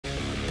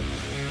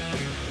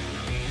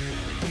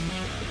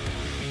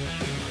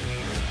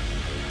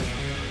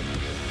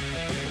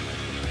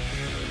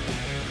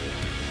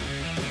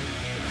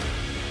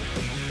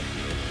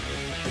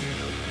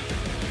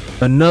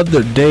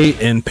Another day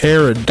in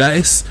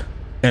paradise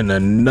and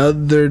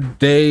another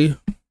day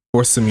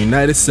for some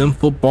United Sim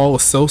Football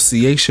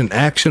Association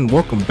action.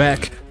 Welcome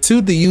back to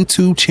the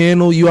YouTube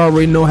channel. You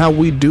already know how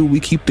we do.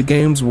 We keep the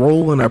games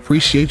rolling. I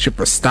appreciate you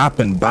for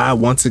stopping by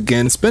once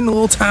again. Spend a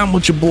little time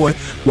with your boy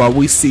while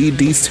we see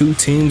these two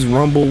teams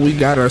rumble. We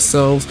got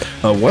ourselves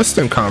a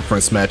Western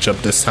Conference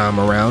matchup this time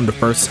around. The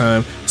first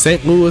time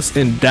St. Louis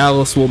and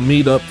Dallas will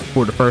meet up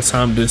for the first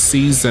time this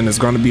season. It's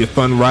going to be a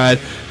fun ride.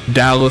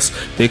 Dallas,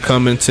 they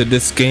come into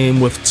this game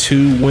with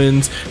 2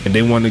 wins and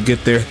they want to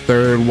get their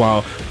third,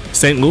 while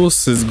St.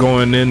 Louis is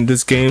going in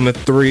this game at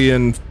 3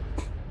 and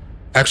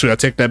actually I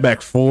take that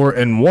back,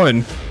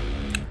 4-1.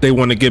 They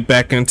want to get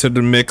back into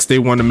the mix. They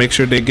want to make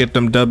sure they get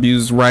them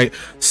W's right,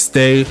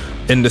 stay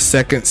in the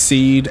 2nd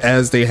seed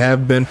as they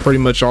have been pretty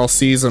much all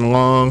season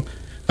long,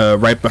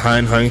 right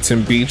behind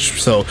Huntington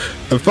Beach. So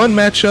a fun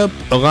matchup,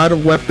 a lot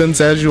of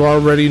weapons, as you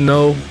already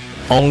know.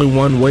 Only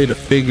one way to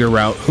figure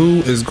out who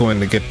is going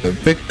to get the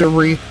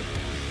victory.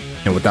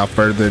 And without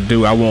further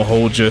ado, I won't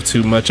hold you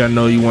too much. I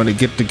know you want to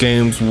get the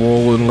games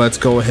rolling. Let's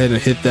go ahead and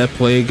hit that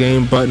play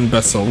game button.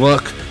 Best of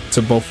luck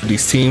to both of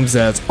these teams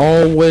as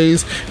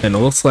always. And it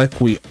looks like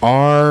we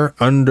are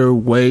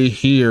underway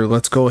here.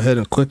 Let's go ahead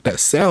and click that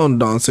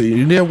sound on so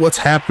you hear what's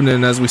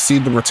happening as we see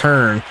the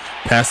return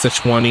past the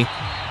 20.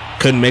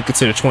 Couldn't make it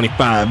to the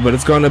 25, but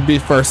it's going to be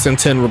 1st and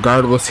 10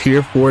 regardless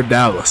here for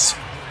Dallas.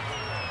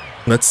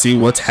 Let's see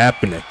what's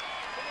happening.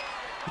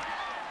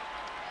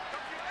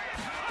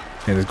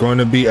 And it's going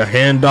to be a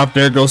handoff.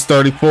 There goes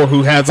 34,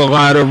 who has a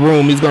lot of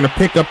room. He's going to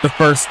pick up the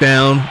first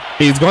down.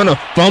 He's going to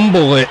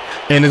fumble it,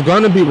 and it's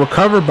going to be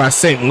recovered by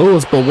St.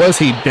 Louis. But was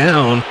he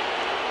down?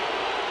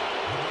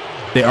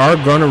 They are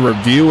going to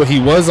review it. He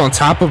was on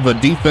top of a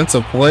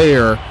defensive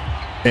player,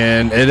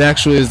 and it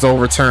actually is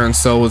overturned.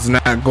 So it's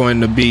not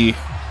going to be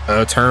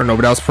a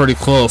turnover. That was pretty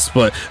close,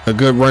 but a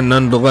good run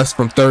nonetheless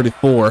from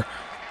 34.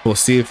 We'll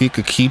see if he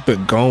could keep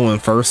it going.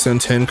 1st and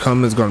 10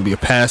 coming. Is going to be a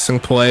passing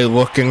play,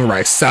 looking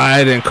right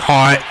side and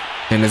caught.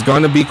 And it's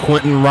going to be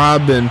Quentin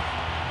Robin,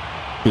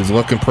 who's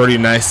looking pretty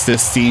nice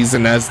this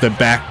season as the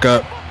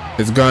backup.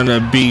 It's going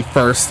to be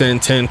 1st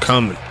and 10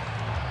 coming.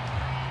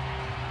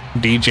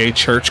 DJ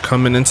Church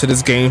coming into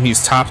this game.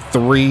 He's top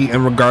 3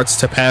 in regards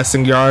to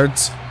passing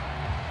yards.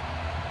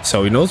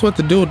 So he knows what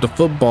to do with the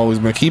football. He's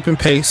been keeping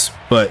pace,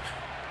 but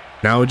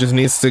now it just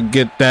needs to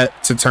get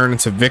that to turn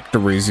into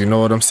victories. You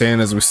know what I'm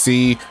saying? As we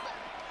see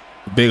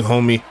big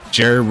homie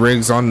Jerry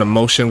Riggs on the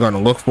motion, going to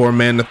look for a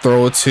man to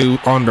throw it to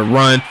on the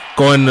run,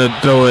 going to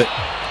throw it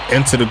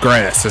into the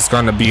grass. It's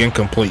going to be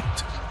incomplete.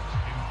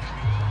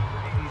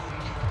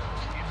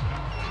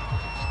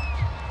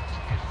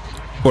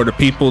 For the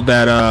people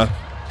that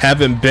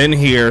haven't been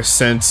here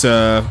since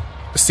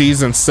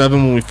season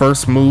 7, when we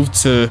first moved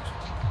to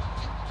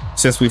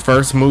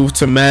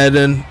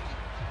Madden,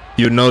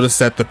 you'll notice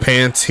that the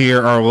pants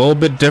here are a little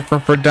bit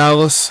different for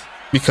Dallas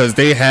because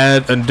they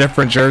had a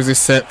different jersey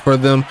set for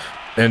them.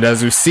 And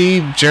as we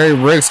see Jerry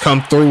Riggs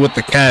come through with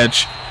the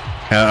catch,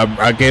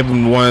 I gave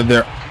him one of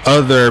their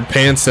other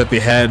pants that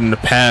they had in the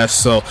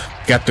past. So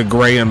got the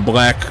gray and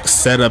black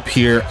setup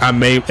here. I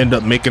may end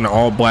up making an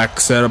all black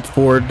setup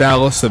for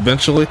Dallas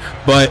eventually,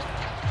 but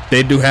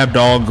they do have the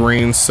all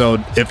green.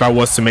 So if I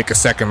was to make a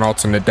second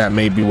alternate, that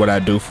may be what I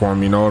do for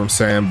them. You know what I'm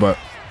saying? But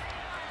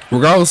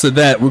regardless of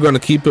that, we're going to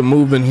keep it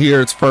moving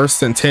here. It's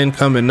 1st and 10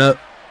 coming up.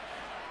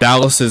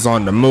 Dallas is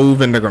on the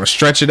move, and they're going to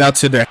stretch it out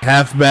to their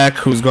halfback,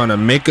 who's going to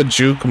make a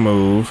juke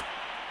move.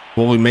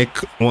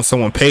 Want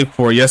someone pay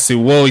for it? Yes, he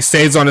will. He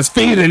stays on his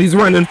feet, and he's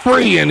running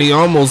free, and he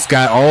almost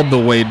got all the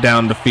way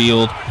down the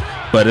field.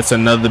 But it's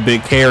another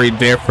big carry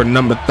there for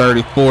number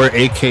 34,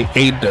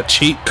 a.k.a. the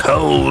cheat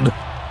code.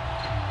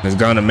 Is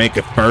going to make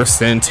it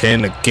 1st and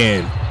 10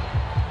 again.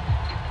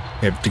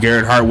 If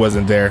Garrett Hart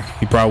wasn't there,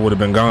 he probably would have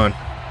been gone.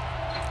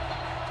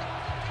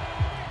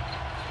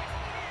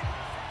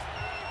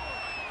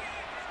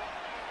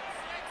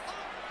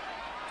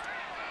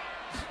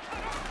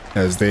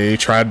 As they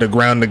tried to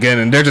ground again,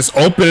 and they're just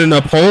opening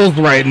up holes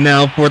right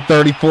now for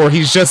 34.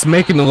 He's just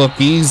making it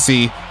look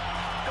easy.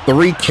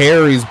 3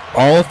 carries,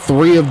 all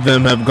 3 of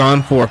them have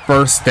gone for a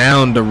 1st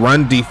down. The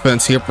run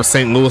defense here for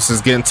St. Louis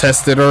is getting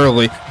tested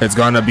early. It's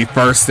going to be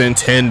 1st and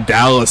 10.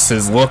 Dallas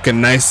is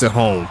looking nice at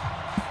home.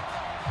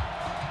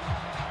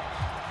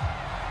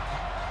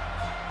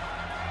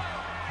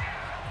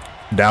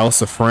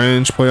 Dallas, a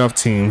fringe playoff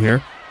team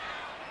here.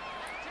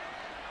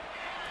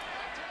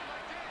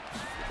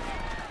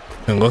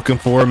 And looking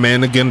for a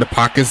man again. The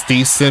pocket's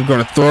decent.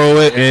 Going to throw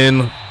it in.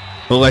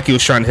 Looked like he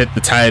was trying to hit the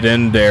tight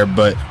end there,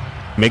 but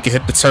make it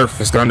hit the turf.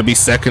 It's going to be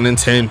 2nd and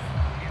 10.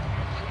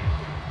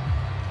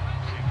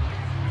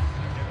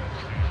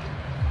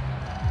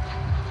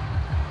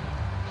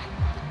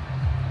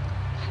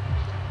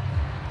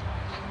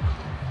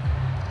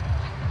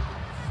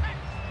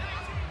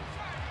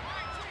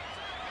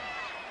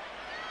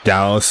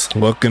 Dallas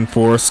looking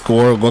for a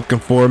score, looking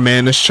for a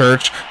man to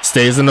church.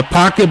 Stays in the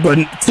pocket, but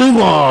too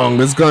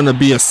long. It's going to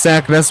be a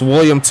sack. That's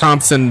William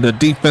Thompson, the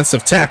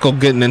defensive tackle,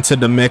 getting into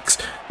the mix.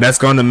 That's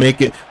going to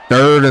make it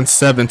 3rd and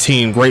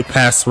 17. Great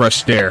pass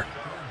rush there.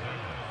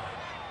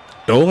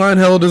 The O-line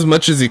held as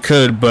much as he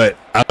could, but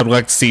I would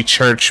like to see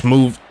Church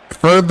move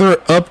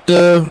further up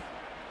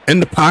in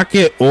the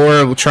pocket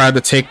or try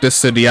to take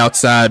this to the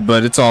outside,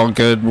 but it's all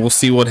good. We'll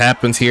see what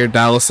happens here.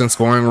 Dallas in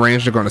scoring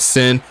range. They're going to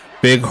send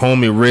big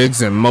homie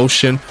Riggs in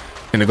motion,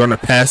 and they're going to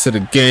pass it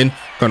again.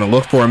 Going to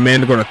look for a man.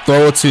 They're going to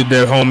throw it to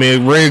their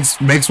homie Riggs.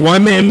 Makes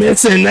one man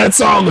miss, and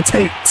that's all it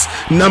takes.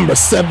 Number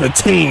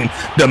 17,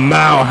 the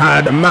mile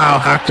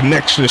high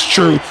connection is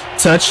true.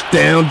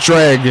 Touchdown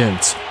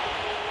Dragons.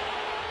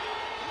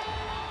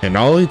 And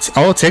all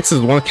it takes is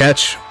one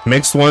catch.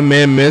 Makes one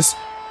man miss.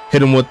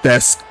 Hit him with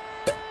that.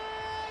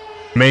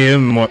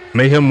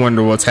 Made him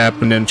wonder what's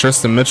happening.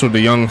 Tristan Mitchell, the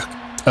young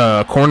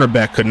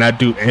cornerback, could not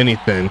do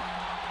anything.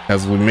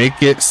 As we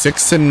make it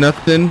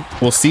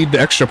 6-0, we'll see the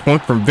extra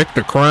point from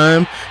Victor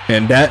Crime,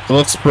 and that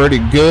looks pretty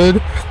good.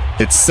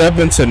 It's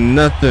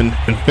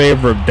 7-0 in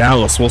favor of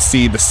Dallas. We'll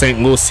see the St.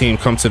 Louis team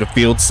come to the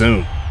field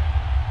soon.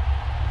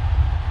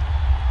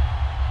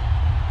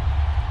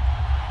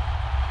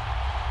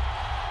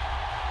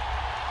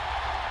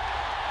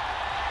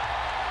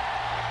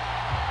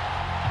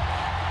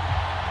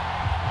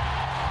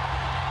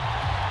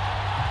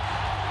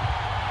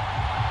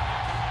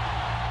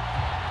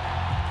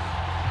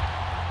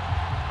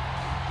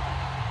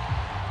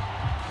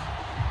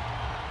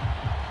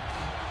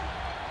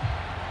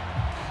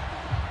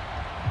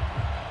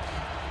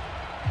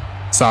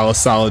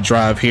 Solid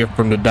drive here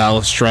from the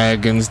Dallas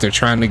Dragons. They're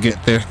trying to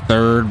get their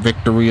 3rd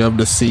victory of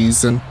the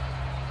season.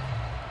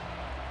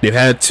 They've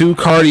had 2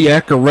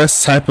 cardiac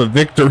arrest type of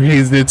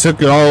victories. They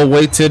took it all the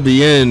way to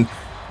the end,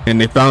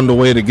 and they found a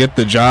way to get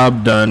the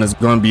job done. It's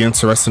going to be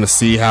interesting to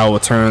see how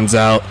it turns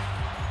out.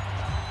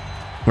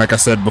 Like I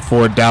said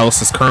before,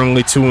 Dallas is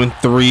currently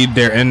 2-3.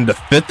 They're in the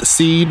 5th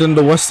seed in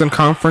the Western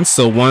Conference,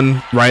 so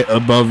one right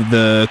above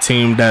the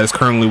team that is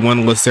currently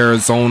winless,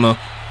 Arizona.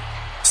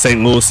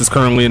 St. Louis is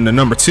currently in the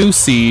number 2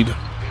 seed.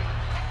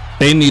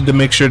 They need to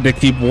make sure they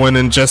keep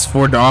winning just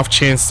for the off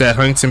chance that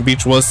Huntington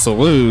Beach was to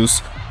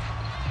lose.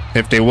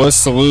 If they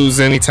was to lose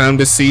anytime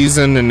this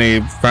season and they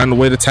find a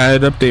way to tie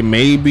it up, they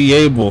may be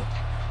able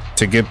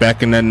to get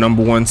back in that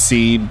number 1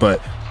 seed. But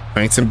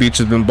Huntington Beach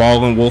has been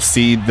balling. We'll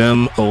see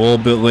them a little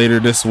bit later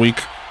this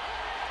week.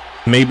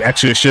 Maybe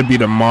actually it should be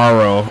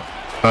tomorrow.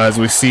 As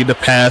we see the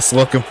pass,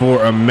 looking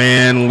for a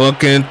man,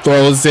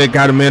 throws it,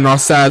 got him in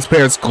offsides,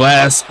 pairs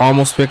glass,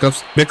 almost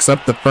picks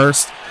up the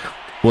first.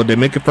 Will they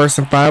make it 1st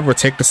and 5 or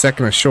take the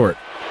 2nd and short?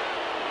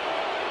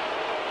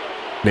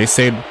 They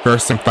say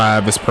 1st and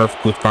 5 is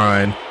perfectly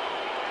fine,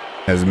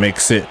 as it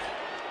makes it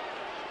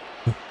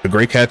a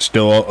great catch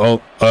though.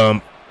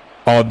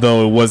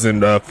 Although it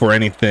wasn't for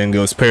anything, it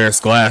was Paris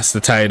Glass, the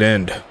tight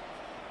end.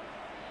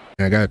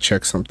 I gotta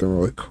check something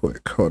really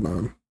quick. Hold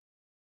on.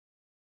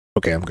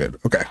 Okay, I'm good.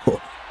 Okay,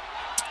 cool.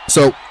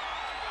 So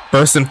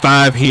 1st and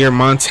 5 here.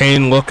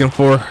 Montaigne looking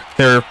for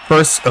their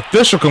first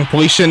official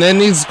completion,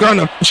 and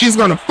she's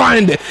gonna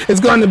find it. It's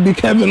gonna be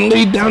Kevin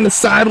Lee down the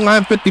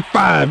sideline,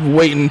 55,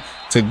 waiting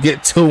to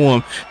get to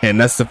him, and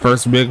that's the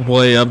first big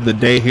play of the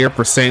day here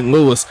for St.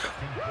 Louis.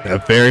 A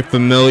very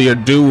familiar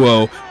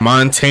duo,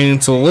 Montaigne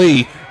to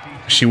Lee.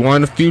 She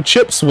won a few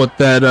chips with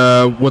that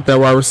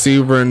wide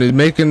receiver, and is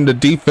making the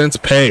defense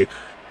pay.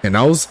 And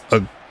that was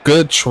a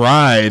good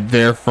try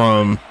there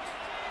from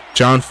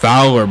John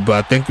Fowler, but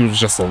I think he was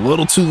just a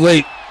little too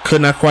late.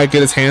 Could not quite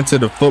get his hand to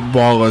the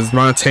football as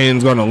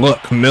Montaigne's going to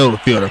look middle of the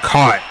field and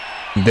caught.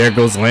 And there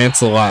goes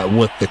Lancelot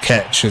with the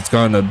catch. It's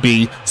going to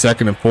be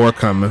 2nd and 4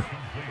 coming.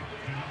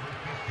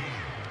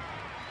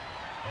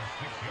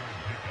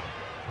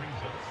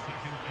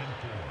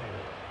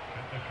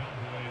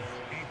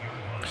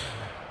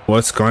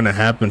 What's going to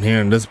happen here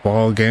in this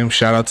ball game?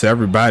 Shout out to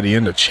everybody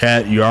in the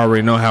chat. You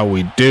already know how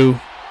we do.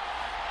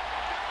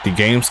 The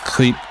games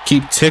keep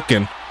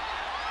ticking.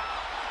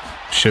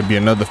 Should be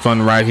another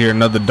fun ride here.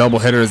 Another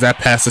doubleheader as that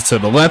passes to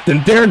the left.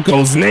 And there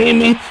goes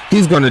Namey.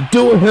 He's going to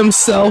do it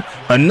himself.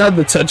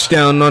 Another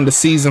touchdown on the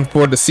season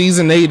for the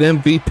Season 8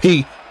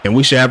 MVP. And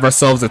we should have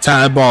ourselves a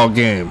tie ball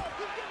game.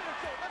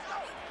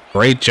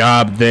 Great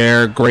job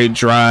there. Great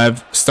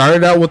drive.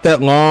 Started out with that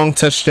long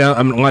touchdown.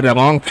 That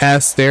long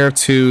pass there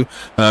to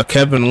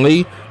Kevin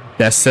Lee.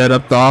 That set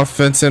up the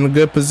offense in a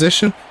good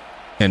position.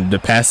 And the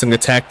passing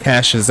attack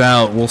cashes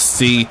out. We'll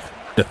see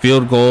the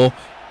field goal.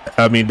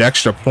 The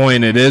extra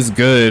point. It is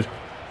good.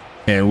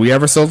 And we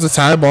have ourselves a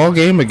tie ball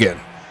game again.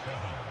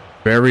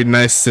 Very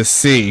nice to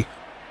see.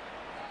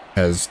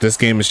 As this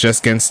game is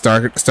just getting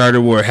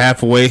started. We're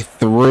halfway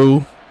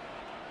through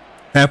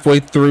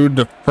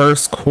the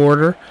first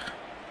quarter.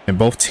 And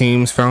both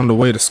teams found a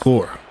way to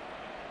score.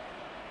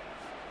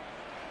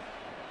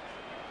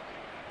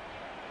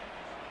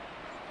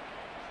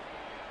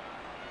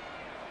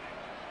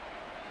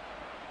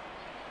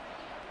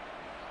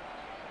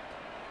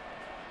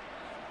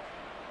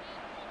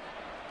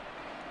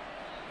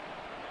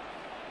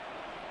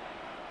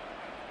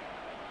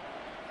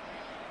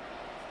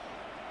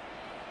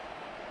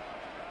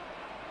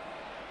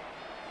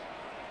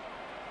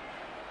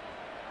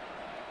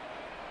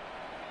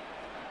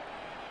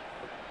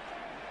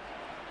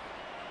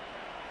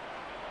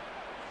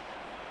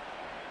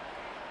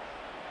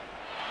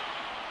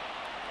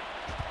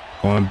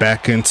 Going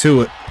back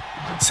into it.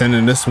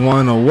 Sending this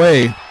one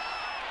away.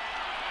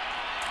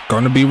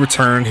 Going to be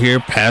returned here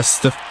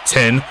past the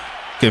 10.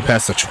 Getting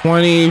past the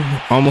 20.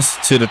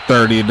 Almost to the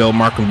 30. They'll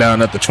mark them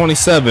down at the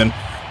 27.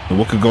 And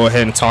we could go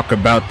ahead and talk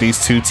about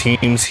these two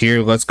teams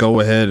here. Let's go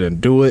ahead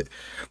and do it.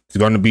 It's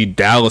going to be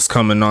Dallas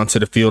coming onto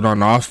the field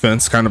on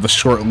offense. Kind of a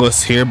short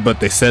list here, but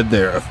they said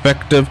they're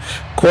effective.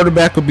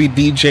 Quarterback will be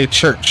DJ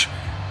Church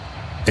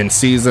in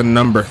season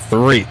number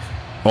 3.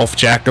 Ulf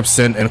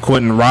Jacobson and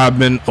Quentin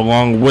Rodman,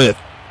 along with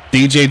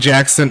DJ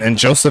Jackson and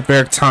Joseph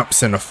Eric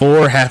Thompson. A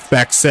 4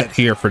 halfback set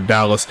here for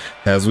Dallas,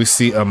 as we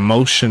see a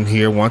motion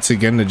here once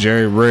again to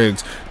Jerry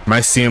Riggs.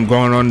 Might see him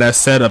going on that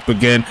setup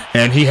again,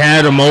 and he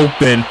had him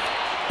open,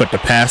 but the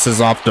pass is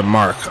off the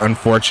mark.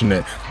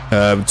 Unfortunate.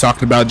 We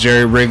talked about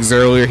Jerry Riggs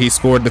earlier. He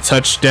scored the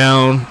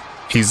touchdown.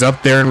 He's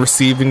up there in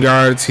receiving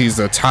yards. He's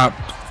a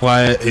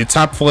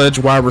top-fledged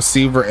wide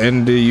receiver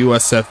in the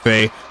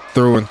USFA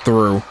through and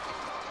through,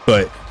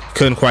 but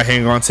couldn't quite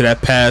hang on to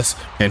that pass.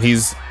 And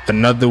he's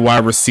another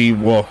wide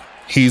receiver. Well,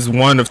 he's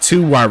one of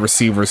 2 wide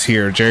receivers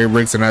here, Jerry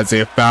Riggs and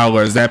Isaiah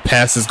Fowler, as that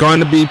pass is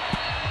going to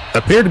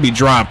appear to be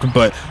dropped,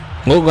 but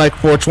looked like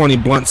 420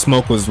 blunt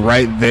smoke was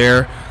right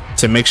there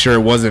to make sure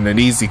it wasn't an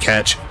easy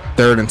catch.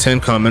 3rd and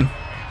 10 coming.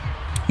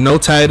 No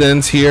tight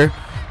ends here,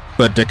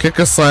 but the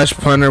kicker slash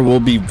punter will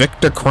be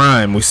Victor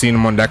Crime. We've seen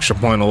him on the extra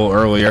point a little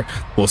earlier.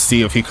 We'll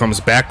see if he comes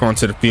back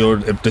onto the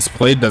field if this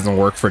play doesn't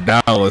work for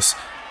Dallas.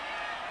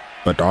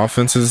 But the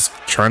offense is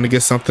trying to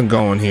get something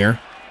going here.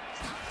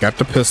 Got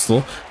the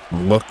pistol,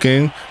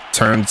 looking,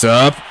 turns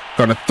up,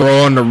 gonna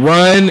throw on the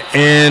run,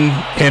 and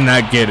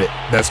cannot get it.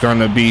 That's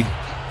gonna be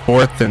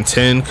 4th and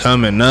 10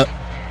 coming up,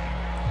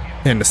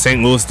 and the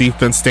St. Louis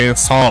defense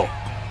stands tall.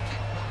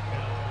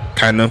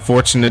 Kind of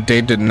unfortunate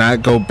they did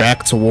not go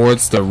back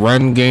towards the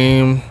run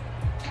game,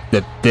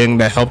 the thing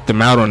that helped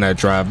them out on that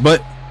drive,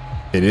 but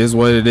it is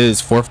what it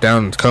is. 4th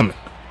down and coming.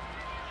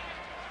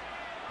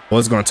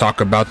 Was going to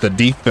talk about the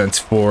defense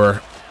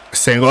for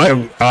St.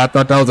 Louis. I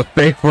thought that was a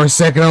fake for a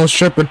second. I was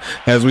tripping,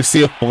 as we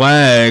see a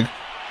flag,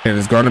 and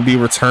it's going to be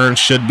returned.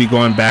 Should be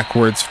going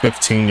backwards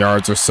 15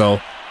 yards or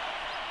so.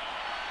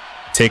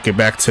 Take it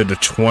back to the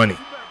 20,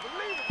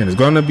 and it's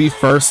going to be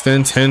 1st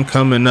and 10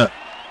 coming up.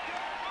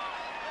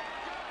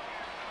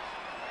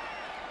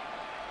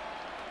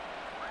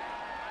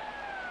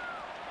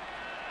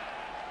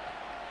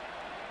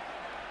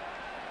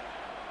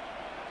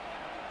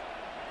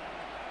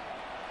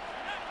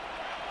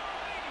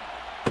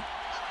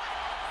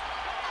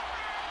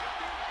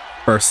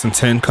 First and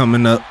 10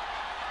 coming up.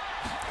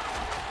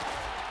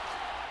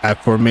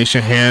 At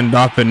formation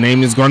handoff, and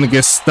name is going to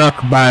get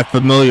stuck by a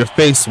familiar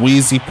face,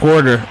 Wheezy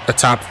Porter, a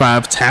top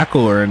 5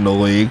 tackler in the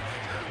league.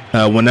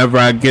 Whenever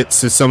I get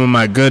to some of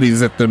my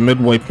goodies at the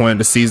midway point of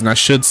the season, I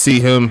should see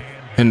him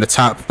in the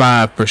top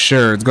 5 for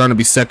sure. It's going to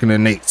be 2nd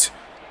and 8.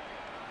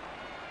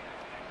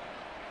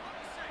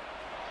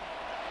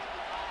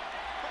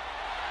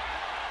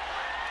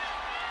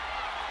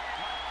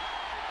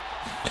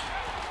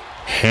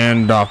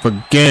 Handoff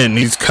again.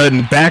 He's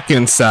cutting back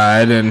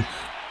inside and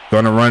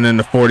going to run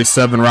into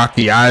 47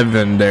 Rocky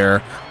Ivan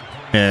there.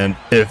 And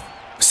if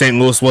St.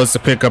 Louis was to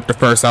pick up the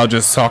first, I'll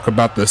just talk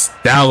about this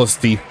Dallas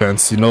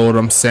defense. You know what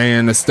I'm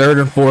saying? It's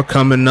 3rd and 4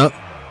 coming up.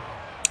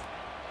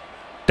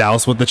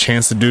 Dallas with the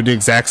chance to do the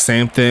exact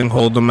same thing,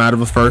 hold them out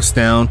of a 1st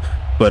down.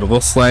 But it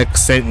looks like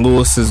St.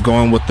 Louis is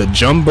going with the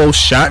jumbo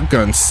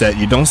shotgun set.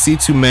 You don't see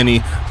too many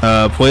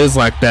plays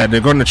like that.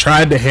 They're going to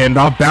try the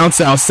handoff, bounce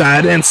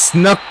outside, and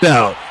snuffed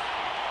out.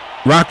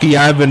 Rocky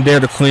Ivan there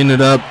to clean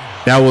it up.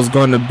 That was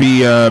going to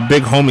be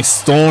big homie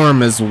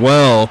Storm as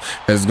well.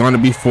 It's going to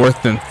be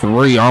 4th and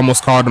 3.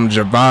 Almost called him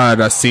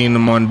Javad. I seen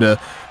him on the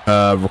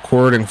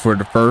recording for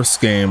the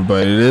first game,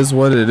 but it is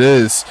what it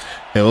is.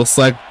 It looks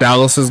like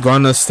Dallas is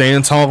going to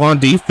stand tall on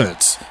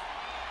defense.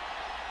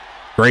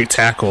 Great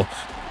tackle.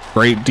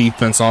 Great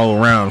defense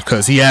all around,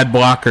 because he had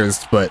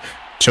blockers, but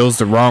chose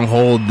the wrong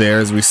hold there,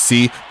 as we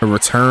see a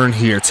return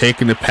here,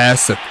 taking it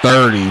past the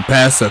 30,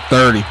 past the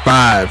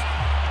 35.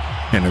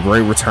 And a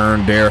great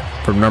return there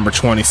from number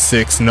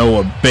 26,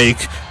 Noah Bake.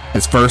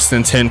 His 1st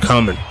and 10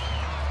 coming.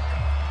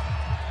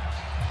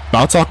 But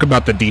I'll talk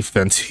about the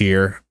defense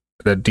here.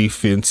 The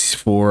defense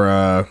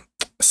for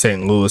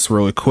St. Louis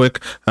really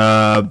quick.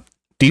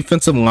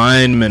 Defensive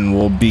linemen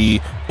will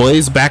be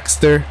Blaze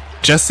Baxter,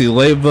 Jesse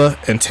Leyva,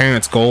 and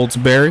Terrence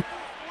Goldsberry.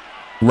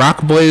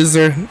 Rock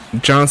Blazer,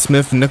 John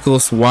Smith,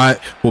 Nicholas Watt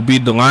will be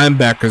the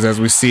linebackers, as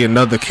we see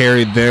another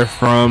carry there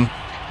from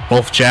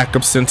Ulf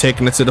Jacobson,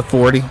 taking it to the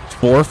 40.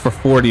 4 for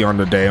 40 on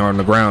the day on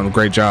the ground.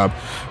 Great job.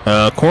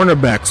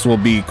 Cornerbacks will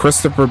be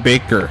Christopher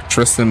Baker,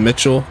 Tristan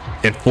Mitchell,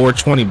 and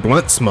 420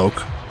 blunt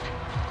smoke.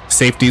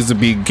 Safeties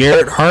will be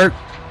Garrett Hart,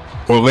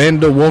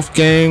 Orlando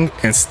Wolfgang,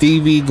 and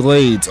Stevie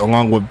Glades,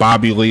 along with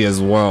Bobby Lee as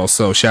well.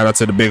 So shout out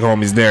to the big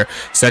homies there.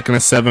 2nd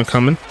and 7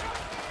 coming.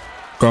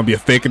 Gonna be a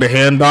fake of the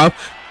handoff.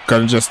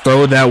 Gonna just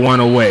throw that one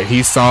away.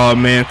 He saw a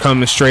man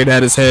coming straight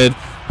at his head,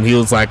 and he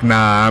was like,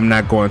 nah, I'm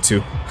not going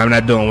to. I'm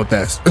not dealing with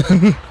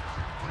that.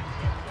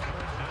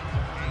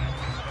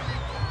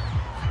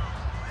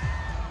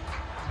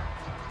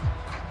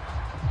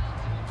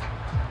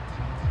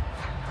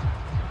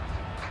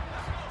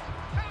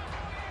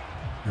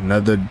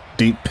 Another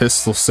deep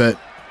pistol set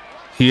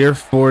here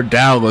for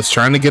Dallas,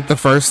 trying to get the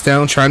first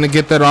down, trying to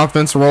get that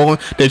offense rolling.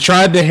 They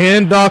tried to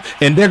hand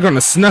off, and they're going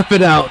to snuff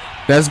it out.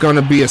 That's going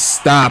to be a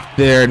stop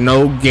there,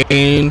 no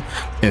gain.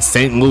 And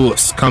St.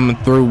 Louis coming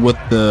through with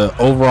the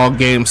overall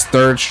game's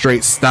third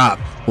straight stop.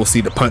 We'll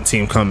see the punt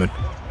team coming.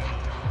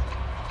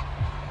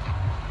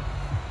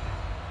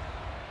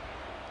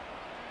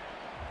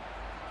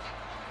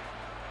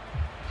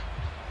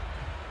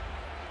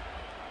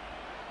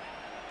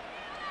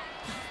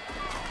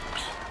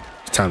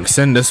 Time to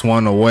send this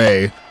one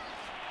away.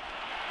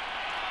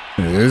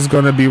 It is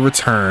going to be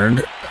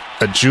returned.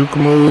 A juke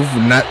move,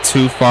 not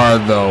too far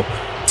though.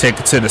 Take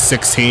it to the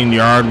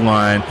 16-yard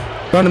line.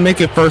 Going to make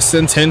it 1st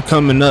and 10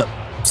 coming up.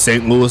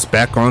 St. Louis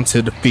back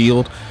onto the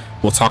field.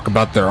 We'll talk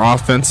about their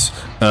offense.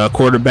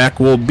 Quarterback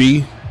will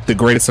be the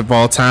greatest of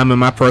all time in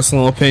my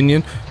personal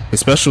opinion,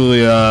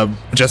 especially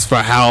just for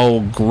how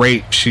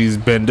great she's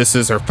been. This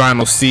is her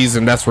final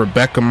season. That's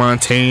Rebecca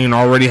Montaigne.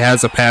 Already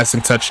has a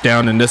passing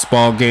touchdown in this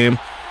ball game.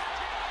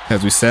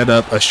 As we set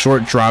up a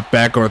short drop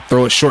back, or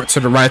throw it short to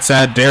the right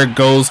side. There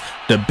goes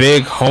the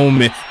big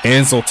homie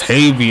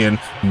Anzeltavian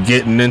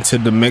getting into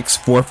the mix,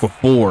 4 for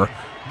 4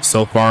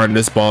 so far in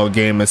this ball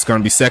game. It's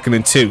going to be 2nd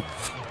and 2.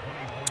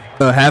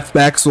 The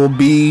halfbacks will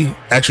be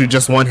actually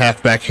just one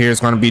halfback here. It's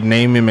going to be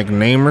Namie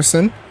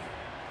McNamerson.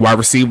 Wide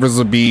receivers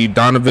will be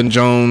Donovan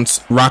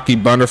Jones, Rocky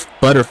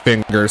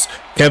Butterfingers,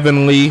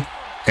 Kevin Lee,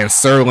 and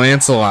Sir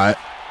Lancelot.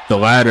 The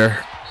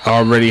latter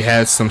already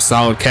has some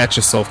solid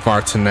catches so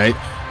far tonight.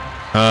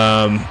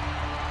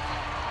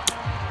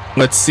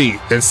 Let's see,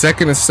 it's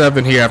 2nd and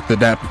 7 here after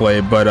that play,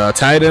 but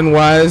tight end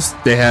wise,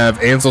 they have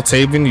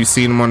Anzeltavian, you've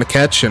seen him on the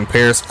catch, and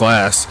Paris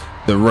Glass,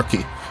 the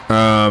rookie.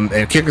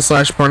 And kicker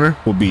slash punter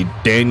will be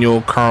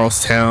Daniel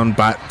Carlstown,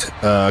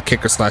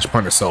 kicker slash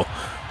punter. So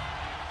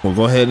we'll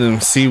go ahead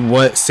and see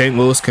what St.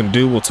 Louis can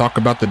do. We'll talk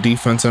about the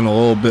defense in a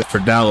little bit for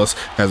Dallas,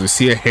 as we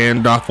see a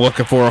handoff,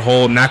 looking for a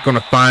hole, not going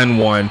to find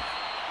one.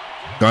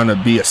 Gonna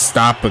be a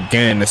stop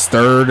again. It's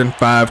 3rd and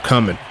 5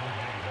 coming.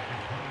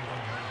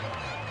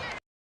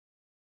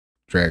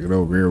 Drag it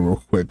over here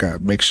real quick. Gotta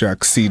make sure I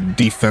can see the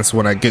defense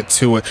when I get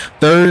to it.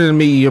 3rd and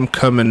medium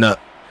coming up.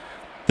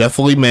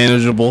 Definitely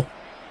manageable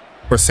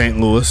for St.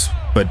 Louis,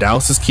 but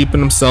Dallas is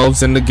keeping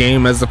themselves in the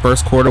game as the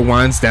first quarter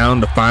winds down.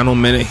 The final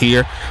minute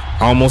here,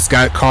 almost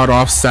got caught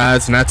off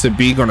sides. Not to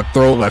be, gonna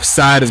throw left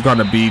side, is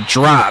gonna be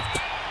dropped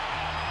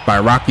by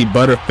Rocky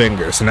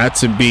Butterfingers. Not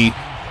to be,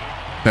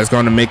 that's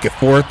gonna make it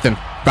 4th and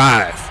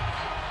 5.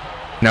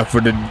 Now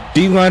for the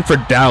D-line for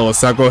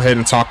Dallas, I'll go ahead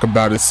and talk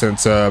about it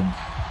since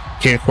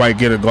can't quite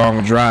get a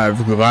long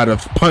drive. A lot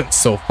of punts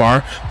so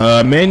far.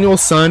 Manuel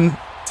Sun,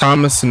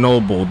 Thomas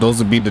Noble,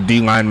 those will be the D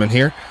linemen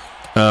here.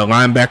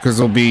 Linebackers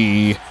will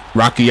be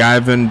Rocky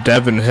Ivan,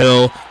 Devin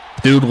Hill,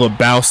 Dude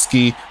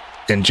Lebowski,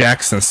 and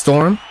Jackson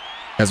Storm.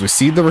 As we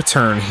see the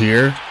return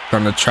here,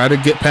 gonna try to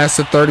get past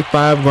the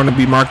 35, gonna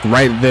be marked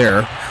right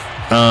there.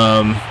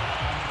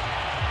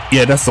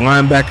 Yeah, that's the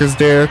linebackers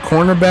there.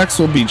 Cornerbacks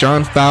will be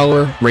John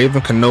Fowler,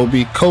 Raven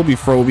Kenobi, Kobe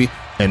Froby,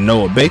 and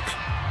Noah Bake.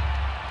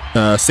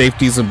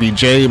 Safeties will be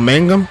Jay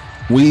Mangum,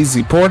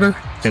 Wheezy Porter,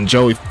 and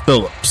Joey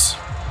Phillips.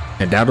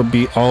 And that'll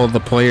be all of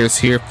the players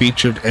here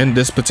featured in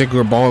this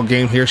particular ball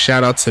game here.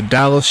 Shout out to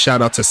Dallas,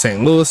 shout out to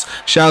St. Louis,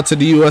 shout out to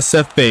the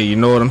USFA. You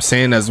know what I'm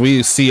saying? As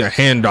we see a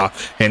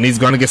handoff, and he's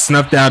going to get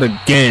snuffed out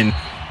again,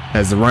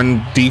 as the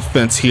run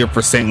defense here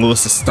for St.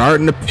 Louis is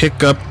starting to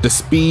pick up the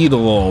speed a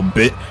little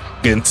bit.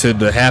 Getting to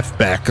the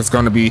halfback, it's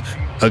going to be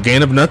a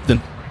gain of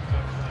nothing.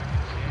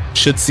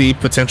 Should see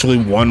potentially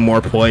one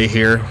more play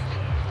here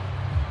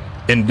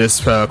in this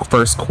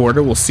first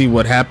quarter. We'll see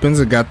what happens.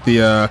 I got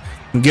the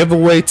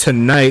giveaway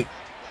tonight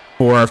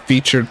for our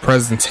featured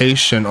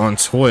presentation on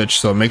Twitch,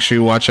 so make sure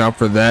you watch out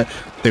for that.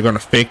 They're going to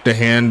fake the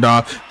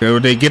handoff.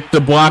 Will they get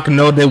the block?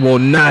 No, they will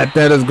not.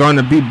 That is going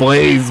to be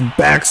Blaze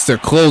Baxter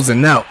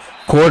closing out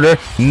quarter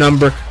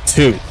number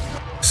 2.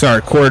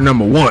 Sorry, quarter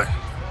number 1.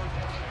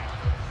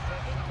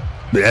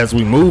 But as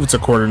we move to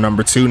quarter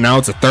number 2, now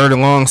it's a 3rd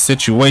and long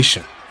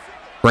situation.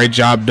 Great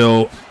job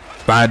though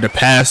by the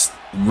pass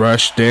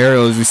rush there.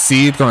 As you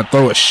see, it's going to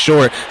throw it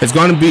short. It's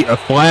going to be a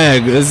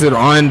flag. Is it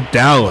on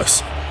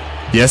Dallas?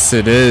 Yes,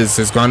 it is.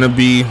 It's going to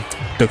be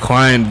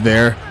declined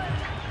there,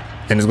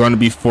 and it's going to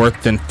be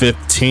 4th and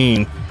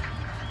 15.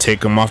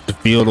 Take them off the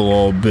field a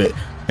little bit,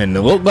 and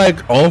it looked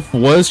like Ulf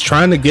was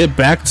trying to get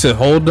back to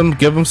hold them,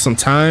 give them some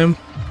time,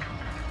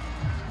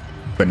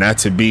 but not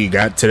to be.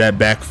 Got to that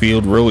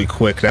backfield really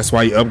quick. That's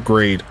why you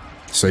upgrade,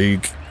 so you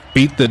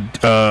beat the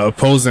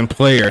opposing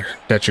player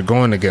that you're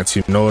going against.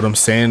 You know what I'm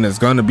saying? There's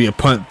going to be a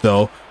punt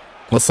though.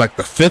 Looks like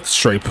the 5th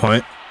straight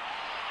punt.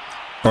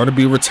 Going to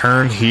be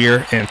returned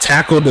here and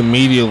tackled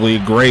immediately.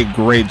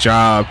 Great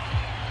job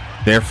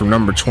there from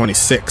number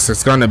 26.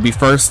 It's going to be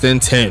 1st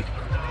and 10.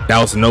 That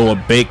was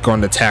Noah Bake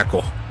on the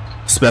tackle.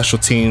 Special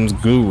teams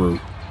guru.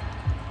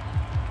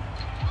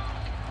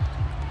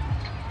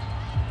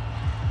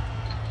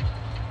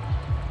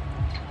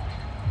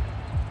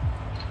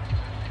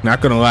 Not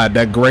gonna lie,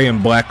 that gray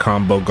and black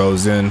combo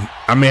goes in.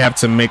 I may have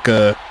to make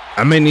a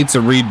I may need to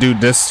redo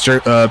this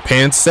shirt,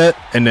 pants set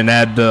and then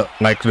add the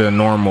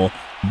normal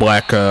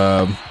black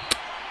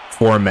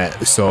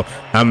format. So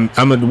I'm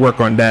gonna work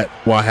on that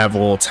while I have a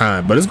little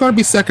time. But it's gonna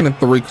be 2nd and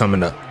 3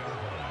 coming up.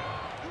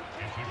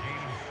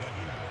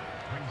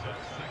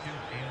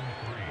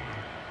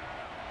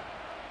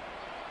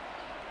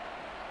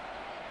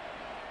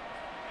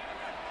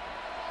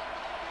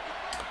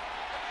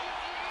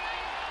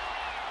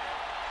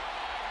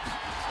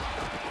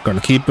 Gonna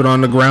keep it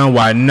on the ground.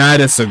 Why not?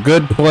 It's a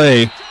good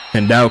play,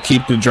 and that'll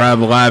keep the drive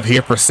alive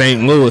here for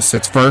St. Louis.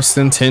 It's 1st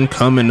and 10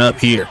 coming up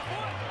here.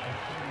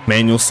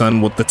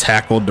 Manuelson with the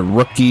tackle. The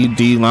rookie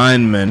D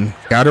lineman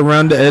got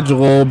around the edge a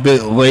little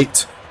bit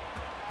late.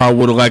 I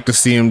would have liked to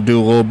see him do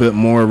a little bit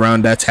more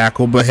around that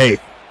tackle, but hey,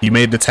 you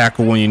made the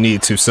tackle when you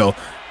need to. So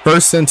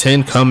 1st and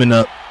 10 coming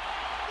up.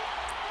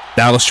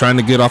 Dallas trying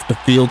to get off the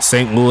field.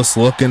 St. Louis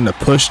looking to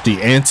push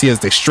the ante as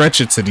they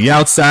stretch it to the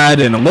outside,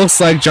 and it looks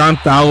like John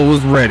Fowler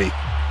was ready.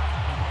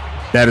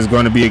 That is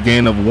going to be a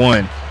gain of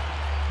 1.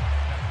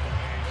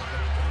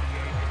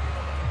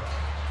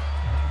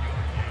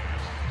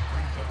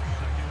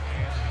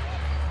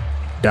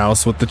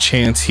 Dallas with the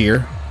chance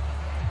here,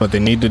 but they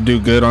need to do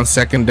good on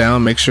 2nd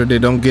down. Make sure they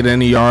don't get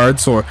any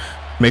yards, or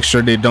make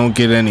sure they don't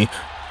get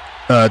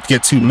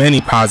too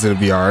many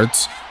positive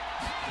yards.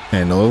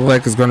 And it looks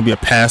like it's going to be a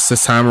pass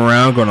this time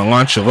around. Going to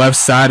launch the left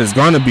side. Is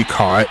going to be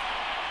caught,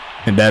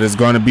 and that is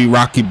going to be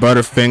Rocky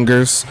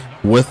Butterfingers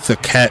with the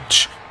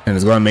catch, and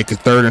it's going to make it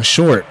 3rd and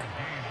short.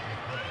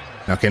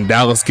 Now, can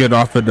Dallas get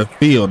off of the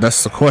field?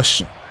 That's the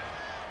question.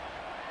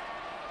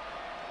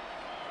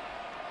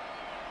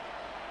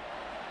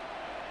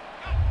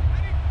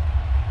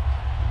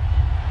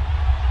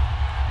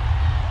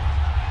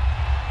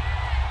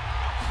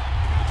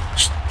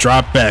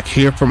 Drop back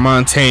here for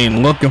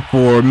Montaigne, looking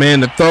for a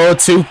man to throw it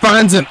to.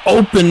 Finds an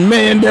open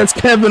man. That's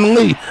Kevin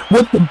Lee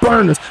with the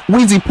burners.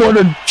 Weezy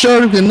Porter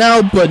jerking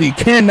out, but he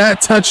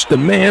cannot touch the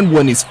man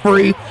when he's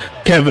free.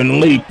 Kevin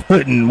Lee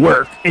putting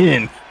work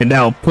in, and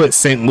that'll put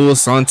St.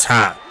 Louis on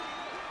top.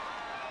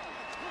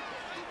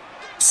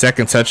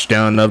 2nd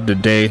touchdown of the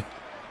day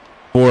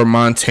for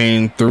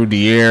Montaigne through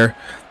the air.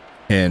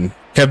 And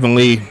Kevin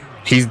Lee,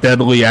 he's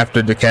deadly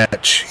after the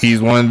catch.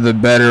 He's one of the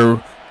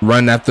better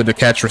run after the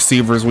catch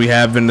receivers we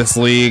have in this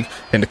league,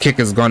 and the kick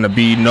is going to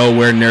be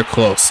nowhere near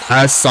close.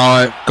 I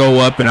saw it go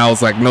up and I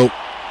was like, nope,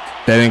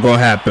 that ain't gonna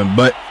happen.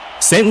 But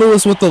St.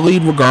 Louis with the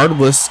lead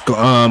regardless, get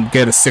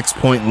a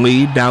 6-point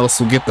lead. Dallas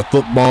will get the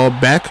football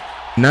back.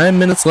 9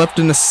 minutes left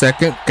in the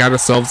 2nd. Got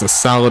ourselves a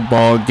solid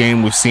ball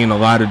game. We've seen a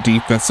lot of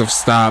defensive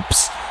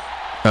stops.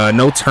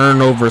 No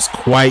turnovers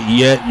quite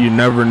yet. You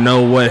never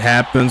know what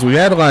happens. We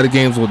had a lot of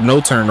games with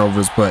no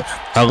turnovers, but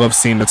I love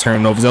seeing the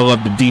turnovers. I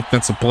love the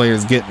defensive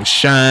players getting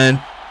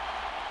shine.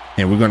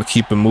 And we're going to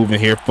keep it moving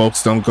here,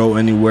 folks. Don't go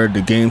anywhere.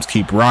 The games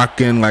keep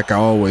rocking, like I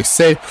always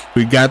say.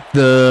 We got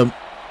the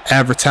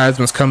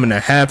advertisements coming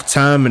at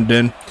halftime, and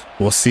then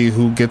we'll see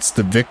who gets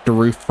the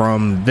victory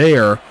from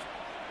there.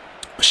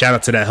 Shout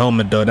out to that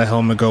helmet, though. That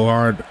helmet go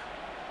hard.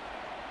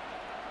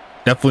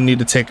 Definitely need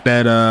to take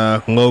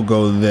that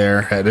logo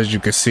there, as you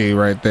can see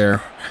right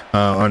there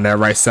on that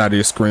right side of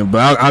your screen.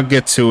 But I'll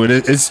get to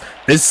it.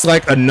 It's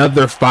like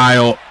another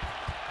file,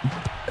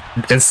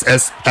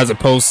 as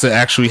opposed to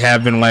actually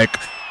having like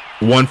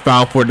one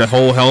file for the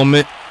whole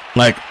helmet.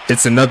 Like,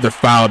 it's another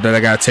file that I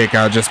gotta take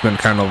out. Just been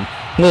kind of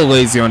a little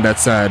lazy on that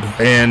side,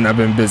 and I've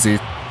been busy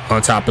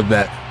on top of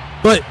that.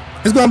 But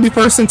it's gonna be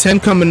 1st and 10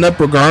 coming up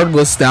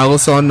regardless.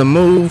 Dallas on the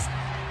move,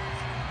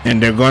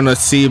 and they're gonna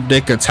see if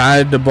they can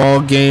tie the ball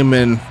game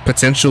and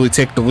potentially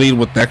take the lead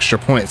with the extra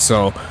points.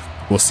 So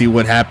we'll see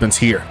what happens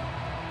here.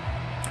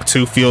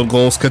 2 field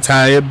goals could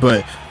tie it,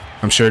 but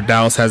I'm sure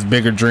Dallas has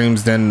bigger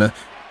dreams than to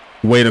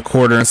wait a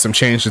quarter and some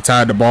change to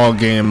tie the ball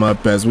game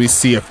up, as we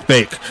see a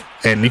fake,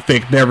 and he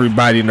faked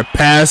everybody, and the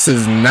pass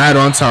is not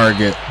on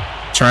target.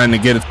 Trying to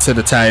get it to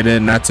the tight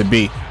end, not to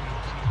be.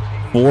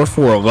 4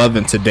 for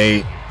 11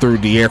 today through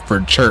the air for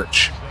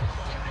Church.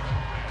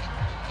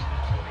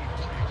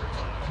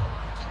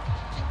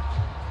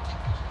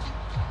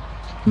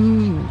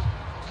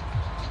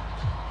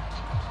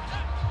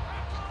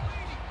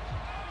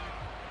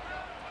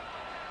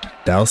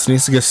 Dallas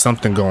needs to get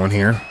something going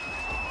here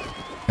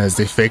as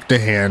they fake the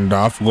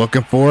handoff,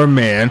 looking for a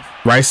man.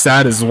 Right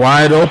side is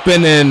wide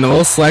open, and it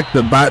looks like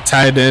the bot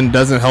tight end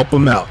doesn't help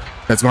him out.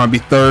 That's going to be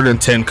 3rd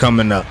and 10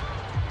 coming up.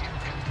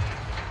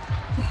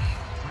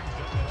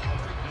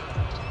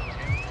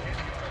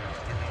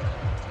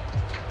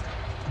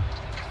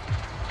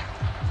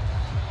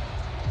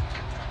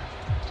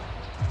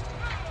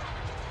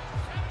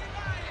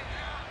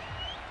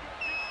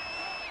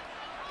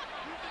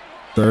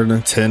 Third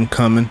and 10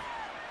 coming.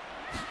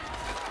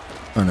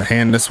 Gonna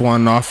hand this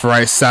one off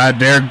right side.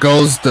 There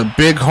goes the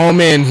big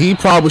homie, and he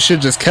probably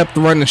should just kept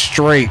running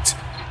straight,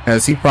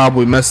 as he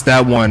probably messed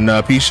that one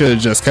up. He should have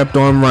just kept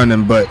on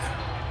running, but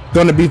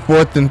gonna be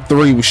 4th and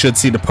 3. We should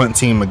see the punt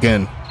team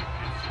again.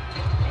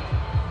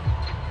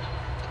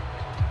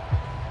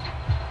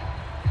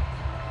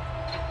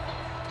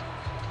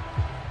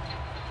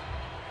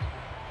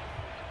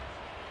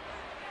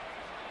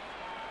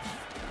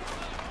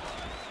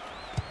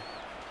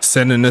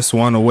 sending this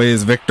one away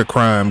is Victor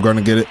Crime. Going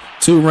to get it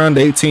to around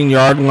the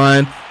 18-yard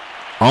line.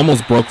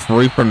 Almost broke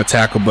free from the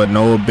tackle, but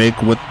Noah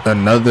Bake with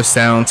another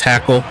sound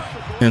tackle.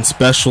 And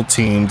special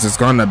teams is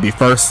going to be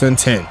 1st and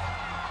 10.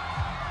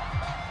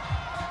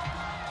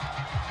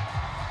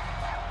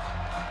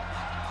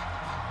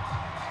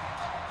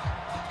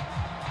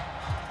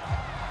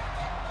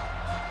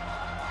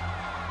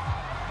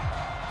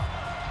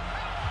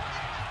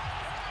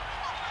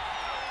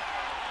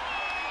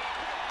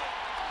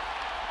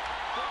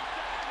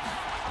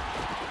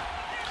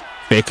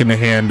 Faking the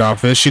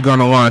handoff. Is she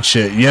gonna launch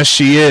it? Yes,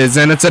 she is.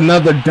 And it's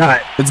another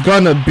dot. It's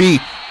gonna be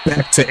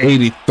back to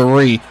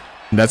 83.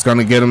 And that's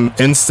gonna get them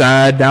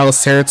inside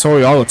Dallas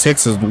territory. All it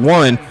takes is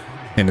one,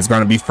 and it's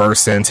gonna be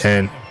 1st and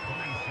 10.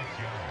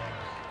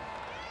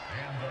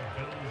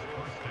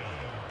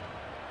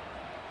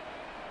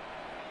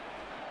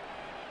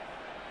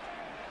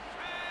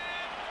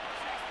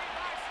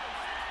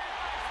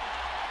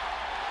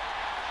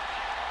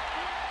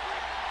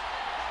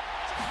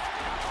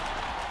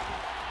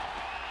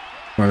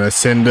 Gonna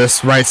send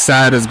this right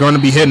side. Is going to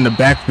be hitting the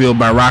backfield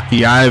by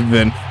Rocky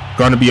Ivan.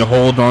 Going to be a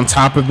hold on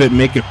top of it,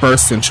 make it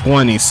 1st and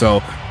 20. So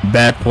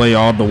bad play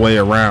all the way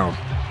around.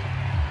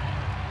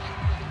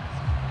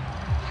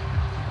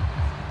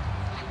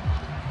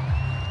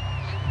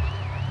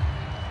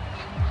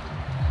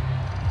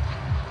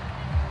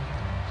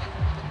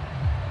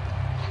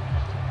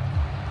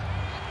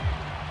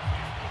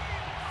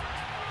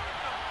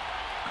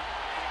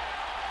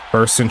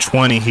 First and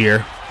 20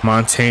 here.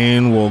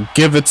 Montaigne will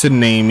give it to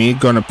Namey.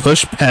 Gonna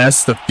push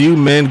past a few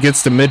men,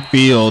 gets to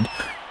midfield.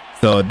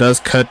 So it does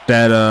cut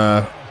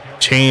that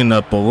chain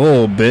up a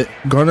little bit.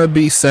 Gonna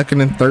be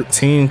 2nd and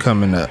 13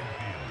 coming up.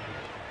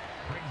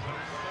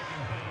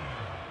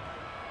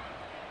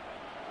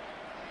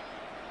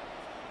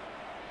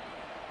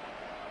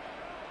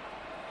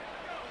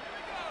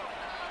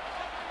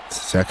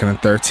 Second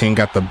and 13,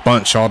 got the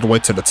bunch all the way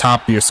to the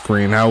top of your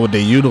screen. How would they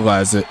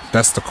utilize it?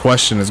 That's the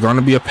question. It's going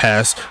to be a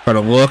pass.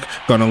 Gonna look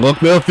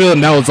midfield,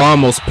 and that was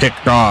almost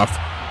picked off.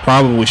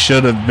 Probably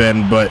should have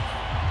been, but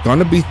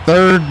gonna be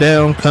 3rd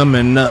down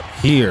coming up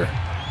here.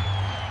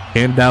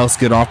 Can Dallas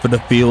get off of the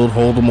field,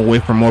 hold them away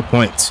from more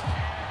points?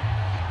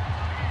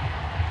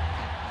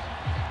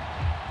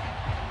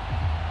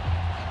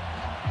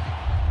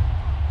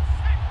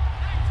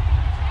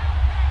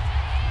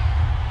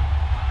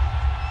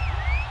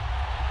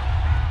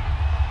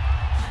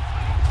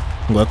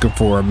 Looking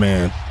for a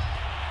man.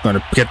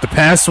 Gonna get the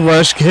pass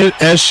rush hit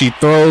as she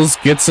throws,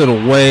 gets it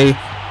away,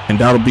 and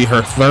that'll be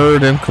her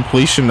 3rd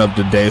incompletion of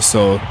the day.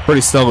 So pretty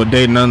stellar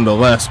day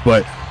nonetheless,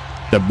 but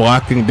the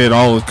blocking did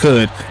all it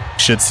could.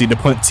 Should see the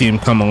punt team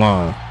come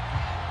along.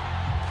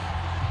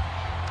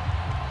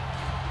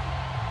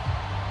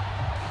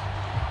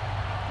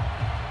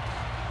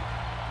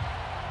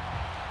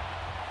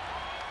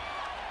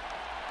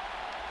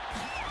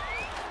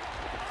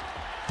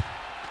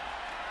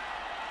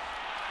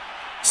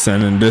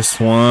 Sending this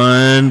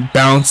one,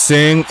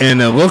 bouncing,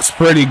 and it looks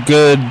pretty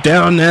good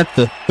down at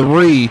the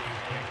 3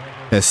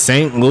 as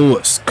St.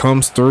 Louis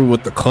comes through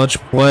with the clutch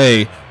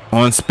play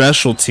on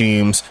special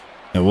teams,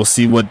 and we'll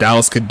see what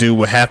Dallas could do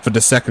with half of the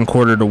 2nd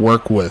quarter to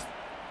work with.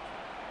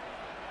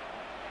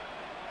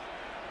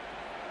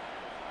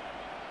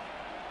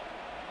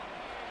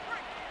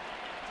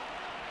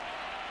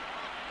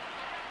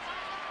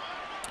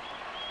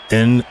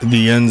 In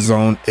the end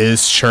zone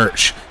is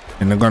Church.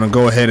 And they're going to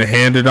go ahead and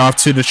hand it off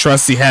to the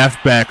trusty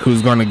halfback,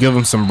 who's going to give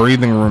him some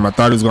breathing room. I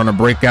thought he was going to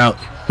break out,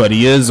 but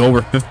he is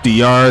over 50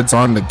 yards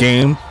on the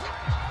game.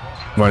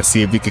 Want to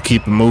see if he could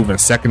keep it moving.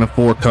 2nd and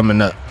 4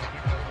 coming up.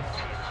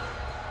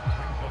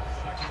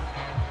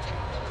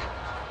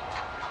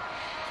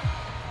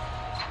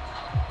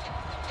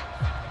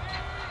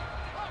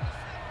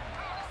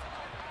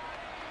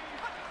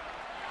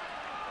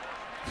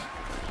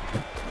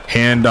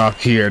 Handoff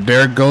here.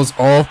 There it goes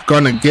off.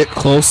 Gonna get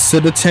close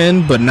to the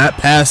 10, but not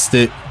past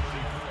it.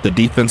 The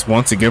defense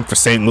once again for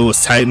St.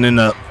 Louis tightening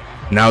up.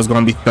 Now it's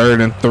gonna be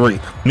 3rd and 3.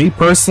 Me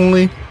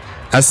personally,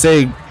 I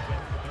say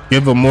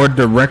give a more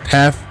direct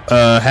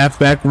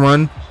halfback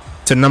run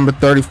to number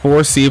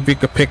 34. See if he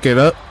could pick it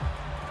up.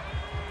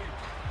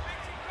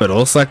 But it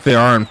looks like they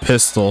are in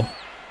pistol.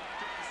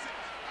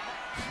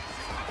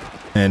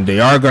 And they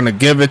are gonna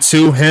give it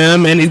to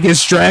him, and he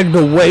gets dragged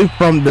away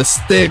from the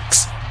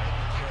sticks.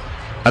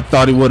 I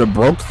thought he would have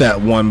broke that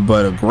one,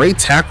 but a great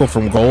tackle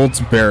from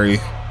Goldsberry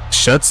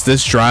shuts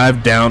this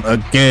drive down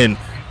again.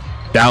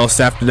 Dallas,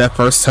 after that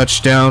first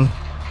touchdown,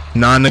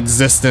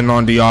 non-existent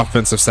on the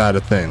offensive side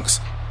of things.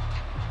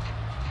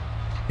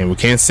 And we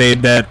can't say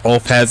that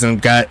Ulf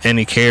hasn't got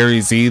any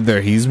carries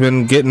either. He's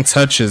been getting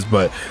touches,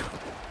 but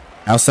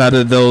outside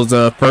of those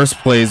first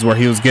plays where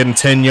he was getting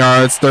 10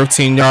 yards,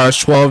 13 yards,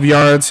 12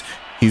 yards,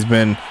 he's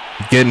been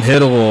getting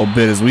hit a little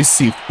bit as we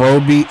see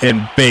Froby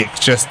and Bake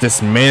just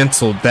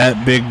dismantled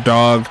that big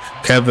dog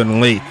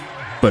Kevin Lee.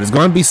 But it's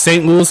going to be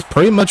St. Louis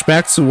pretty much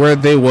back to where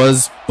they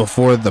was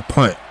before the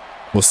punt.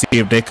 We'll see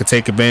if they could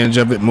take advantage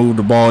of it, move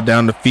the ball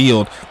down the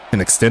field,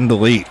 and extend the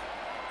lead.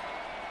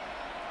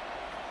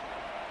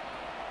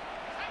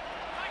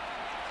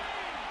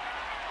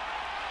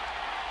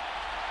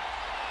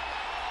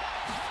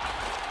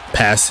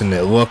 passing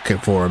it, looking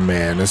for a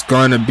man. It's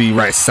going to be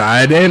right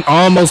side and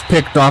almost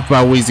picked off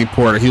by Weezy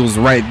Porter. He was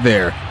right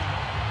there,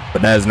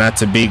 but that is not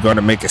to be. Going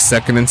to make it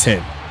 2nd and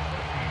 10.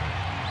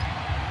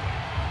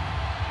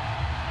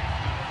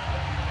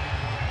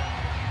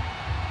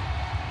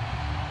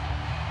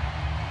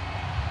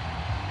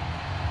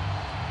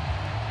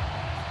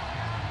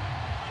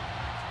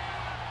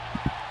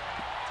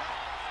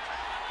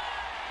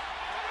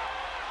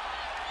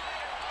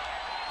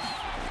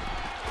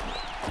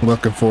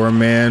 Looking for a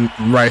man,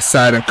 right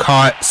side and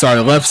caught.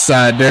 Sorry, left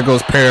side. There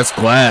goes Paris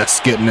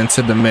Glass getting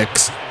into the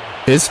mix.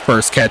 His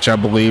first catch, I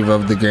believe,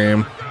 of the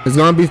game. It's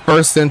going to be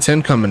 1st and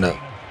 10 coming up.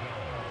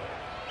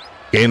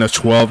 Gain of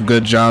 12.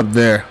 Good job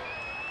there.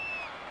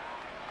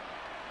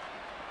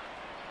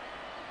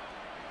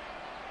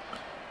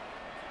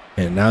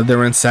 And now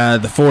they're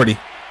inside the 40.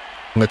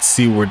 Let's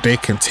see where they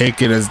can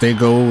take it as they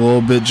go a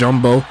little bit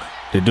jumbo.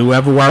 They do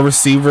have a wide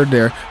receiver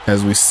there,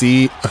 as we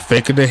see a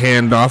fake of the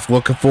handoff,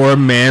 looking for a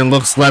man,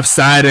 looks left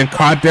side and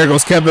caught. There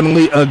goes Kevin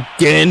Lee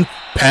again,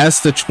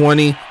 past the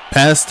 20,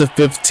 past the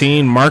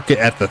 15, mark it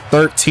at the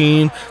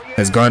 13.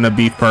 It's going to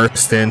be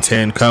 1st and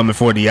 10 coming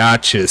for the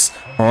Arches.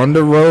 On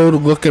the road,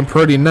 looking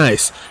pretty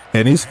nice,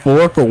 and he's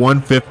 4 for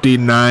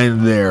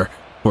 159 there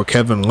for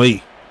Kevin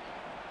Lee.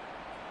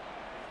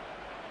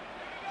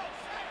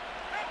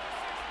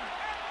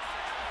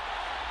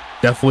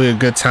 Definitely a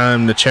good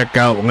time to check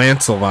out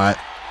Lancelot.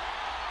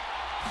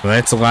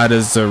 Lancelot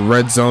is the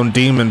red zone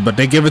demon, but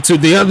they give it to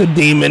the other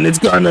demon. It's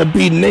going to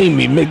be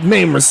Namey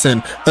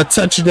McNamerson. A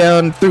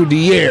touchdown through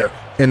the air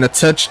and a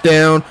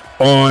touchdown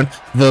on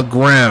the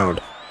ground.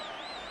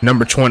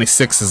 Number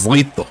 26 is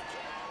lethal.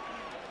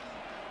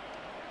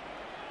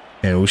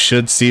 And we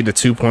should see the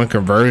 2-point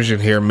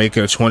conversion here,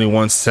 making a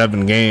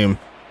 21-7 game.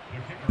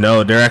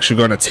 No, they're actually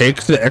going to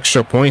take the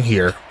extra point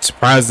here.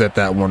 Surprised at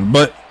that one,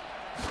 but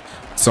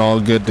it's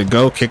all good to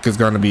go. Kick is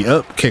going to be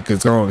up. Kick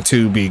is going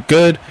to be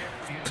good.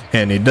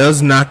 And he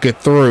does knock it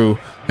through.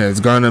 And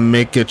it's going to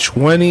make it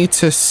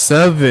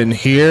 20-7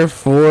 here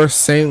for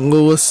St.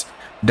 Louis.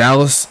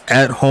 Dallas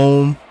at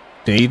home.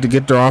 They need to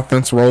get their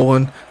offense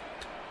rolling.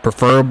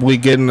 Preferably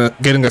getting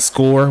a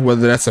score,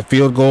 whether that's a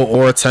field goal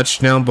or a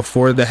touchdown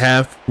before the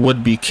half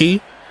would be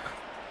key.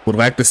 Would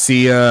like to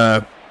see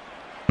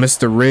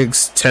Mr.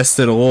 Riggs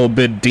tested a little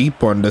bit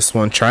deep on this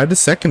one. Tried the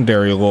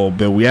secondary a little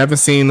bit. We haven't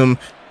seen him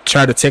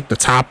try to take the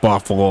top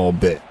off a little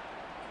bit,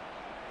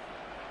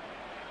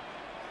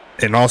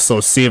 and also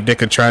see if they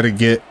can try to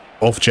get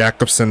Ulf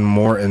Jacobson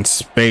more in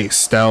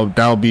space.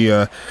 That'll be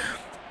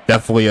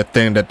definitely a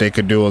thing that they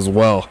could do as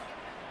well.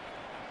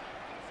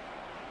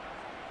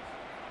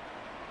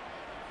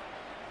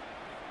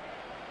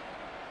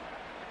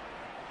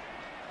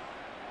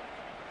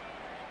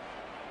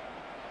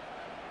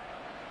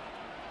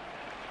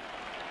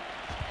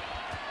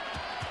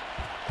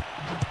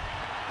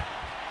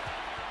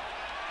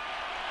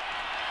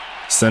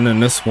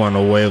 Sending this one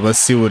away. Let's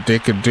see what they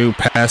could do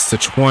past the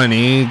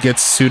 20.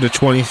 Gets to the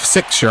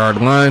 26-yard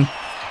line.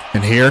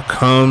 And here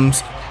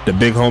comes the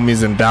big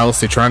homies in Dallas.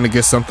 They're trying to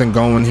get something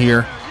going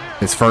here.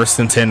 It's 1st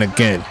and 10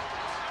 again.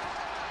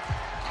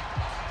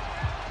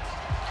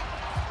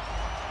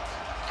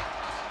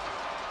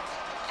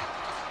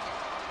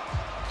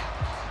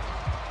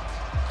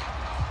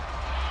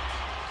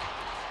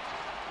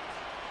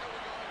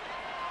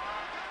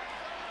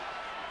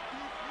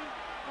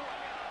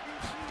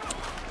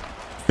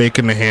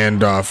 Faking the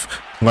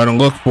handoff. Gonna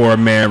look for a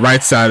man.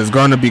 Right side is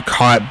going to be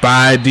caught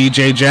by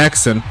DJ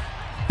Jackson.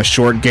 A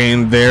short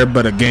gain there,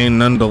 but a gain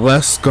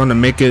nonetheless. Going to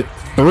make it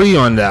 3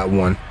 on that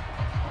one.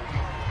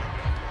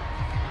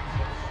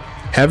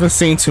 Haven't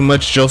seen too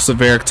much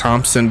Joseph Eric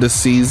Thompson this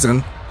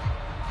season.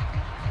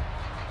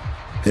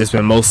 It's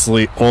been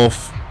mostly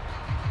Ulf,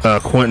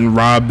 Quentin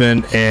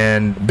Robin,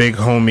 and big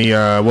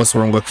homie. What's the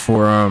one look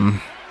for?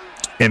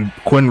 And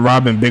Quentin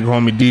Robin, big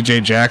homie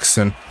DJ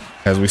Jackson.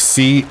 As we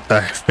see a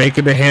fake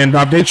of the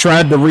handoff. They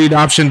tried the read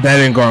option.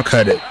 That ain't gonna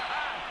cut it.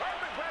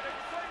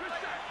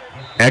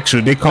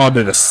 Actually, they called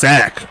it a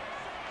sack.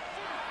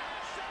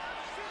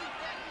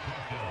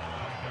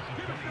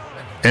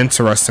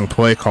 Interesting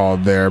play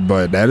called there,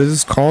 but that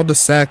is called a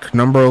sack.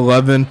 Number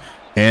 11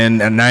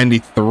 and a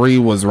 93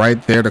 was right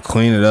there to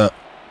clean it up.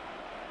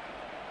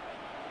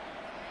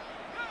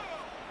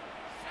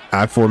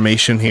 I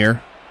formation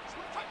here.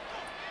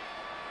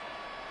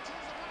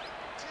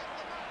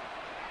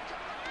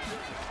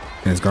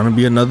 There's going to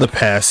be another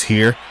pass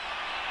here.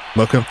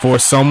 Looking for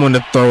someone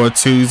to throw it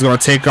to. He's going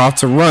to take off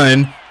to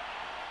run.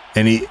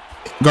 And he's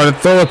going to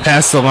throw it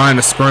past the line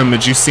of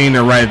scrimmage. You've seen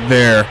it right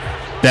there.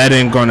 That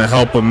ain't going to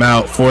help him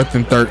out. 4th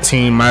and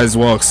 13. Might as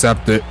well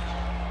accept it.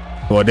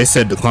 Well, they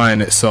said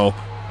decline it, so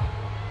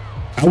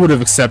I would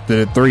have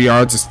accepted it. 3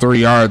 yards is 3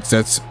 yards.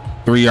 That's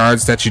 3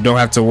 yards that you don't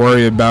have to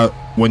worry about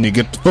when you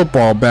get the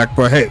football back.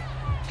 But hey,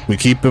 we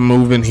keep it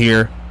moving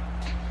here.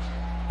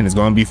 And it's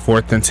going to be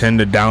 4th and 10.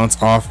 The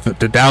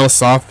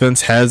Dallas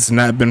offense has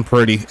not been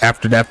pretty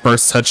after that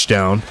first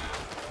touchdown.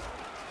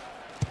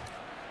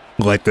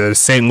 Like the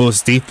St.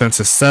 Louis defense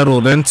has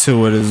settled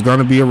into it. Is going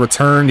to be a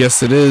return.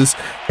 Yes, it is.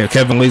 And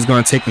Kevin Lee's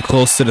going to take it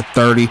close to the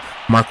 30,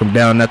 mark him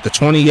down at the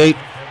 28,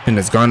 and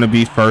it's going to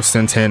be 1st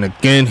and 10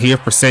 again here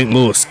for St.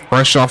 Louis,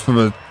 fresh off of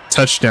a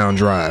touchdown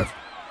drive.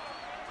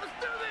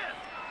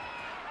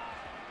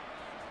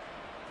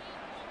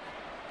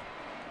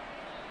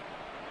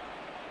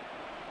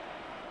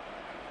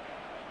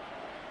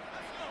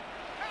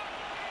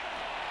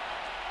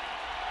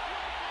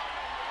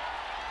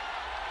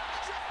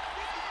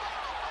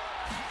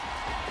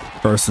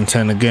 First and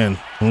 10 again.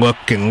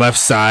 Looking left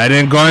side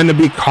and going to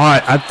be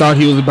caught. I thought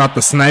he was about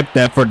to snipe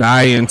that for the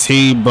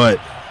INT, but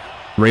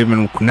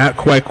Raven not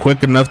quite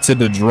quick enough to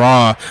the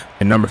draw.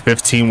 And number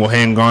 15 will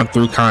hang on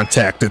through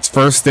contact. It's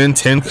 1st and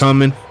 10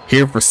 coming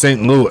here for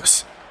St.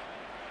 Louis.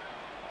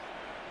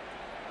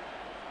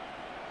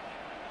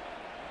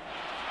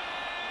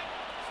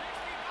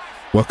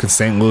 What can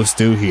St. Louis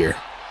do here?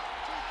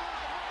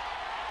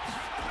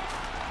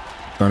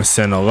 Going to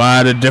send a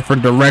lot of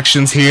different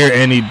directions here,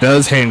 and he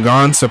does hang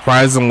on.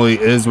 Surprisingly,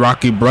 is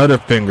Rocky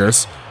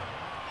Butterfingers.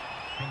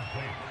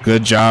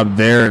 Good job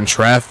there in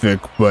traffic,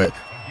 but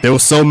there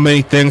was so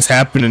many things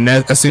happening.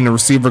 I seen the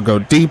receiver go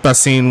deep. I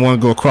seen one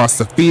go across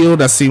the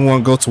field. I seen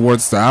one go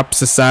towards the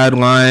opposite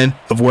sideline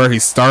of where he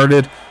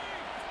started.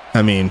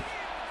 I mean,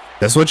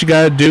 that's what you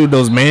got to do,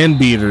 those man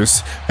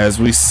beaters, as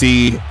we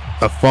see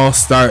a false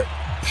start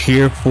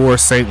here for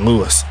St.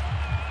 Louis.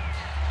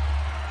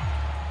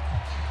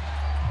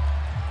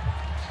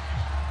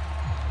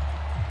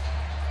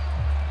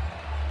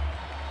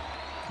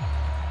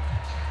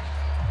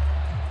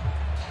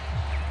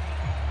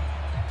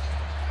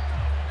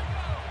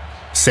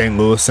 St.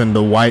 Louis in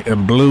the white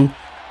and blue,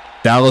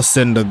 Dallas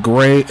in the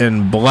gray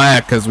and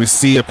black, as we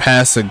see a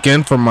pass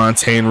again from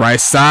Montaigne,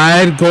 right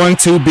side, going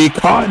to be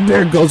caught.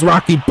 There goes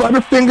Rocky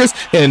Butterfingers,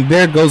 and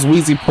there goes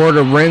Wheezy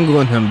Porter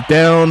wrangling him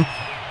down.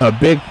 A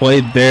big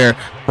play there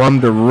from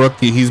the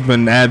rookie. He's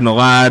been adding a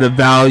lot of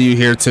value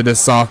here to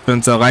this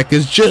offense. I like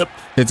his jip.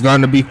 It's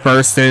going to be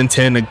 1st and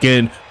 10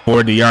 again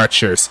for the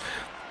Archers.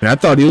 And I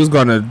thought he was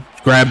going to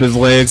grab his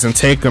legs and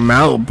take him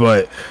out,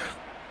 but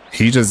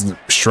he just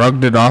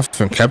shrugged it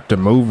off and kept it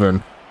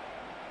moving.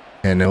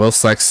 And it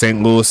looks like St.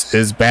 Louis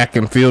is back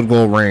in field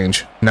goal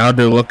range. Now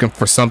they're looking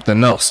for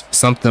something else,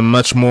 something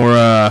much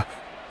more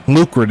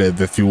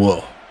lucrative, if you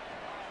will.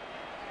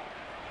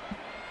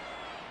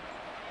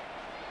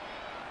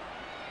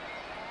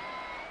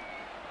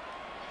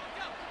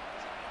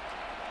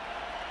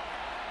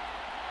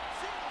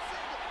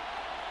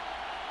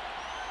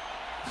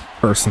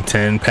 First and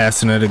 10,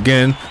 passing it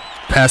again.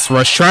 Pass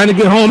rush, trying to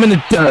get home, and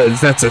it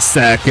does. That's a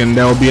sack, and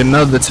there will be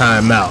another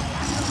timeout.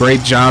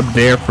 Great job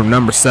there from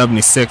number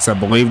 76. I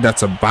believe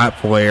that's a bot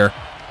player.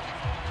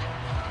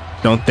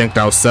 Don't think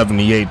that was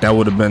 78. That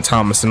would have been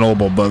Thomas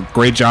Noble, but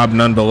great job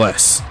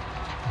nonetheless.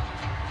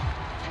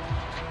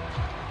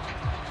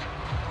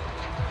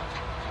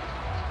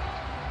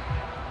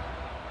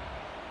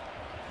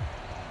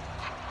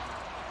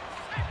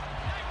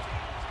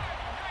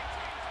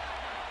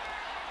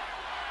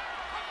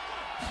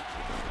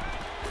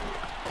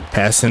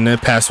 Passing it,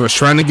 pass rush,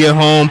 trying to get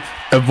home,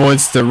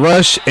 avoids the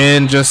rush,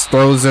 and just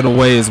throws it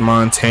away as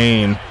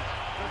Montaigne.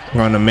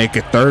 Going to make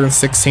it 3rd and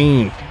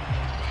 16.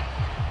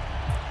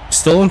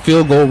 Still in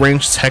field goal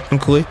range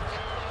technically.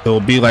 It will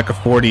be like a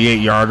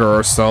 48-yarder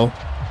or so.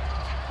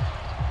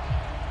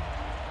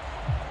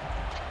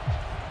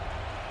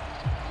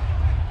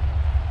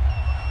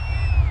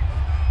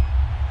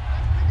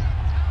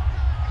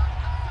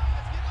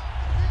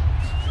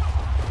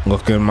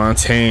 Looking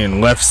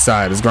Montaigne, left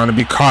side is going to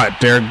be caught.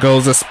 There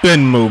goes a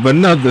spin move,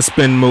 another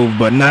spin move,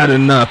 but not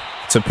enough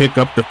to pick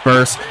up the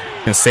first.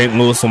 And St.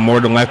 Louis will more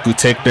than likely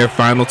take their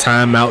final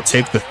timeout,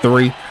 take the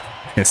 3,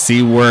 and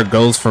see where it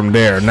goes from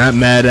there. Not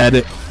mad at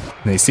it.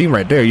 And you see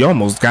right there, you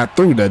almost got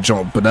through that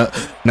jump,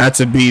 but not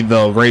to be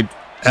the great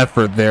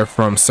effort there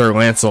from Sir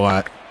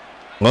Lancelot.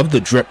 Love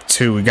the drip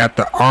too. We got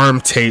the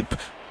arm tape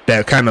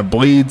that kind of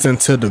bleeds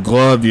into the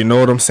glove. You know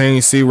what I'm saying?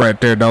 You see right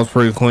there, that was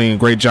pretty clean.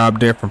 Great job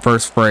there from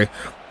First Fray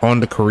on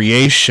the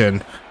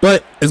creation,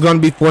 but it's going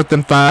to be 4th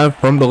and 5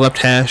 from the left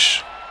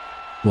hash.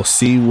 We'll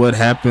see what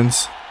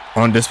happens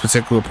on this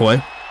particular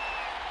play.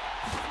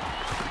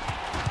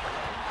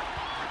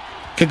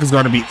 Kick is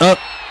going to be up,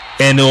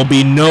 and it will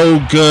be no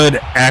good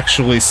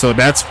actually. So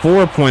that's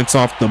 4 points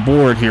off the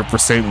board here for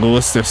St.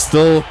 Louis. They're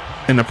still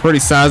in a pretty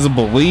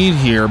sizable lead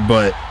here,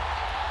 but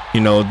you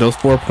know, those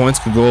 4 points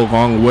could go a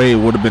long way. It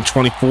would have been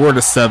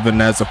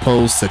 24-7 as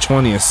opposed to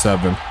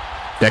 20-7.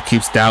 That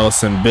keeps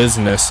Dallas in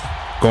business.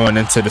 Going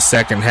into the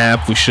second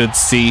half, we should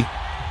see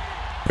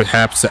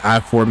perhaps an I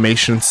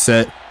formation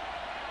set,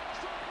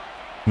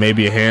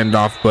 maybe a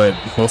handoff, but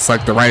looks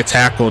like the right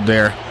tackle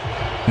there.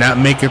 Not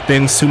making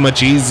things too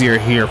much easier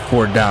here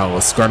for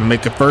Dallas. Going to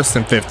make it 1st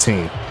and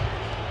 15.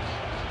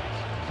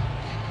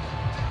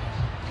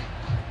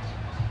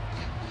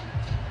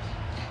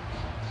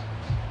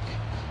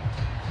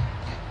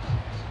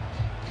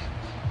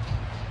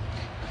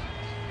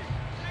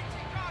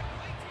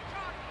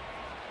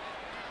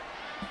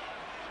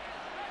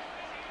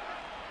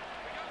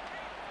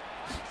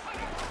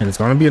 And it's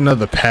going to be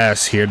another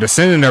pass here. They're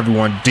sending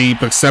everyone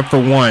deep except for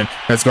one.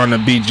 That's going to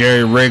be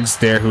Jerry Riggs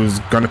there, who's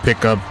going to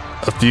pick up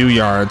a few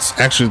yards.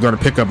 Actually, he's going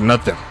to pick up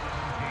nothing.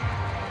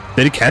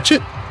 Did he catch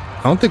it?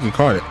 I don't think he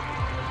caught it.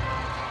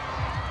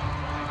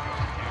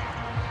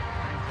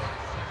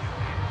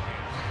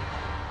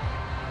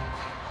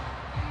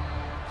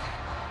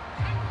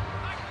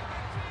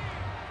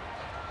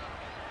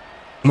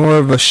 More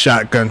of a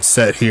shotgun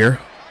set here.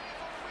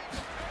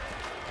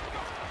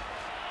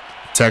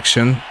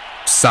 Protection.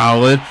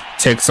 Solid.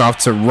 Takes off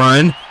to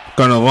run.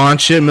 Gonna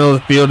launch it, middle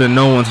of the field, and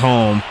no one's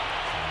home.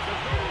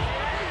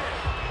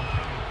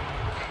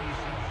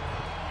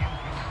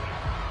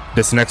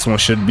 This next one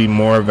should be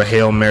more of a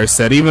Hail Mary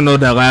set, even though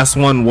that last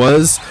one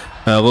was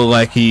looked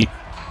like he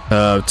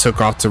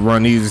took off to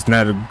run. He's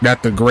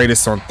not the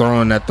greatest on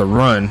throwing at the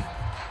run.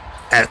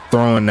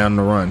 Throwing down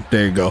the run.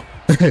 There you go.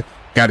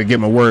 Got to get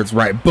my words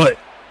right. But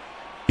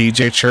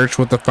DJ Church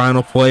with the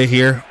final play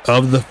here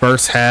of the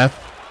first half.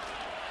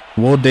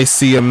 Will they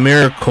see a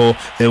miracle?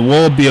 It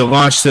will be a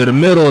launch to the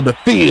middle of the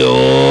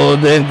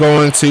field and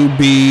going to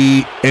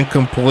be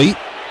incomplete.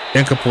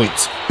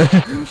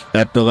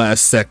 At the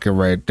last second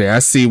right there. I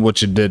see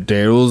what you did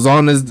there. It was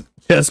on his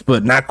chest,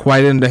 but not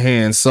quite in the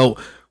hand. So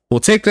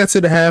we'll take that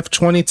to the half.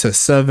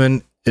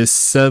 20-7 is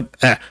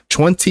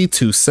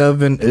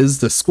 20-7 is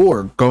the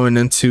score going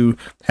into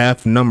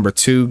half number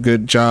 2.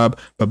 Good job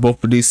by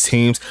both of these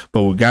teams,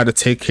 but we got to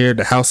take care of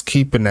the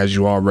housekeeping, as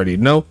you already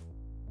know.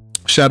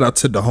 Shout out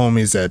to the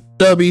homies at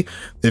W.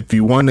 If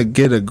you want to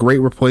get a great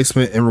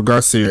replacement in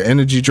regards to your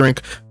energy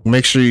drink,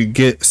 make sure you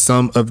get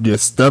some of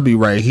this W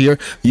right here.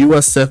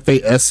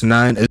 USFA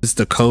S9 is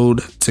the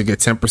code to get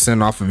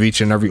 10% off of each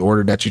and every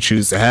order that you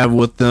choose to have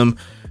with them.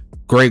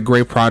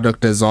 Great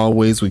product as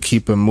always. We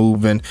keep it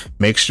moving.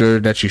 Make sure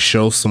that you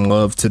show some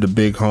love to the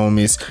big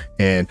homies,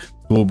 and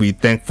we'll be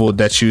thankful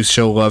that you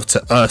show love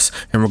to us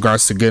in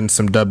regards to getting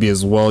some W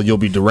as well. You'll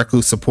be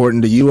directly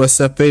supporting the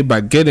USFA by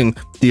getting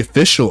the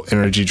official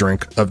energy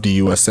drink of the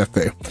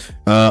USFA.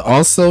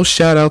 Also,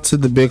 shout out to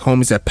the big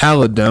homies at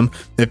Paladem.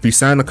 If you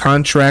sign a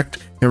contract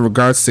in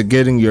regards to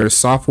getting your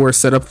software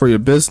set up for your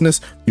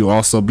business, you'll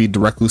also be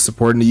directly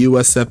supporting the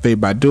USFA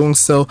by doing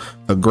so.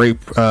 A great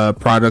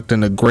product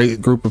and a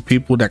great group of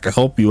people that can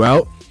help you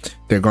out.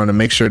 They're going to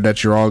make sure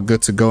that you're all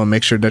good to go and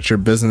make sure that your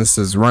business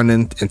is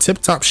running in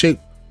tip-top shape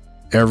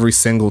every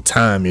single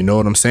time. You know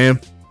what I'm saying?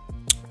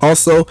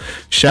 Also,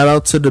 shout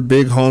out to the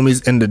big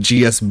homies in the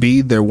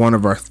GSB. They're one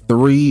of our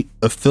 3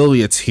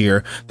 affiliates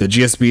here. The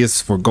GSB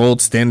is for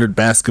Gold Standard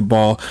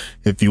Basketball.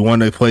 If you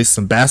want to play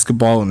some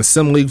basketball in the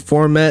Sim League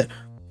format,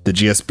 the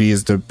GSB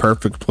is the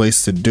perfect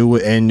place to do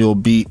it, and you'll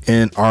be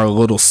in our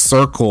little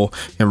circle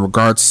in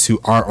regards to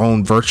our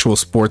own virtual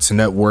sports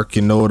network.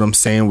 You know what I'm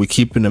saying? We're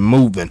keeping it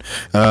moving.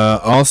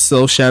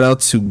 Also, shout out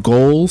to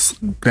Goals.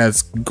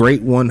 That's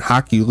Great One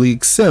Hockey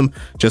League Sim.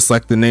 Just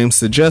like the name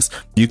suggests,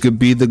 you could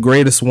be the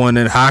greatest one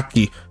in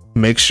hockey.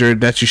 Make sure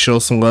that you show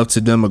some love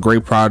to them. A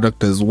great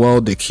product as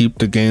well. They keep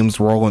the games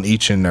rolling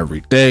each and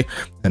every day,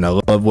 and I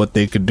love what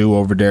they could do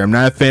over there. I'm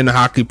not a fan of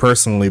hockey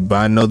personally, but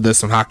I know there's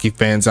some hockey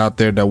fans out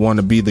there that want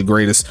to be the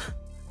greatest,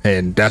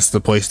 and that's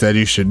the place that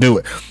you should do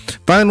it.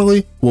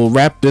 Finally, we'll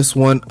wrap this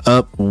one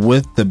up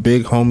with the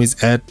big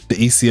homies at the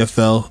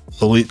ECFL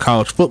Elite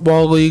College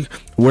Football League.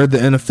 We're the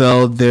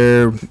NFL,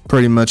 they're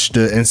pretty much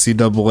the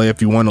NCAA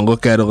if you want to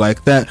look at it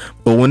like that.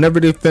 But whenever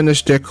they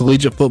finish their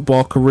collegiate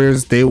football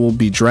careers, they will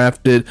be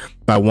drafted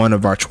by one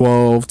of our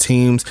 12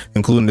 teams,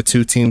 including the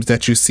 2 teams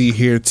that you see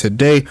here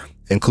today,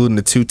 including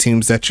the 2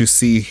 teams that you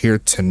see here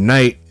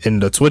tonight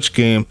in the Twitch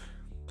game.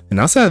 And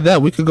outside of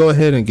that, we could go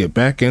ahead and get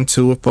back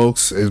into it,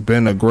 folks. It's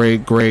been a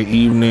great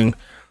evening.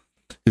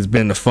 It's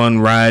been a fun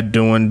ride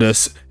doing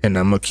this, and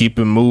I'm gonna keep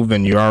it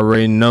moving. You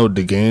already know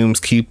the games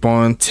keep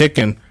on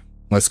ticking.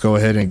 Let's go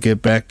ahead and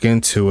get back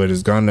into it.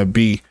 It's gonna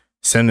be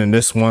sending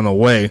this one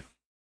away.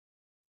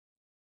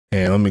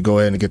 And let me go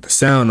ahead and get the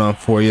sound on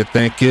for you.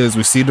 Thank you. As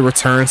we see the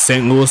return,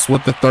 St. Louis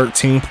with the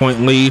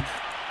 13-point lead.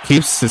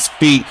 Keeps his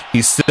feet.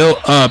 He's still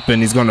up,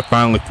 and he's gonna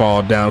finally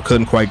fall down.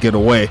 Couldn't quite get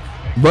away.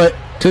 But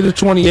to the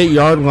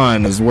 28-yard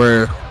line is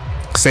where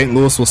St.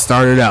 Louis will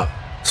start it out.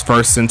 It's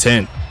 1st and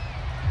 10.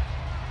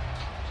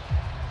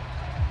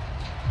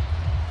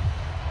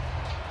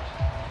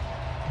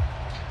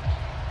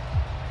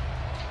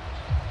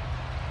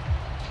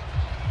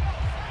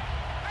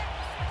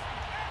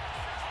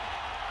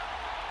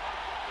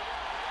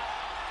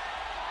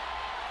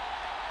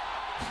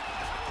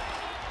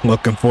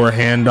 Looking for a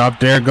handoff.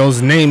 There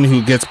goes Namey,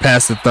 who gets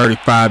past the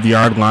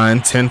 35-yard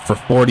line. 10 for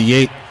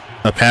 48.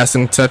 A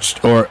passing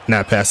touch, or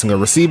not passing, a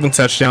receiving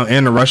touchdown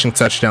and a rushing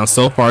touchdown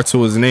so far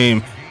to his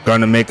name.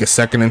 Going to make it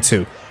 2nd and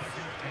 2.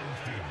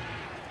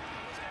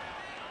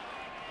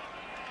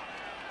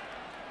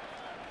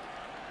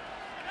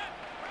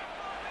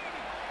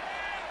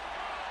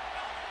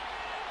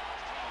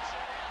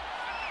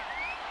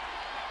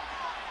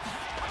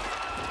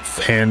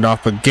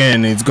 Handoff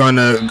again. He's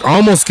gonna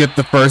almost get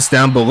the first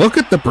down, but look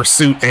at the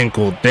pursuit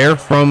ankle there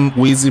from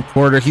Weezy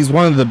Porter. He's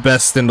one of the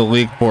best in the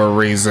league for a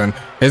reason.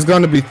 It's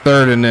going to be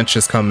 3rd and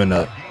inches coming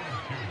up.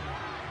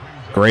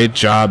 Great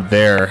job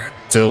there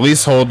to at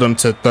least hold them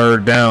to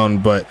third down,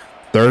 but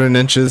 3rd and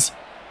inches,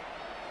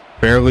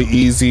 fairly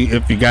easy.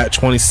 If you got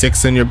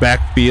 26 in your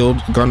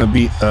backfield, gonna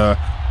be a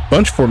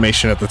bunch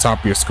formation at the top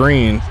of your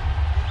screen,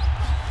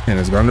 and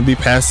it's gonna be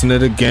passing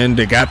it again.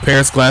 They got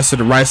Paris Glass to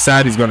the right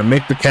side. He's gonna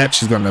make the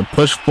catch. He's gonna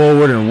push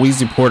forward, and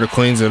Weezy Porter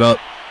cleans it up.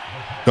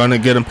 Gonna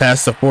get him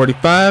past the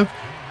 45.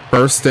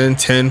 1st and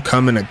 10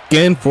 coming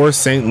again for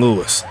St.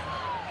 Louis.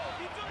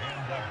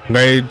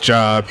 Great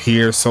job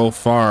here so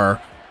far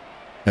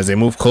as they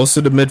move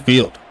closer to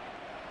midfield.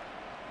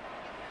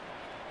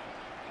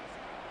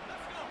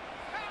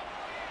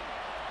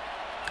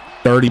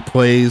 "30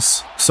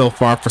 plays so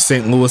far for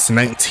St. Louis.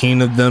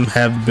 19 of them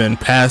have been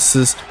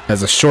passes.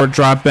 As a short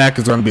drop back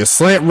is going to be a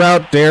slant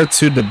route there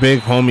to the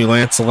big homie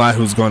Lancelot,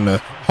 who's going to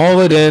haul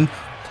it in.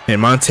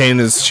 And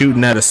Montaigne is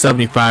shooting at a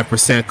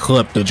 75%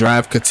 clip. The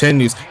drive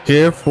continues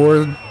here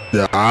for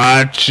the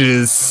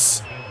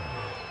Arches.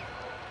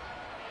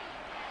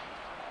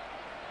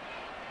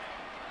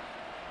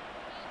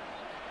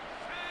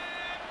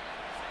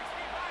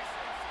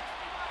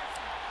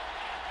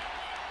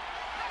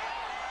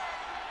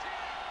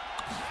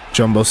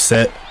 Jumbo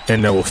set,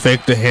 and they will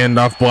fake the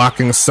handoff,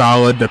 blocking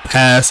solid. The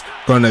pass,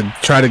 going to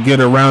try to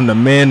get around the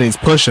man. He's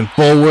pushing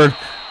forward,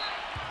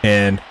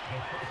 and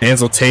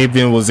Ansel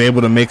Tavian was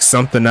able to make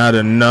something out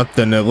of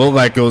nothing. It looked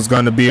like it was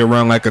going to be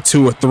around like a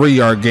 2 or 3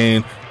 yard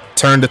gain.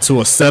 Turned it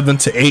to a 7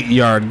 to 8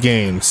 yard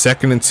gain.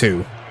 2nd and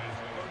 2.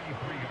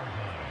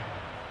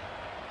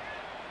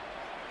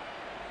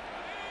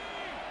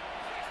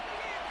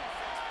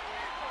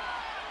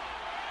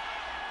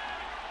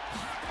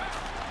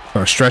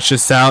 Gonna stretch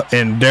this out,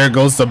 and there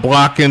goes the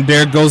blocking.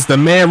 There goes the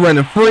man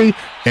running free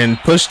and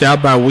pushed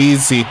out by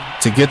Weezy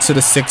to get to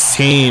the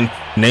 16.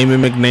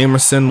 Naaman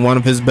McNamerson, one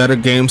of his better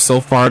games so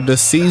far this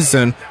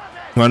season.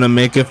 Gonna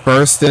make it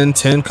 1st and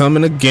 10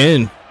 coming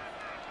again.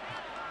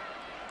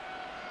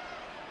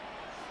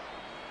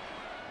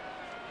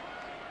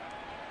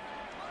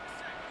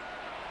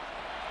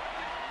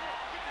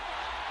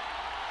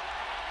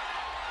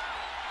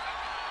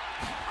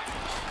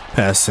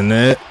 Passing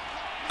it.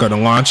 Gonna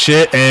launch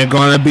it and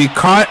gonna be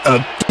caught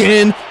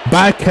again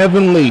by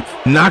Kevin Lee,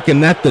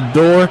 knocking at the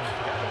door.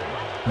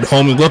 The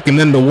homie looking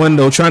in the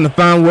window, trying to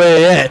find where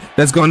they're at.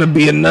 That's gonna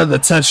be another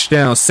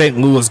touchdown. St.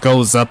 Louis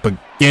goes up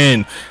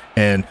again,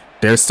 and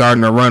they're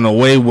starting to run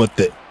away with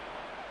it.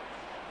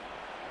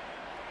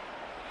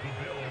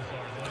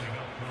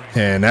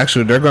 And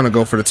actually, they're gonna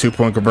go for the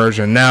 2-point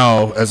conversion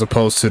now, as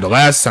opposed to the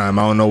last time.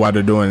 I don't know why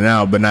they're doing it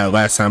now, but not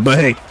last time. But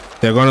hey,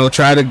 they're gonna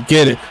try to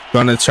get it.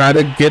 Gonna try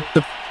to get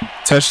the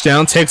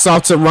touchdown. Takes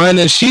off to run,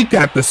 and she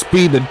got the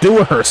speed to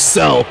do it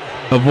herself.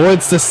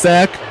 Avoids the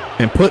sack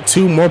and put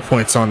 2 more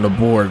points on the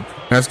board.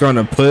 That's going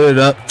to put it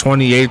up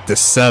 28 to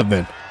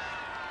 7.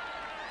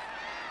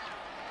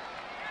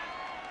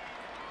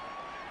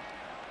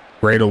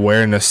 Great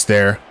awareness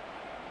there.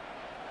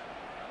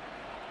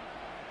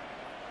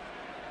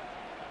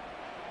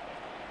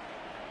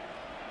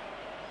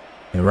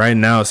 And right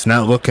now it's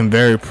not looking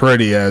very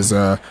pretty as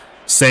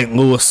St.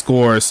 Louis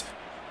scores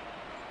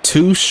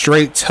 2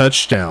 straight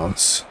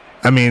touchdowns.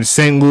 I mean,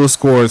 St. Louis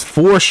scores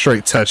 4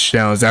 straight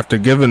touchdowns after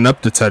giving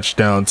up the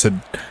touchdown to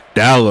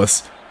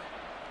Dallas.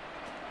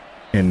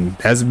 And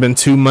hasn't been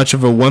too much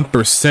of a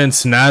whimper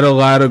since. Not a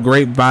lot of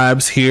great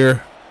vibes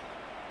here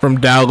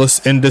from Dallas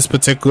in this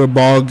particular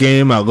ball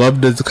game. I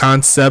love the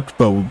concept,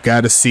 but we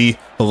got to see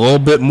a little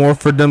bit more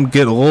for them,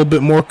 get a little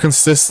bit more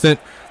consistent.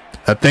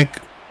 I think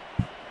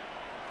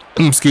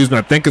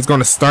it's going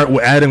to start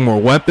with adding more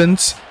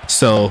weapons.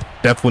 So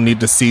definitely need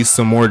to see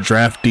some more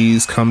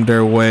draftees come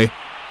their way.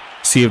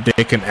 See if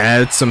they can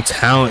add some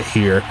talent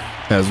here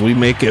as we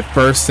make it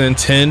 1st and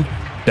 10.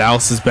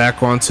 Dallas is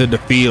back onto the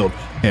field,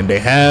 and they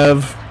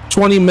have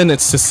 20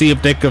 minutes to see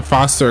if they can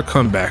foster a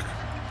comeback.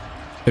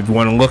 If you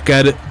want to look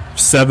at it,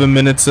 7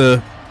 minutes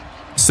a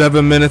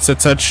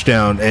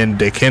touchdown, and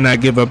they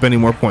cannot give up any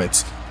more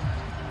points.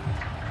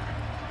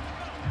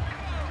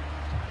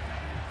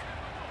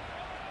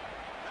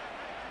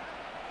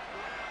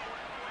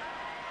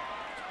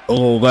 A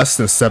little less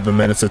than 7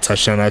 minutes a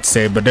touchdown, I'd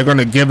say, but they're going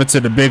to give it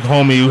to the big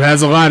homie who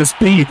has a lot of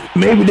speed.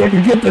 Maybe they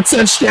can get the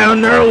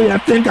touchdown early. I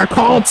think I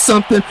called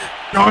something.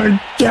 Aaron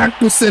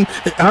Jackson's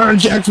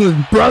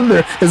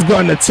brother is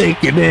going to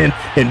take it in,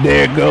 and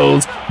there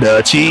goes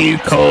the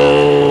cheat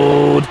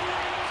code.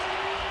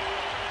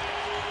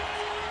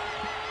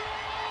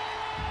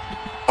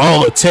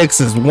 All it takes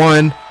is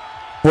one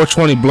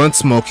 420 blunt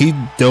smoke. He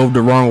dove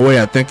the wrong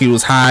way. I think he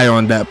was high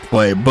on that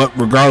play, but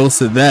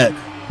regardless of that,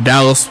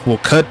 Dallas will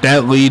cut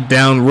that lead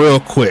down real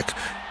quick.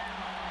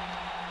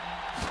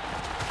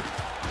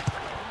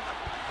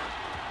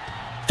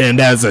 And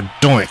as a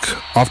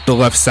doink off the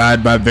left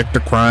side by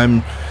Victor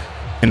Crime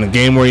in a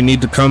game where you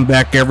need to come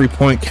back, every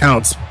point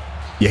counts.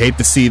 You hate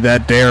to see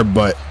that there,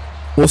 but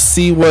we'll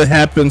see what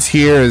happens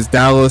here as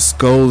Dallas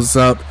goes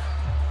up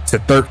to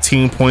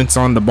 13 points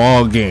on the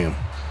ball game.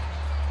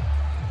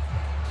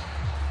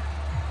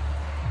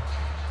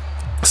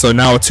 So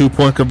now a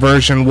 2-point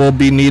conversion will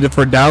be needed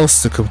for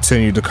Dallas to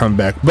continue to come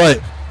back.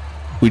 But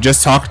We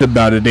just talked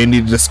about it. They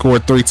needed to score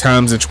 3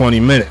 times in 20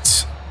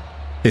 minutes.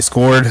 They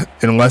scored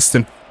in less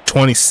than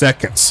 20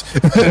 seconds.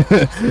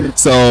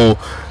 So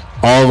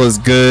all is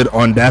good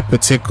on that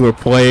particular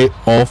play.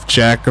 Ulf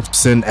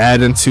Jacobson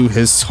adding to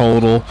his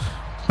total.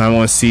 I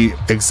want to see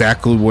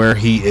exactly where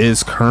he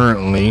is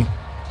currently.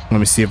 Let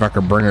me see if I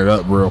can bring it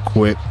up real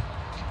quick.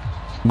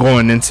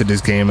 Going into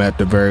this game at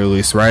the very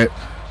least, right?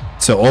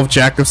 So Ulf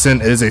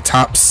Jacobson is a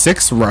top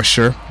 6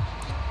 rusher.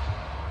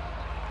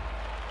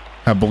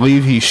 I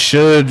believe he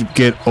should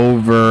get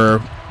over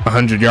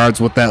 100 yards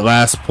with that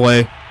last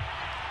play.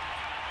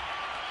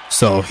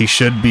 So he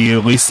should be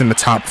at least in the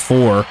top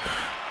 4,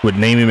 with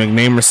Namie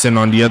McNamerson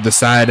on the other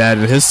side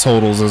added his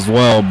totals as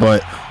well.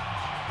 But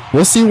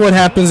we'll see what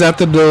happens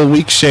after the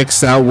week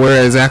shakes out,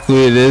 where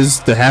exactly it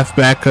is. The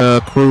halfback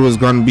crew is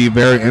going to be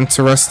very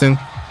interesting.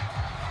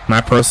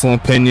 My personal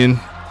opinion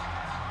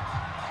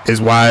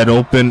is wide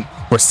open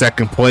for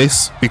second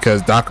place,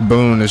 because Doc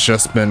Boone has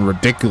just been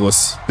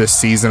ridiculous this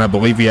season. I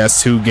believe he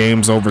has 2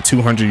 games over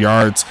 200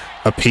 yards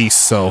apiece.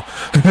 So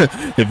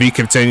if he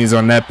continues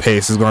on that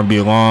pace, it's going to be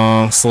a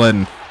long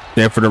sledding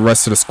there for the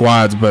rest of the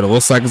squads. But it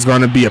looks like it's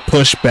going to be a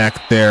pushback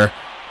there.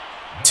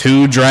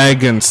 2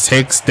 Dragons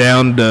takes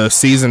down the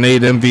season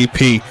 8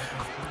 MVP.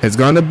 It's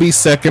going to be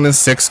 2nd and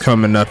 6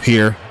 coming up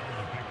here.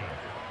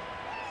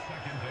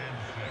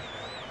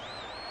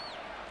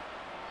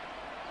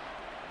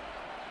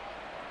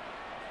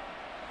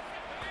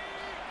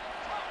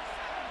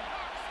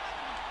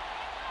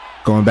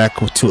 Going back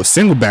to a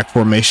single back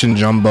formation,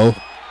 jumbo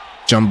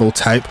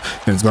type.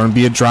 And it's going to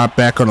be a drop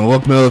back on the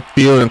look middle of the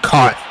field and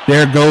caught.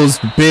 There goes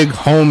big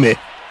homie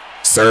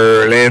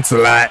Sir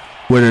Lancelot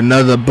with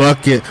another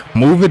bucket.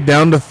 Move it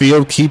down the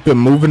field, keep it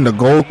moving. The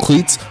gold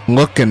cleats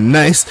looking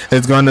nice.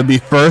 It's going to be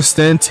 1st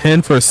and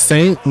 10 for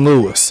St.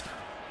 Louis.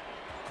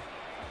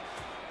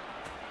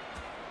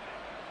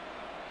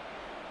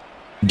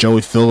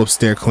 Joey Phillips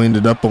there cleaned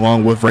it up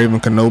along with Raven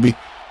Kenobi.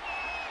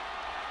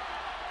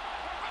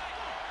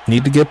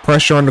 Need to get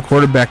pressure on the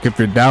quarterback if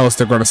you're Dallas.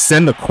 They're going to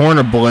send a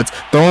corner blitz.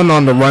 Throwing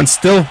on the run.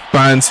 Still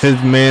finds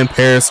his man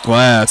Paris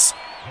Glass.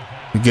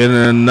 Getting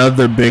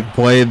another big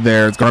play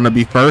there. It's going to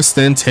be 1st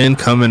and 10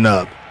 coming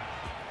up.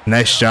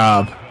 Nice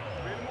job.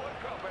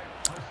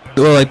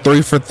 Doing like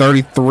 3 for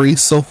 33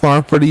 so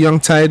far for the young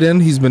tight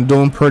end. He's been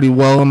doing pretty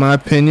well in my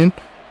opinion.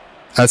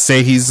 I'd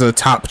say he's a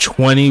top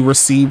 20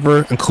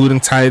 receiver, including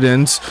tight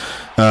ends.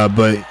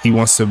 But he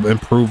wants to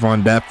improve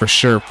on that for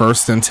sure.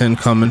 1st and 10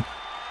 coming.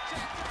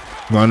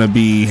 Gonna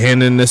be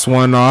handing this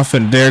one off,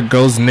 and there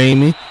goes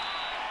Namie,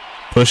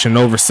 pushing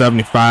over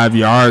 75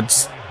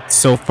 yards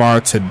so far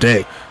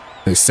today.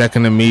 The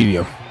 2nd and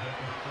medium.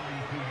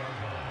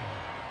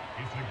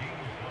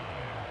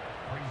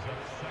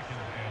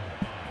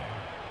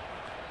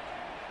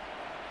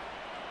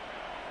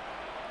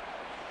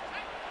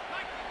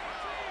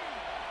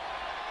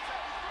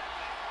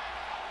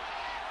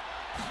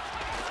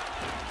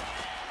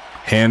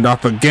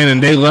 Handoff again,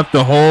 and they left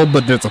the hole,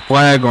 but there's a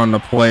flag on the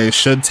play.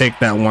 Should take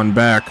that one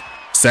back.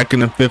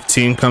 2nd and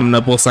 15 coming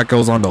up. Looks like it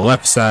was on the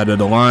left side of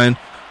the line.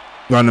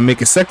 Going to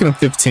make it 2nd and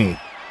 15.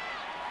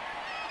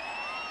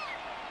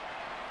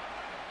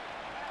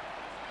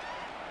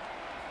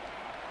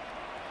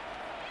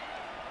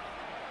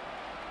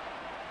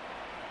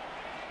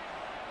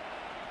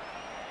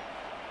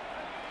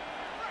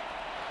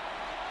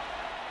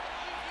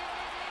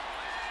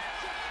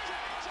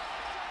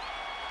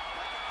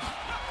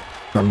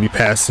 Gonna be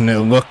passing it,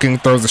 looking,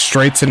 throws it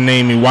straight to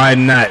Namie. Why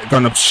not?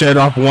 Gonna shed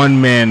off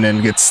one man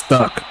and get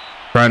stuck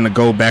trying to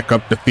go back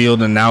up the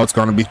field, and now it's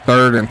gonna be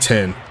 3rd and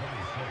 10.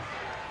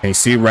 And you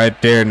see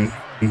right there,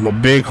 my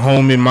big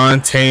homie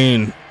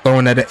Montaigne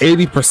throwing at an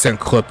 80%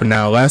 clip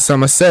now. Last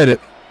time I said it,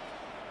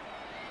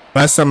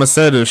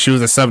 she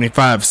was at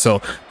 75,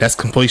 so that's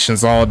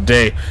completions all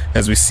day.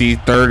 As we see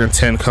 3rd and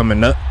 10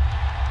 coming up.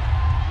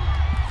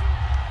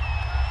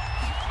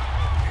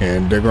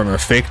 And they're going to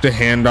fake the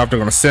handoff. They're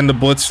going to send the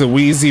blitz to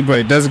Weezy, but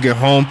it doesn't get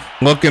home.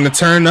 Looking to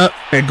turn up.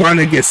 They're going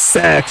to get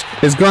sacked.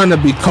 It's going to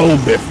be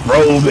Kobe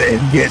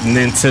Froben getting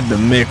into the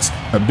mix.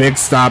 A big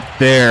stop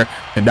there,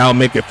 and that'll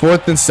make it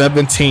 4th and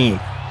 17.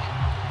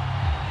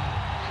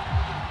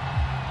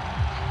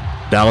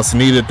 Dallas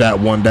needed that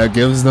one. That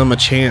gives them a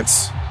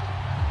chance.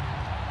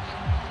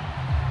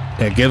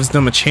 That gives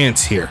them a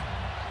chance here.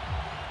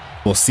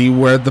 We'll see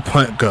where the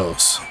punt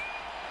goes.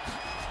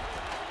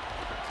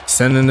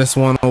 Sending this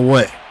one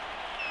away.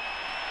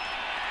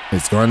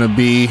 It's going to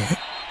be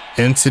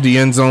into the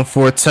end zone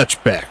for a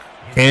touchback.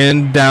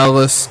 Can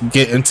Dallas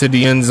get into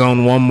the end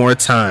zone one more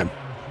time?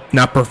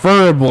 Now,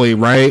 preferably,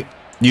 right,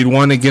 you'd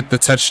want to get the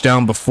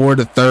touchdown before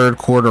the 3rd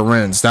quarter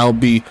ends. That would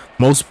be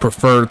most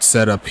preferred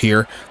setup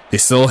here. They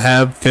still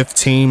have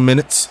 15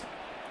 minutes.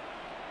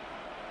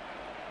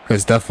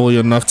 There's definitely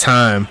enough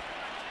time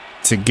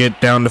to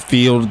get down the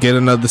field, get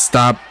another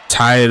stop,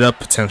 tie it up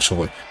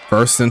potentially.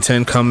 1st and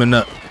 10 coming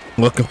up.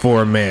 Looking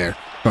for a man.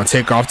 Gonna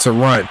take off to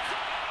run.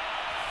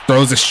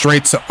 Throws it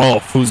straight to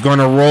Ulf, who's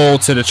gonna roll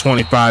to the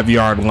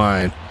 25-yard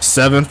line.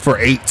 7 for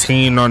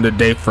 18 on the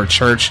day for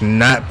Church.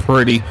 Not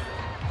pretty.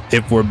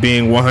 if we're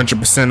being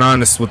 100%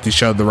 honest with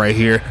each other right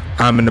here.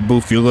 I'm in the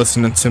booth, you're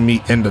listening to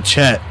me in the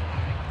chat.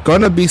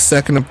 Gonna be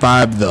 2nd and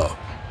 5 though.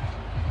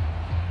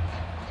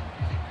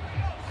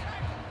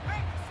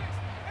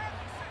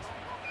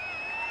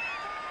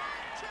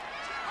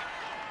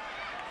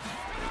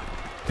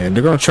 And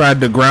they're going to try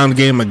the ground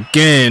game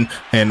again,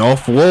 and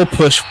off will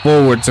push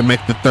forward to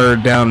make the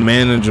 3rd down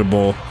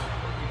manageable.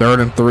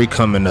 3rd and 3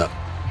 coming up.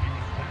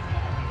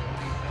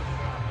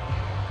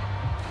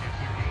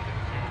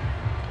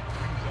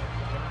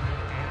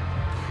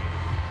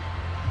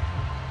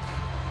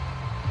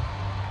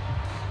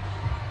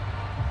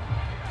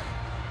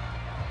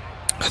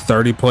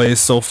 $30 plays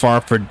so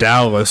far for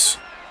Dallas.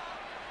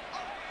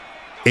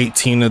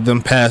 18 of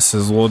them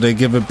passes. Will they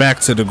give it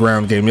back to the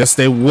ground game? Yes,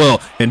 they will.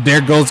 And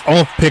there goes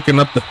off picking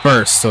up the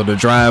 1st. So the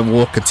drive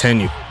will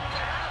continue.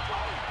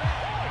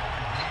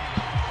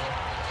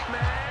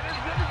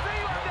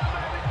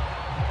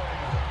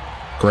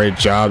 Great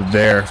job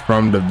there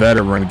from the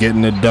veteran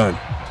getting it done.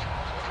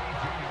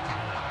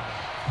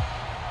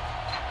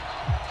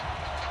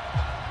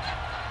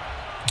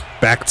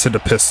 Back to the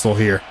pistol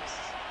here.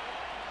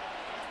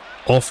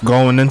 Off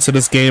going into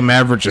this game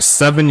averages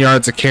 7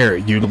 yards a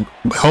carry. You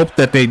hope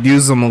that they'd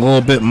use him a little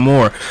bit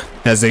more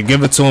as they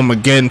give it to him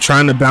again,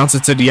 trying to bounce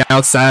it to the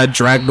outside,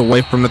 dragged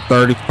away from the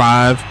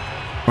 35.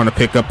 Going to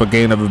pick up a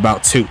gain of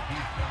about 2.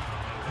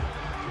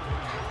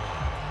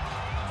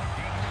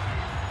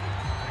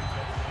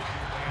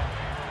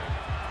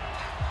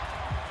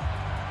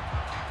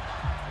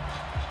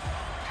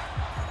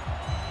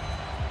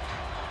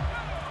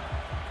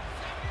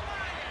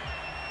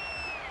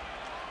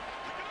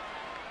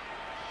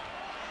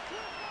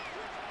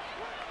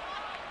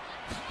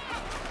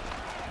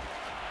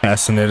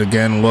 Passing it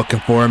again,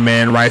 looking for a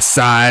man right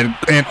side,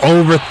 and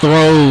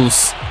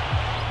overthrows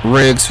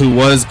Riggs, who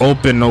was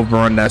open over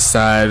on that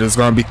side. It's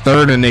going to be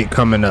 3rd and 8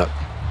 coming up.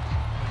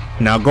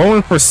 Now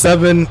going for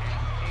 7,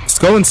 it's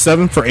going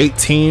 7 for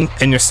 18,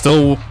 and you're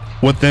still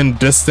within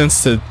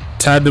distance to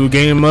tie the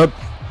game up.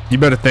 You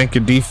better thank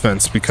your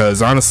defense,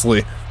 because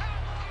honestly,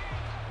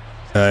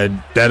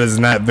 that is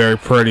not very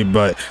pretty,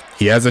 but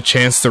he has a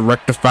chance to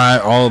rectify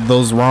all of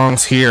those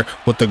wrongs here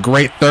with a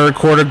great 3rd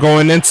quarter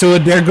going into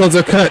it. There goes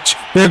a catch.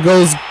 There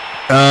goes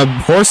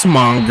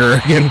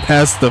Horsemonger getting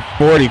past the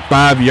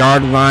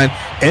 45-yard line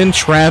in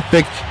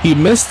traffic. He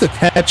missed the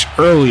catch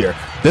earlier.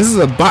 This is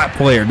a bot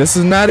player. This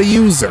is not a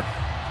user,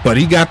 but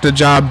he got the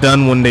job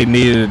done when they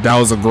needed it. That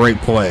was a great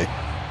play.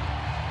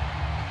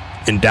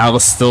 And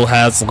Dallas still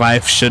has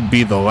life. Should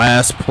be the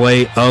last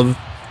play of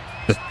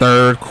the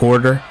 3rd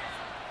quarter.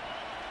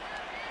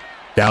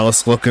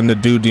 Dallas looking to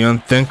do the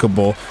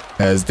unthinkable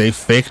as they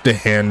fake the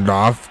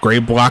handoff.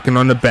 Great blocking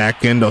on the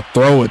back end. They'll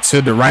throw it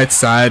to the right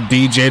side.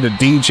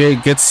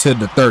 DJ gets to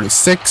the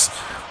 36,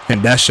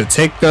 and that should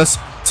take us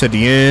to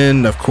the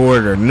end of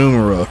quarter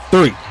numero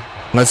 3.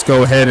 Let's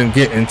go ahead and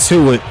get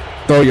into it.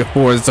 Throw your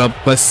 4s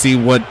up. Let's see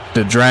what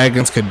the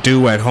Dragons could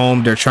do at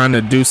home. They're trying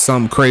to do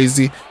something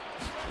crazy.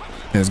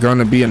 There's going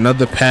to be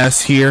another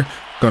pass here.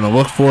 Going to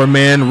look for a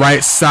man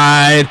right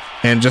side,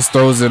 and just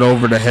throws it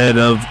over the head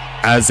of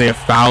Isaiah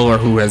Fowler,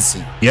 who has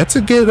yet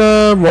to get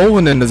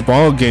rolling in this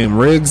ball game.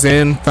 Riggs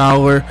and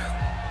Fowler,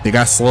 they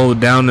got slowed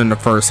down in the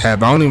first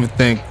half. I don't even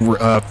think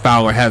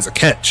Fowler has a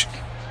catch.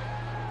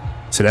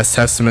 So that's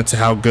testament to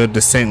how good the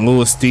St.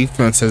 Louis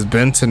defense has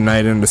been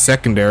tonight in the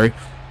secondary.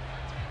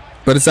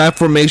 But it's at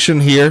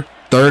formation here.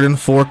 3rd and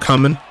 4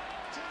 coming.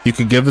 You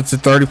could give it to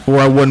 34.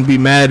 I wouldn't be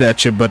mad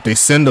at you, but they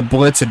send a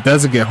blitz. It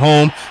doesn't get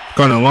home.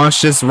 Going to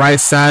launch this right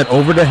side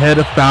over the head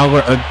of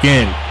Fowler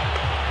again.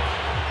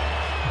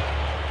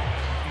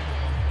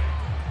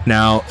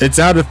 Now, it's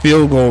out of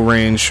field goal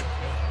range.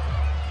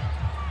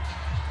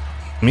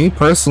 Me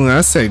personally,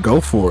 I say go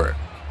for it.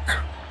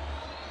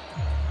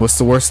 What's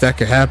the worst that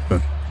could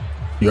happen?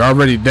 You're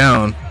already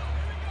down.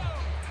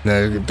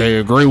 They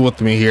agree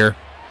with me here.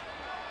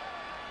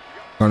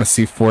 Gonna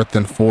see 4th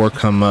and 4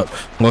 come up.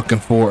 Looking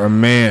for a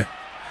man.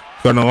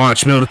 Gonna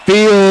launch middle of the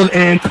field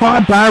and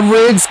caught by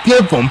Riggs.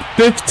 Give him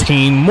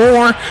 15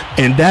 more.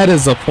 And that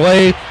is a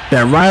play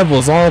that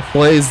rivals all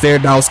plays there.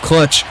 That was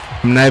clutch.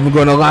 I'm not even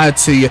going to lie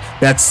to you.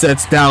 That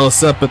sets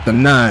Dallas up at the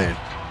 9.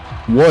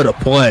 What a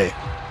play.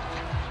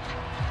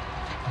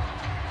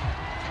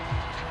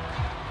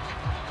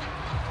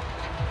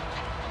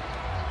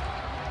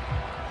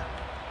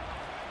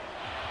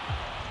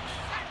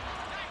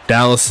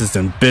 Dallas is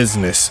in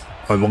business.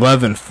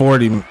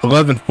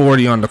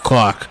 11:40 on the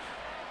clock.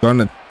 Going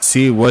to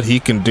see what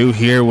he can do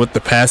here with the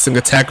passing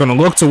attack. Going to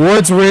look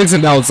towards Riggs,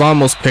 and that was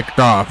almost picked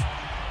off.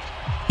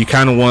 You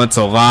kind of wanted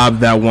to lob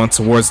that one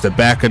towards the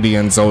back of the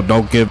end zone.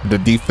 Don't give the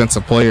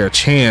defensive player a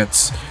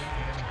chance.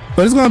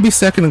 But it's going to be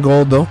 2nd and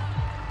goal, though.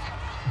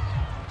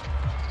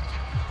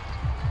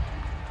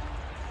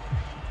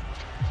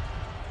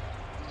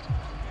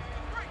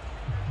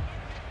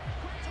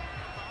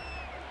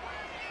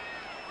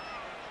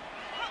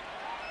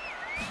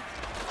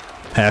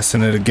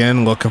 Passing it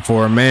again, looking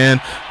for a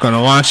man. Going to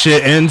launch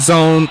it, end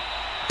zone,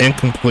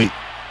 incomplete.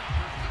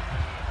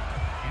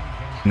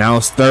 Now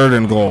it's 3rd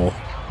and goal.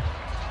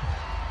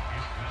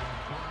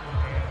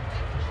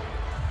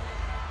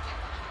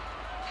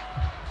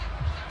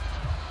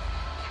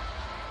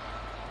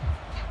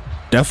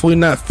 Definitely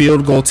not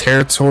field goal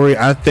territory.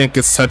 I think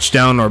it's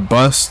touchdown or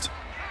bust.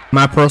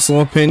 My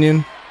personal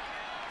opinion.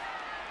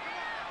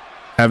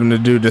 Having to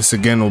do this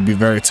again will be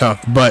very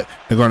tough, but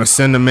they're going to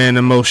send a man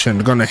in motion.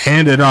 They're going to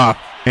hand it off,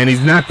 and he's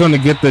not going to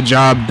get the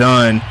job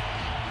done.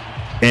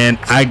 And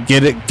I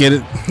get it.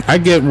 I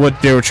get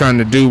what they were trying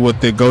to do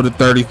with it. Go to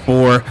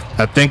 34.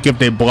 I think if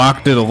they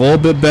blocked it a little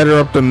bit better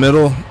up the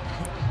middle,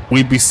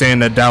 we'd be saying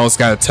that Dallas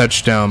got a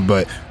touchdown,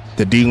 but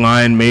the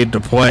D-line made the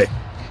play.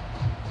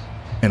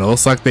 And it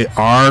looks like they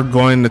are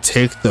going to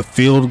take the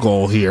field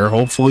goal here.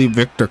 Hopefully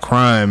Victor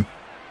Crime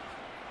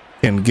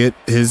can get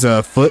his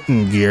foot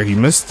in gear. He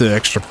missed the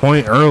extra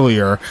point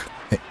earlier,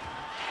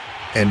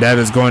 and that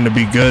is going to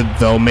be good,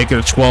 though. Make it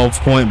a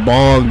 12-point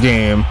ball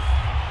game.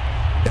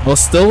 Well,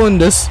 still in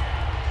this,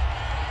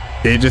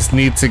 they just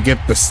need to get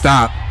the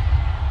stop.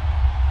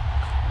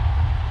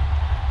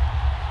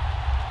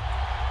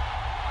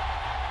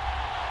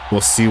 We'll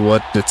see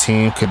what the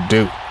team could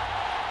do.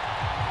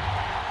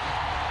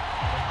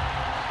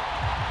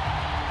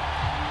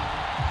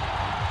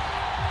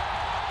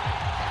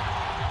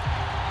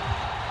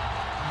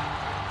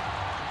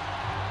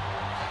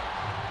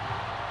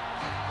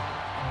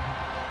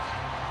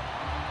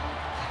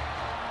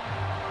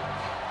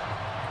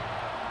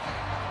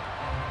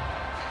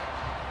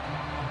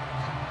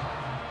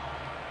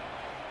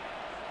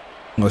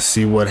 Let's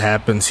see what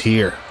happens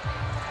here.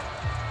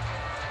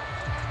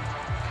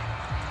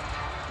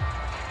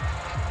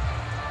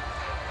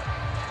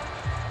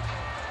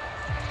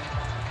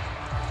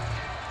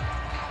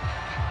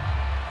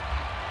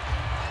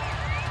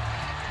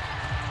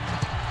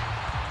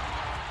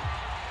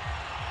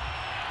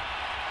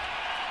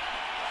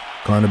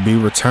 Going to be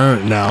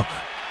returned now.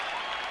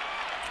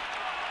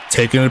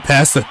 Taking it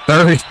past the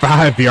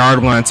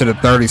 35-yard line to the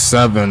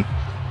 37.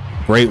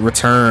 Great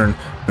return.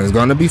 It's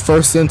going to be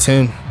 1st and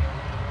 10.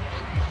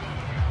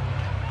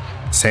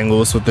 St.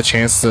 Louis with the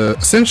chance to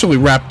essentially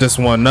wrap this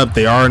one up.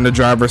 They are in the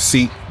driver's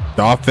seat.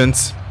 The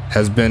offense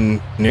has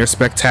been near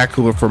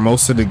spectacular for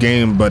most of the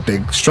game, but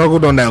they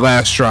struggled on that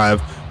last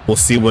drive. We'll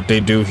see what they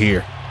do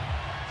here.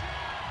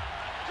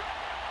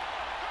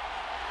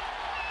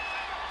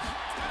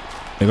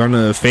 They're going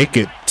to fake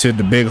it to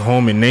the big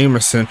homie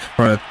Namerson.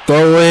 Going to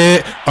throw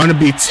it. Going to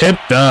be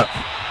tipped up.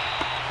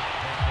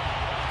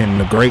 And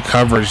the great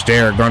coverage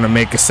there. Going to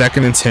make it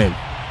 2nd and 10.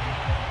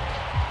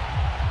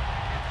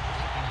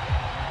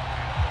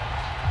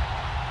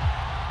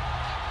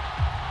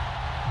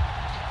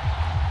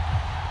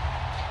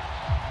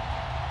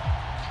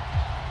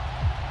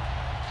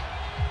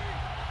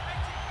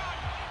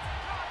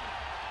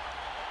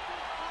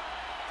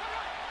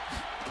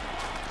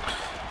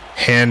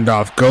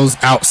 Handoff goes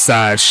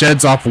outside,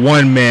 sheds off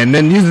one man,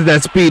 then uses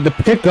that speed to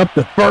pick up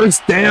the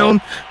 1st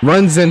down,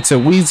 runs into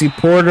Wheezy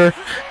Porter,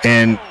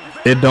 and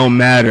it don't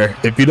matter.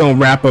 If you don't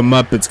wrap him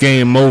up, it's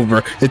game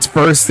over. It's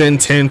 1st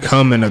and 10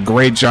 coming. A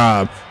great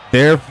job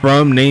there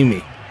from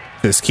Namey.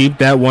 Just keep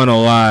that one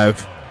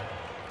alive.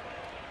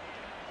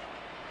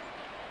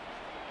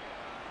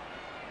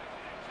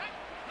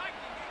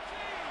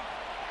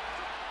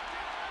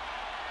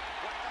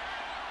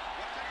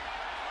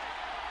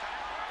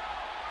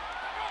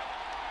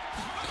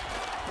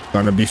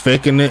 Going to be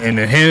faking it and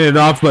then hand it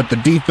off, but the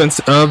defense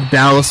of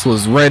Dallas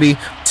was ready.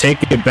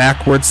 Take it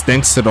backwards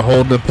thanks to the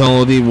holding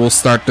penalty. We'll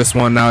start this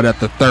one out at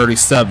the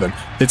 37.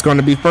 It's going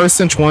to be 1st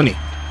and 20.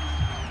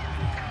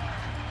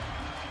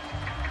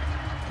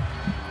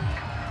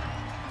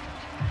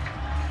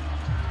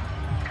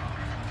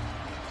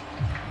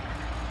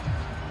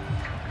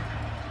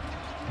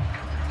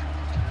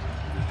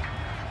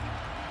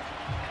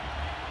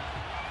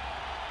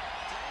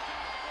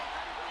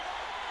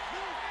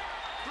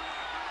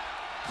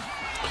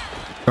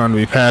 Going to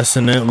be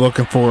passing it,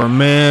 looking for a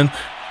man.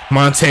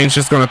 Montaigne's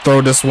just going to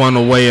throw this one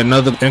away.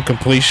 Another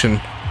incompletion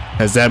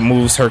as that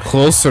moves her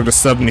closer to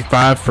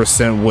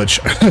 75%, which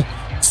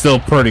still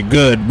pretty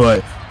good,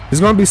 but it's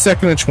going to be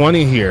 2nd and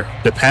 20 here.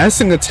 The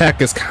passing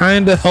attack is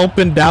kind of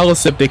helping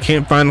Dallas if they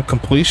can't find a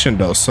completion,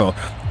 though. So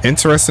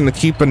interesting to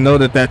keep a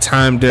note at that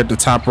time there at the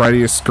top right of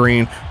your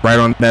screen, right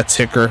on that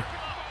ticker.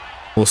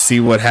 We'll see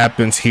what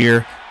happens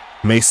here.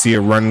 May see a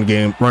run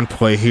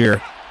play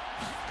here.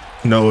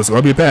 No, it's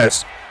going to be a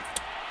pass.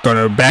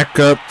 Gonna back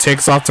up,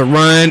 takes off to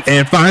run,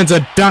 and finds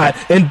a dot.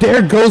 And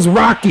there goes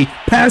Rocky,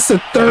 past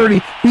the 30.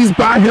 He's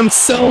by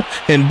himself,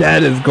 and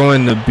that is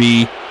going to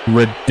be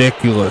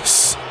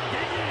ridiculous.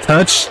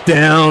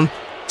 Touchdown,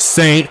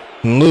 St.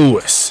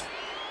 Louis.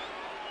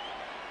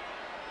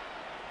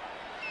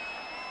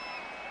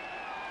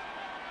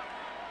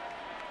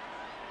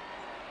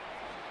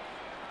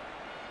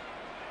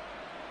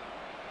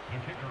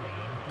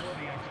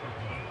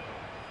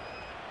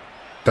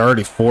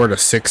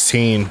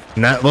 (34-16).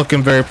 Not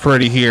looking very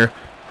pretty here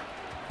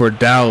for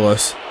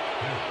Dallas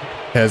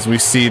as we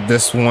see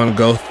this one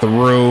go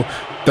through.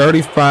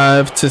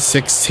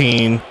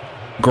 35-16.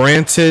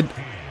 Granted,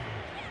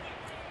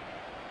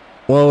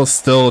 well, it's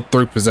still a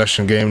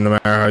 3-possession game no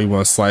matter how you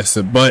want to slice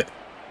it, but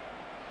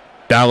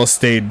Dallas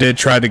State did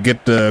try to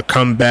get the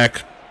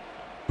comeback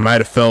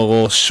Might have fell a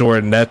little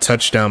short, and that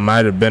touchdown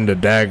might have been the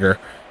dagger.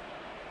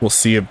 We'll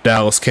see if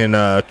Dallas can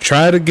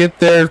try to get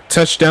their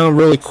touchdown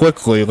really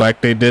quickly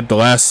like they did the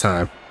last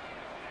time.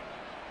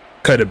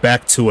 Cut it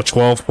back to a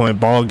 12-point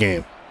ball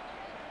game.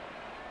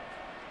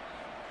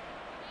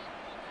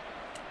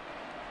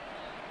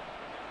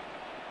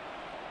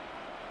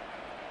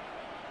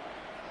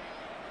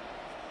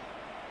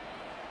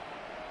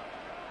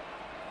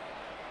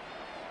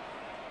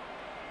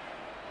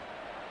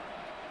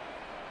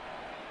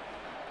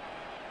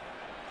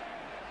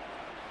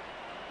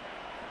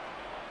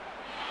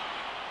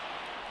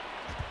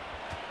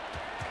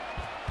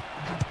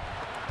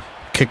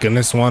 Kicking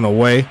this one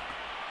away.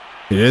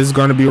 It is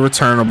going to be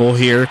returnable.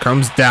 Here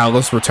comes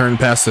Dallas. Return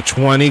past the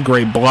 20.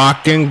 Great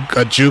blocking.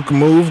 A juke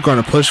move.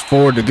 Going to push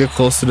forward to get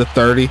close to the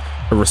 30.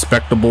 A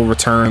respectable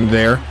return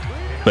there.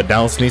 But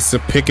Dallas needs to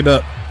pick it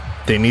up.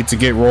 They need to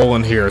get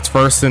rolling here. It's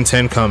 1st and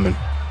 10 coming.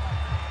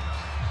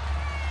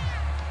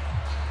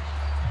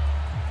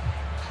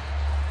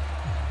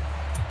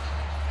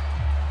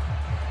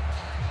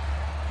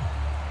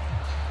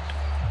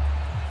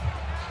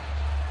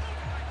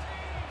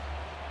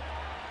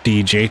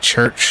 DJ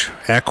Church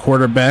at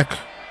quarterback.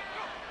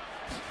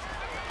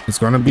 It's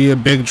going to be a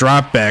big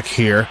drop back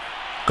here.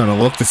 Going to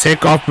look to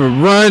take off a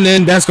run,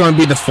 and that's going to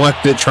be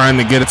deflected, trying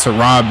to get it to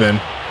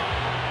Robin.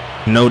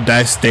 No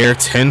dice there.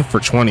 10 for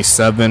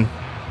 27.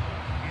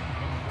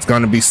 It's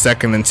going to be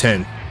 2nd and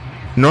 10.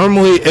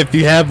 Normally, if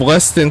you have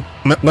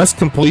less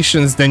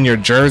completions than your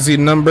jersey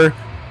number,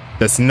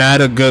 that's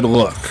not a good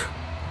look.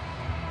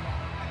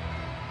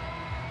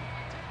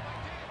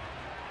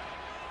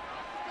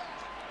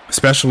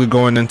 Especially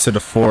going into the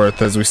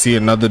 4th, as we see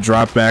another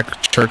drop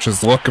back. Church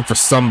is looking for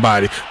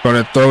somebody. Going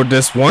to throw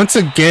this once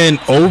again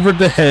over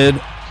the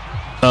head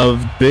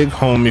of big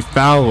homie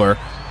Fowler,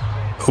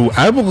 who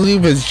I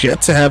believe has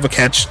yet to have a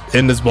catch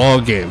in this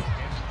ball game.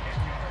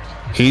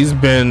 He's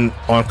been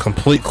on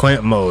complete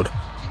clamp mode.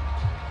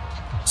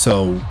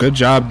 So good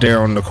job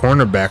there on the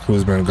cornerback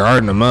who's been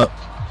guarding him up.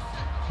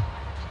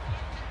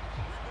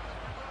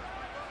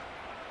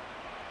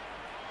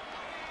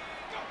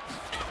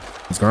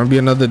 It's going to be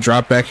another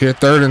drop back here.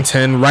 3rd and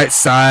 10, right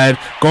side.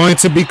 Going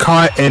to be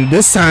caught, and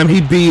this time he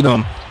beat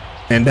him.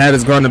 And that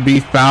is going to be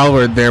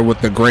Fowler there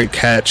with the great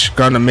catch.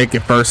 Going to make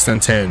it 1st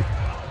and 10.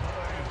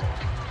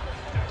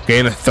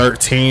 Gain of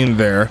 13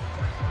 there.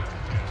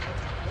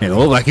 And it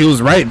looked like he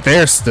was right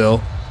there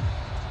still.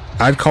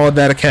 I'd call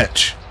that a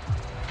catch.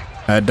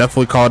 I'd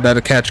definitely call that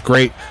a catch.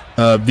 Great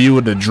view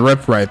of the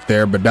drip right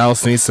there, but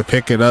Dallas needs to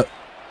pick it up.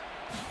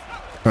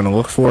 Going to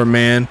look for a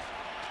man.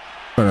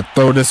 Going to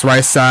throw this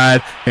right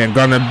side and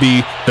going to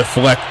be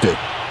deflected.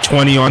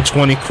 20 on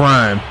 20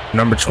 crime.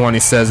 Number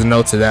 20 says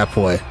no to that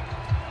play.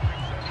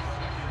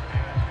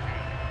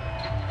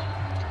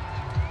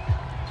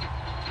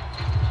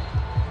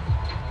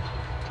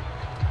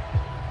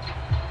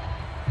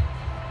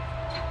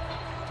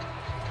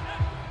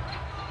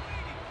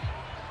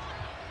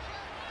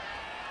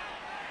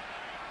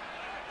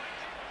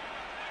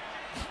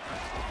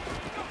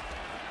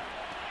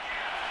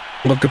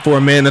 Looking for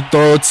a man to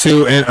throw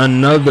to, and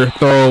another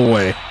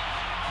throwaway.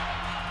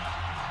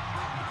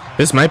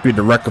 This might be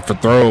the record for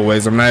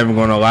throwaways. I'm not even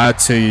going to lie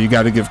to you. You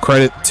got to give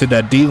credit to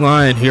that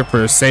D-line here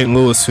for St.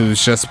 Louis,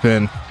 who's just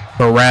been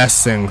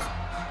harassing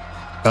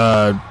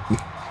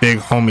big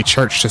homie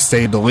Church, to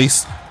say the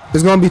least.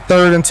 It's going to be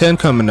 3rd and 10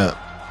 coming up.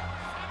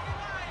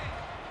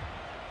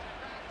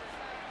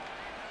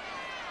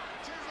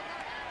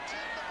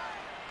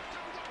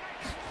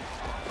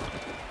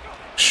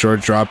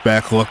 Short drop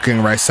back,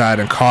 looking right side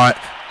and caught.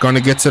 Going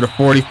to get to the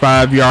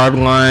 45-yard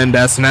line.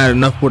 That's not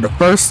enough for the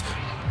first.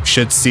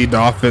 Should see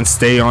the offense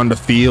stay on the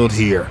field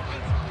here.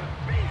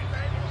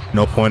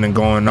 No point in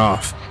going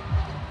off.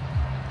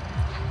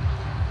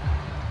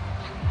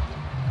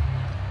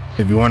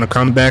 If you want to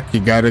come back, you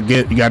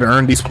gotta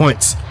earn these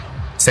points.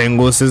 St.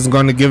 Louis isn't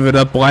going to give it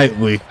up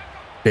lightly.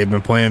 They've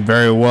been playing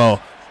very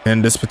well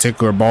in this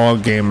particular ball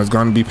game. Is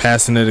going to be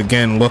passing it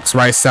again. Looks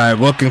right side,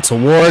 looking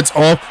towards,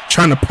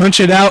 trying to punch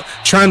it out,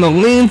 trying to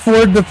lean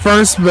forward the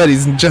first, but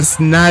he's just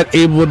not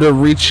able to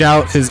reach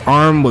out. His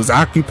arm was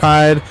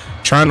occupied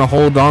trying to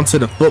hold on to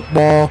the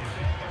football,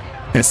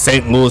 and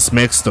St. Louis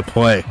makes the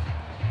play.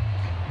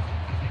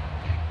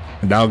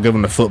 And I'll give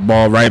him the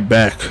football right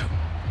back.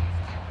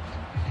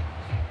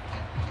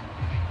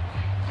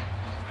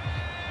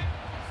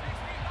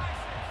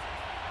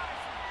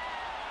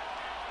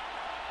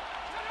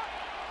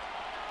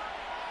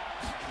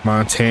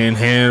 Montaigne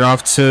handed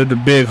off to the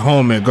big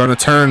homie. Going to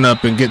turn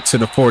up and get to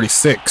the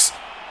 46.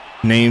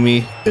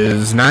 Namey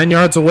is 9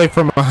 yards away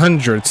from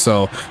 100,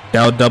 so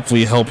that'll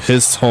definitely help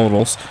his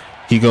totals.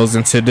 He goes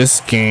into this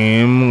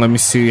game. Let me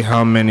see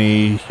how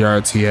many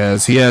yards he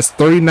has. He has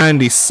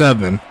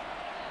 397,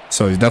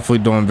 so he's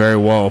definitely doing very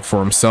well for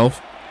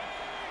himself.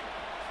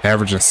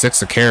 Averaging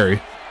 6 a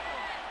carry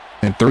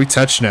and 3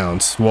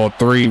 touchdowns. Well,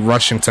 3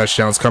 rushing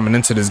touchdowns coming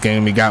into this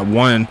game. He got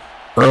 1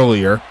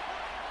 earlier.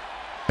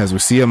 As we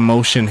see a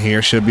motion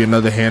here, should be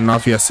another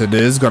handoff. Yes, it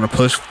is. Going to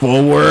push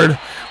forward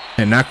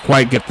and not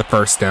quite get the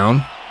first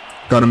down.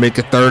 Gonna make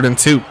it 3rd and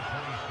 2.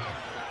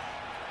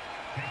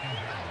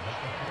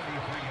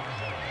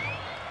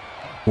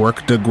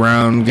 Work the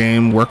ground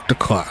game, work the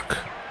clock.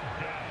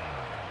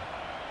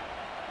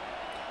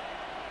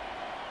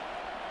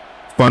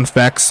 Fun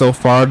fact so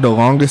far, the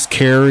longest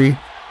carry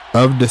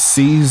of the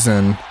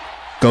season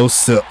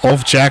goes to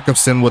Ulf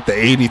Jacobson with the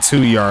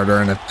 82-yarder.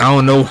 And I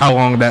don't know how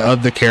long that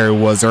other carry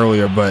was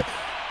earlier, but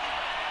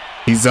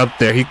he's up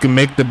there. He can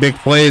make the big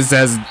plays.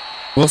 As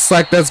looks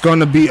like that's going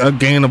to be a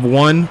gain of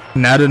 1.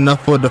 Not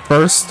enough for the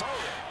first.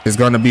 It's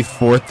going to be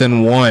 4th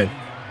and 1.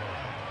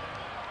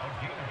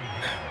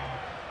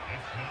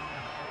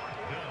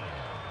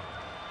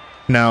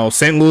 Now,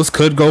 St. Louis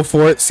could go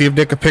for it, see if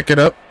they could pick it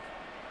up,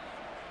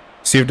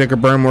 see if they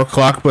could burn more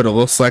clock, but it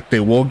looks like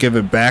they will give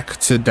it back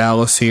to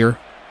Dallas here.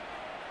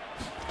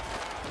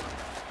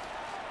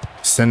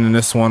 Sending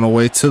this one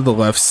away to the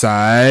left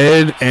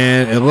side,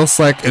 and it looks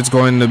like it's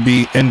going to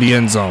be in the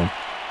end zone.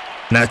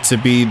 Not to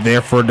be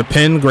there for the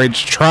pin. Great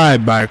try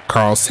by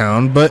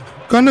Carlstown, but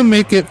gonna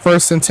make it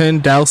 1st and 10.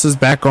 Dallas is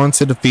back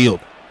onto the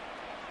field.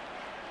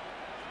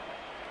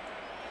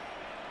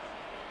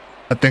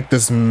 I think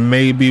this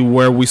may be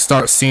where we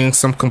start seeing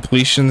some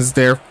completions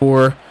there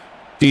for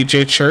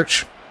DJ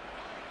Church.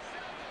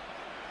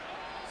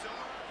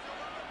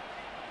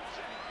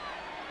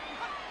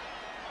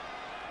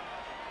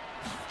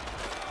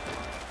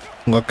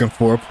 Looking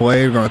for a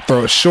play. We're going to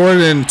throw it short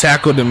and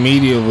tackled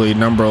immediately.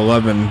 Number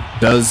 11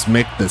 does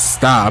make the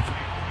stop.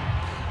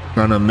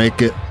 Going to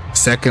make it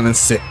 2nd and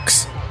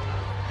 6.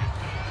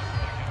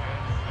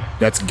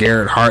 That's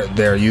Garrett Hart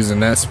there using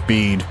that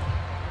speed.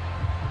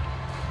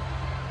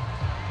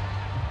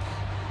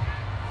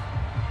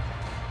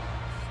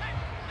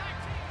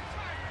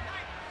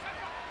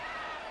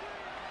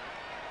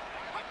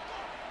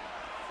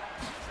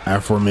 Our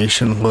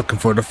formation looking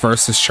for the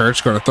first is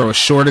Church. Going to throw it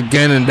short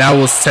again, and that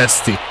was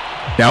testy.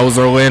 That was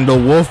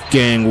Orlando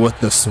Wolfgang with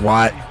the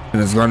swat,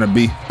 and it's going to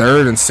be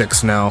 3rd and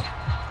 6 now.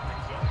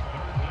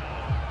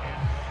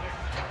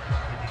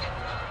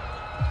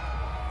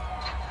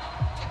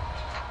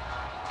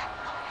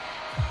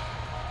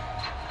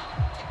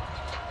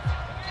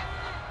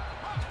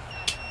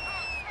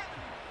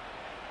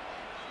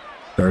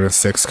 Third and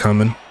 6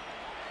 coming.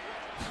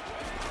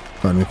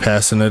 Let me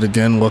passing it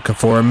again, looking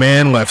for a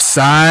man left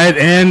side,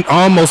 and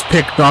almost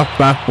picked off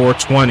by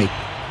 420.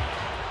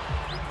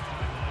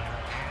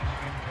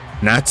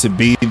 Not to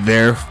be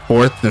there.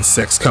 4th and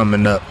 6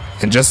 coming up,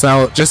 and just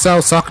how I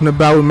was talking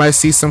about, we might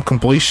see some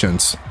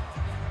completions.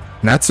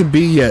 Not to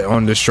be yet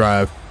on this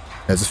drive.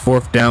 As a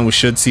 4th down, we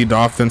should see the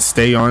offense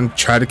stay on,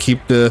 try to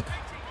keep the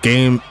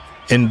game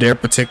in their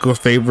particular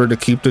favor to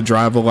keep the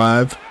drive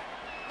alive.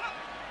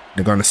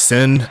 They're going to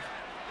send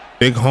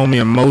Big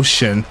Homie in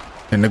motion,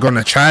 and they're going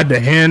to try the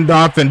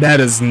handoff, and that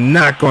is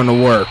not going to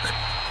work.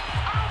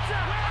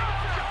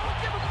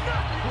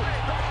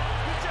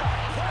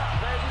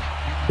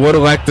 Would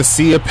have liked to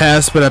see a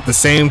pass, but at the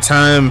same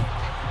time,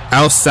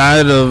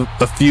 outside of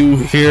a few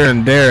here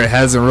and there, it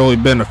hasn't really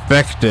been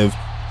effective.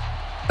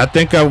 I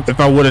think if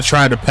I would have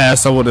tried to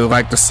pass, I would have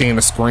liked to see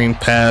a screen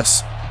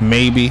pass,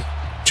 maybe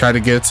try to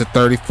get it to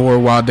 34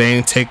 while they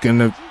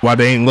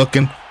ain't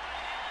looking.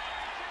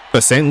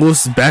 But St.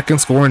 Louis is back in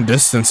scoring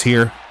distance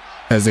here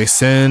as they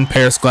send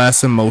Paris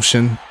Glass in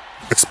motion,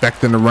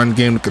 expecting the run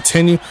game to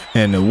continue,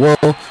 and it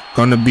will.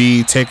 Going to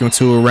be taken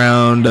to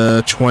around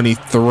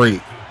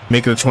 23,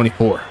 making it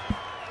 24.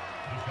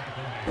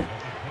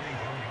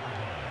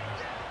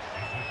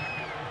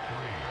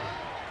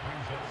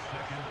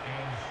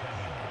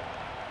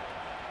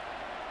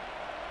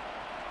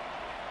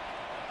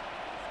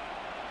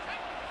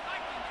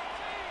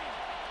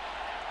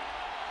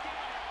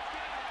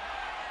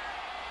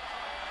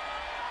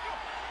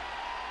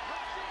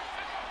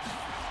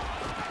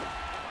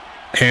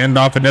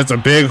 Handoff, and there's a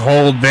big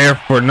hold there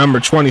for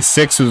number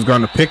 26, who's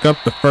going to pick up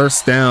the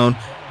first down.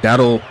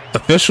 That'll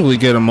officially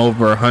get him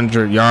over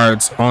 100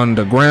 yards on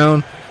the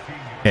ground,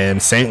 and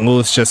St.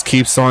 Louis just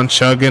keeps on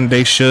chugging.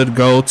 They should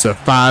go to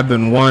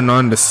 5-1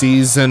 on the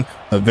season.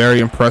 A very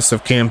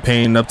impressive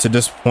campaign up to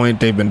this point.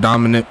 They've been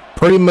dominant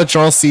pretty much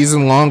all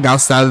season long,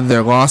 outside of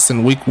their loss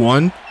in week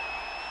 1.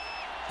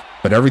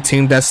 But every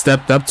team that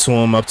stepped up to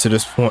them up to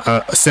this point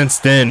since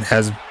then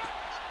hasn't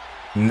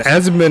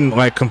been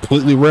like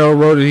completely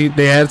railroaded.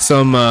 They had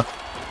some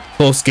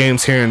close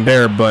games here and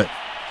there, but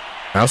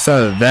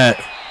outside of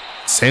that,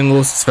 St.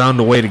 Louis has found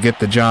a way to get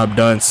the job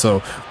done.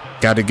 So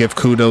got to give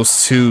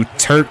kudos to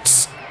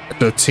Turks,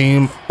 the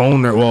team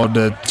owner, well,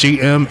 the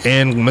GM,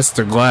 and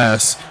Mr.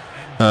 Glass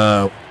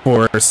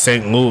for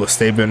St. Louis.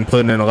 They've been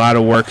putting in a lot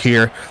of work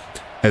here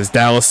as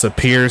Dallas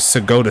appears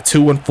to go to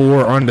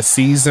 2-4 on the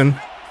season.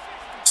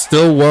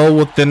 Still well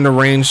within the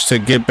range to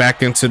get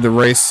back into the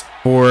race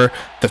for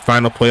the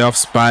final playoff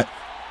spot,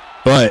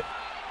 but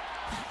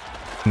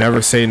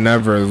never say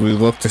never as we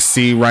look to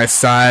see right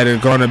side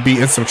and going to be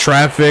in some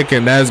traffic,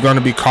 and that is going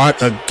to be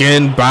caught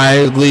again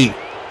by Lee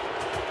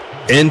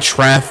in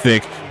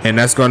traffic, and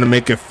that's going to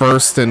make it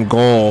 1st and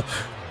goal.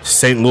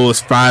 St. Louis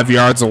 5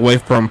 yards away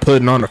from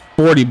putting on a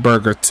 40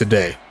 burger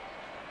today.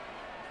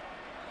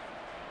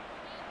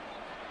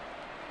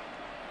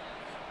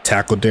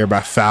 tackled there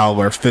by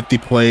Fowler. 50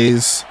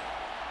 plays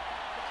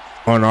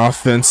on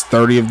offense,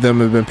 30 of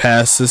them have been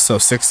passes, so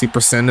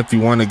 60% if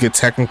you want to get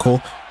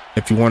technical,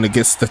 if you want to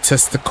get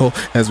statistical.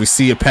 As we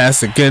see a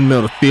pass again,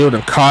 middle of the field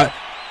and caught.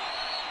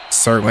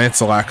 Sir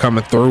Lancelot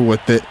coming through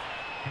with it.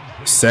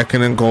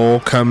 Second and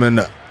goal coming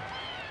up.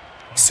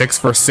 6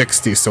 for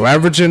 60, so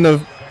averaging a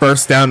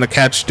first down to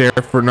catch there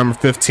for number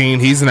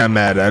 15. He's not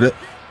mad at it.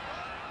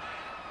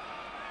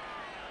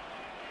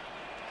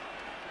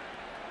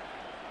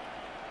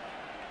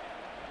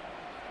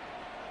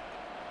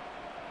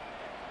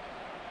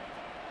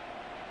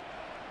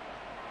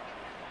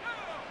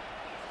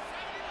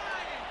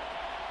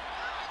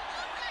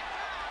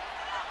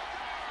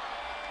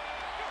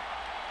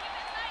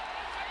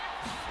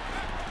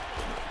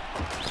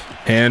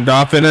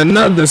 Handoff and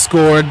another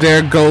score.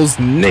 There goes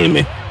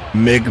McNamison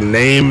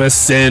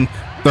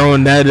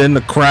throwing that in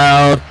the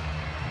crowd.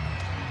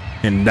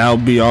 And that'll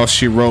be all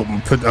she wrote,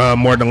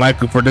 more than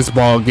likely, for this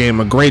ball game.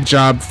 A great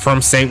job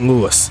from St.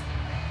 Louis.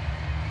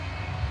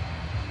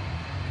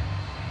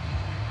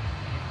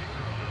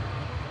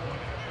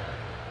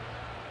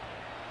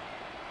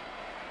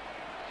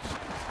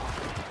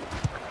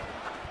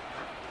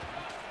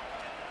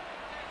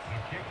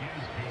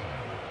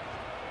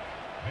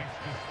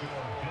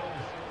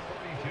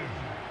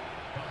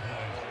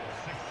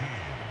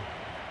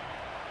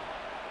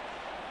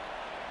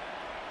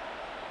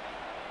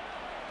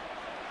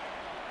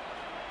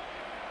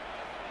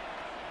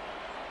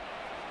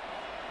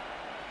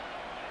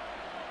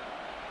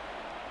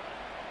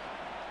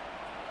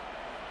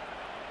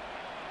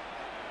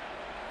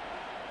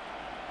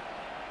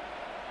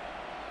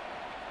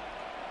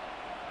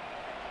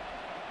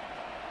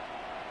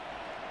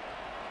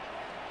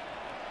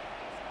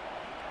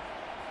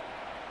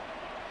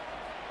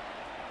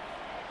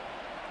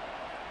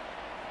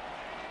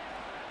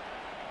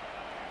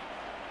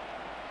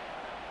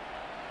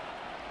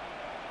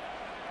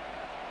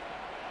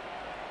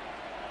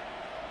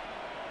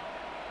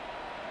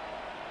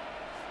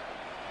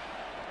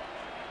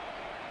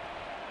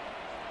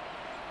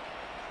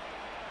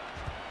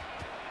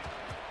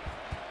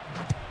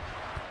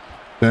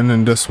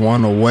 Sending this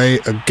one away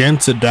again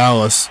to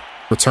Dallas.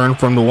 Return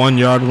from the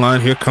 1-yard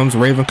line. Here comes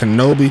Raven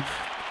Kenobi,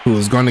 who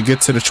is going to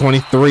get to the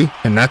 23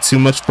 and not too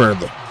much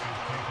further.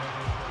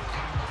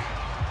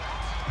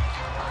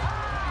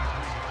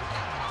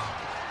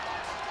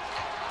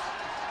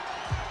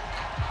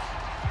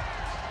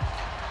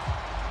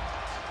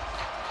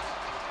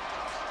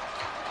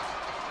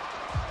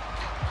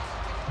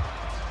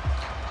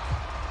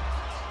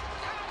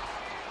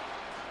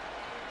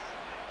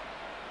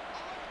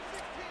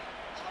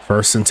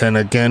 First and 10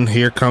 again.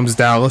 Here comes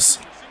Dallas.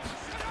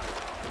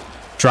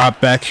 Drop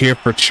back here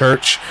for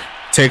Church.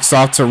 Takes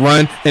off to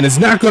run, and it's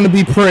not going to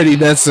be pretty.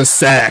 That's a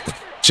sack.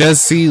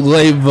 Jesse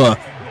Leyva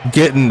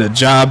getting the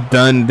job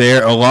done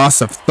there. A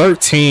loss of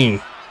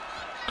 13.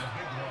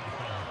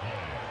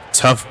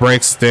 Tough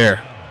breaks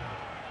there.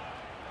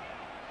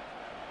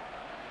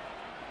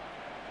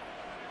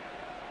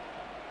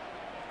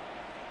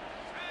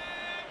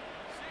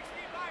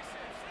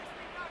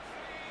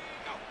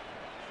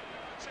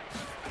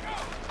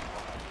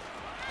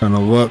 Gonna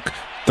look,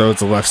 throws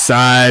to the left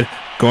side,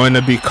 going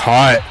to be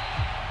caught,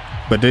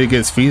 but did get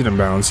his feet in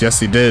bounds. Yes,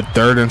 he did.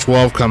 3rd and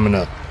 12 coming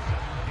up.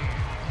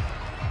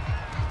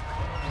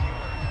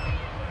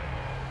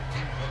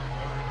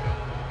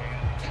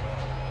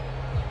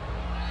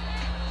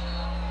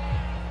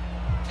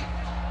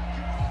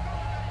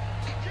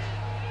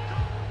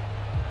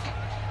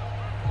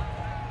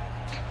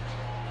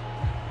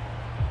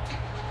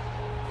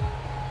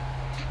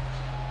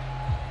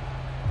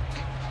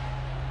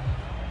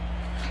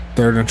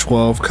 Third and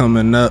 12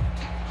 coming up.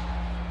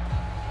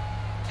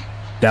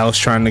 Dallas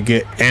trying to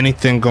get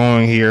anything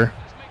going here.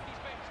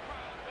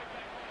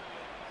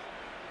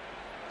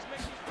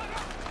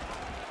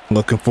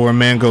 Looking for a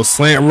man go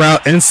slant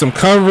route and some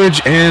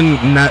coverage,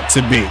 and not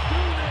to be.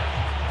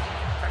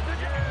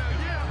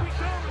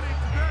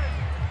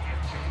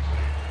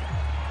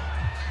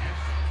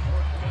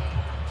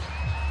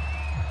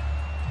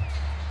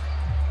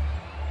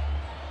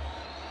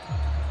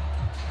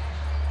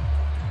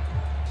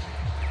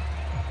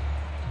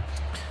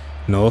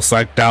 No, it's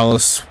like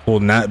Dallas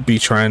will not be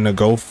trying to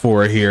go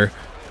for it here,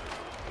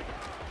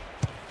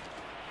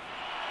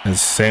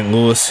 as St.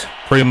 Louis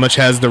pretty much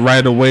has the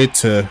right of way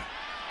to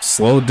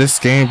slow this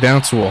game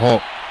down to a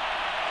halt.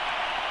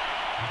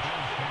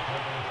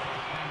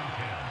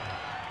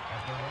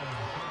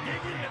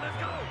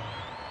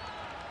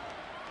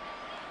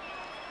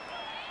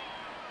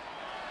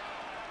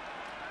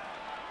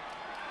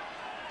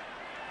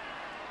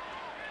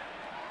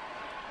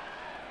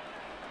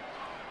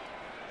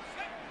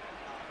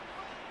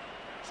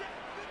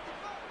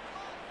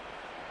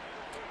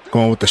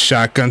 Going with the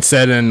shotgun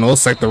set, and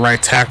looks like the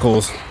right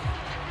tackles.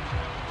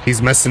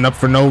 He's messing up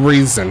for no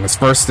reason. It's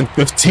 1st and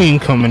 15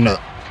 coming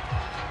up.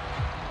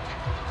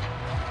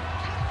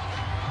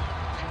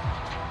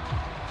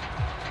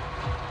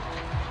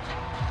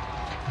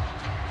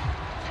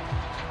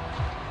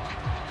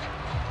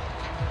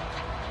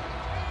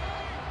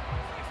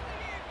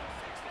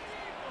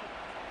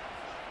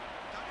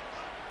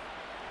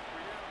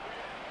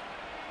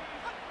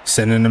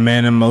 Sending the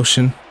man in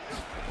motion.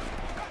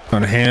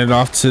 Gonna hand it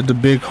off to the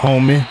big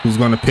homie, who's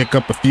gonna pick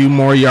up a few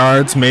more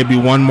yards, maybe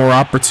one more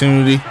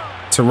opportunity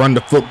to run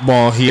the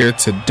football here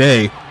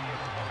today.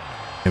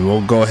 And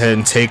we'll go ahead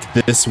and take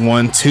this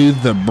one to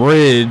the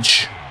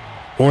bridge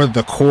or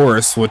the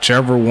chorus,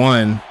 whichever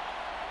one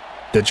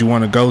that you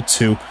want to go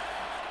to.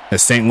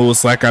 As St.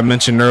 Louis, like I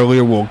mentioned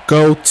earlier, will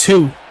go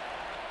to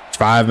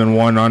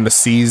 5-1 on the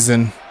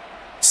season.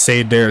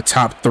 Say they're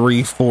top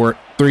 3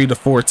 to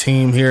 4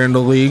 team here in the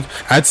league.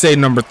 I'd say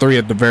number 3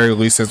 at the very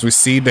least, as we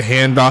see the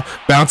handoff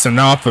bouncing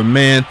off a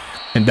man,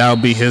 and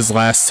that'll be his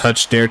last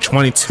touch there.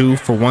 22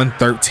 for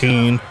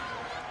 113.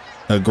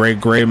 A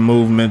great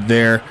movement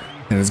there,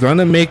 and it's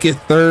gonna make it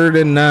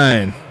 3rd and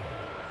 9.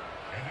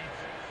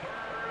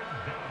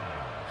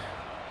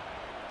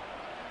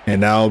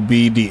 And that'll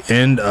be the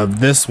end of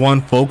this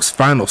one, folks.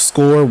 Final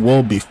score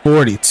will be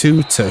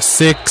 42 to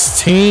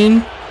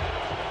 16.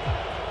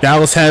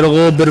 Dallas had a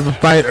little bit of a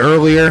fight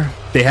earlier.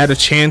 They had a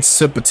chance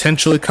to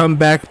potentially come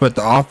back, but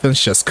the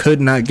offense just could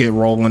not get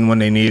rolling when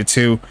they needed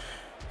to.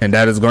 And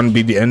that is going to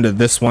be the end of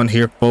this one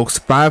here, folks.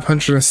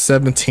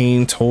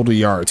 517 total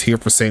yards here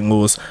for St.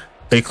 Louis.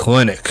 A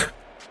clinic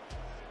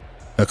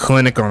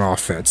on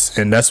offense.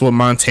 And that's what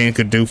Montaigne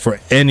could do for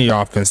any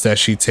offense that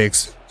she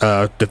takes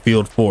the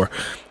field for.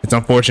 It's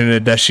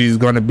unfortunate that she's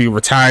going to be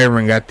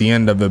retiring at the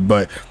end of it,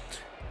 but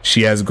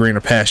she has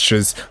greener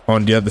pastures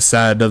on the other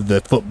side of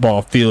the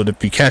football field,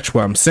 if you catch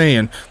what I'm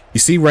saying. You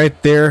see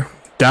right there,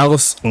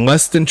 Dallas,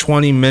 less than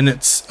 20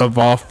 minutes of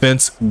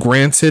offense.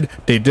 Granted,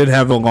 they did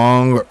have a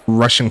long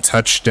rushing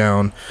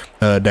touchdown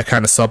that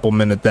kind of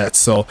supplemented that.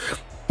 So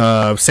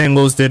St.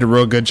 Louis did a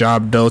real good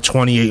job, though.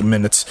 28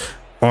 minutes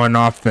on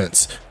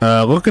offense.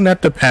 Looking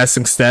at the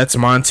passing stats,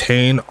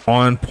 Montaigne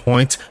on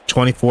point,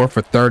 24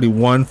 for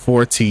 31,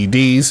 4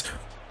 TDs.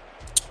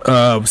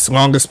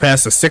 Longest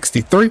pass of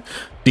 63.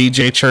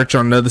 DJ Church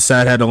on the other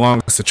side had the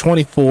longest of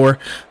 24,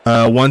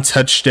 1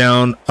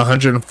 touchdown,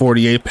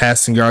 148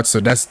 passing yards.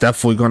 So that's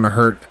definitely going to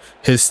hurt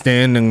his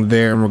standing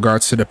there in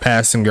regards to the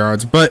passing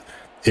yards, but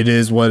it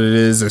is what it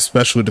is,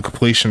 especially the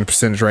completion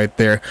percentage right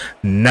there.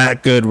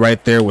 Not good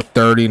right there with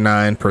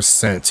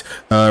 39%.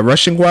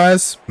 Rushing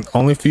wise,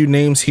 only a few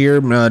names here.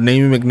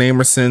 Namie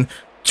McNamerson,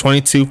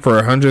 22 for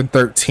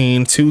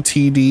 113, 2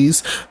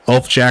 TDs.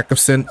 Ulf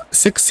Jacobson,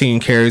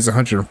 16 carries,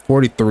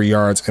 143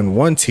 yards, and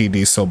 1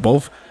 TD. So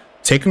both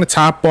taking the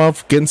top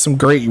off, getting some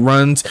great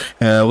runs.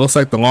 Looks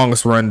like the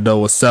longest run, though,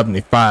 was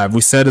 75.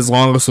 We said his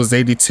longest was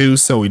 82,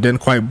 so we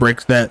didn't quite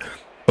break that,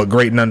 but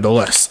great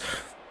nonetheless.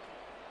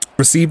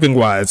 Receiving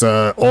wise,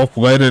 Ulf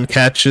led in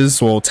catches,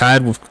 well,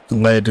 tied with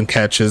led in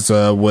catches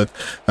with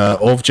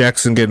Ulf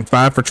Jackson getting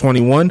 5 for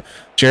 21.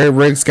 Jerry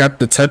Riggs got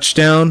the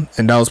touchdown,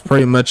 and that was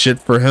pretty much it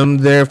for him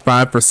there.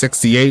 5 for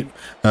 68.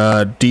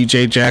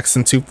 DJ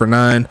Jackson 2 for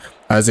 9.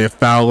 Isaiah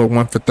Fowler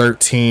 1 for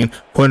 13.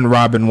 Quentin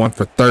Robin 1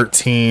 for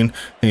 13.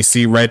 And you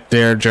see right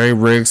there, Jerry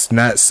Riggs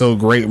not so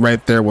great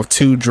right there with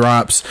 2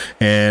 drops,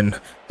 and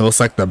it looks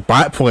like the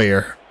bot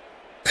player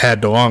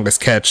had the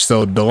longest catch.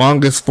 So the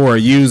longest for a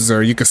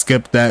user, you can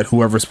skip that,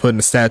 whoever's putting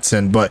the stats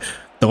in, but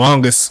the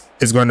longest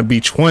is going to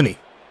be 20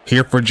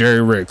 here for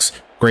Jerry Riggs.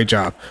 Great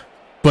job.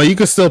 But you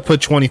can still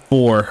put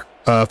 24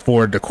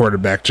 for the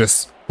quarterback,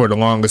 just for the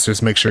longest.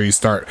 Just make sure you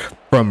start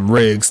from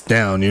Riggs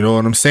down, you know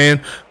what I'm saying?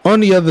 On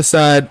the other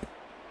side,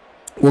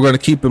 we're going to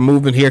keep it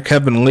moving here.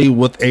 Kevin Lee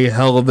with a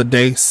hell of a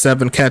day.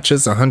 7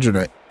 catches,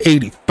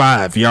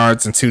 185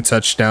 yards, and 2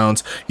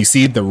 touchdowns. You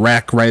see the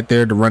rack right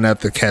there to run out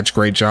the catch.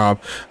 Great job.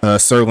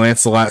 Sir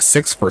Lancelot,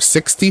 6 for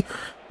 60.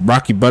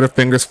 Rocky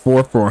Butterfingers,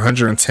 4 for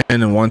 110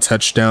 and 1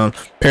 touchdown.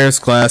 Paris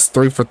Glass,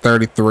 3 for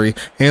 33.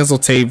 Hansel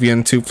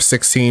Tavian, 2 for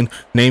 16.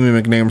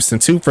 Namie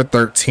McNamerson, 2 for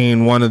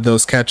 13. One of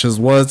those catches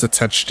was a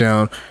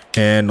touchdown.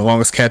 And the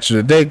longest catch of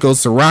the day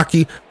goes to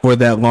Rocky for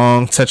that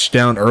long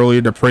touchdown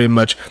earlier to pretty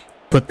much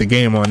put the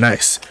game on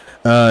ice.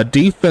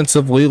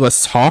 Defensively,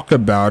 let's talk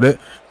about it.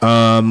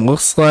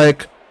 Looks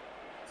like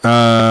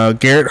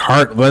Garrett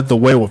Hart led the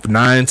way with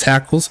 9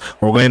 tackles.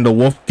 Orlando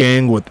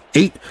Wolfgang with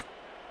 8.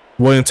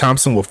 William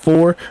Thompson with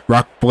 4.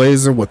 Rock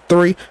Blazer with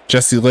 3.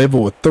 Jesse Leva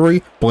with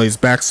 3. Blaze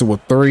Baxter with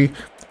 3.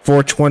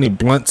 420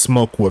 Blunt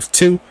Smoke with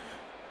 2.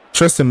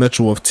 Tristan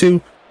Mitchell with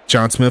 2.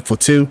 John Smith with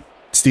 2.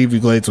 Stevie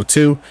Glades with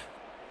 2.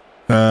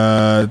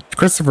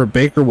 Christopher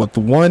Baker with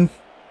 1.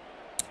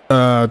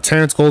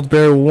 Terrence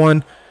Goldsberry with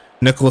 1.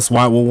 Nicholas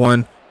White with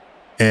 1.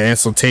 And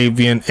Ansel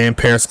Tavian and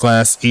Paris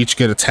Glass each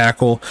get a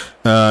tackle.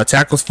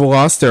 Tackles for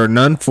loss, there are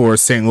none for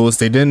St. Louis.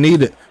 They didn't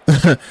need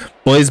it.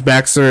 Blaze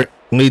Baxter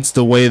leads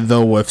the way,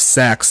 though, with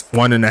sacks,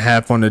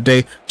 1.5 on the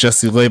day.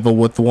 Jesse Leva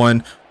with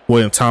 1.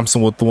 William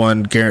Thompson with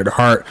 1. Garrett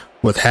Hart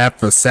with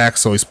half a sack,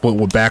 so he split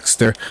with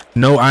Baxter.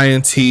 No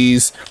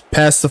INTs.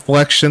 Pass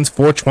deflections,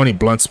 420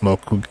 Blunt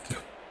Smoke.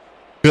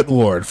 Good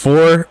Lord.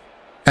 4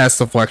 pass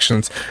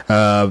deflections.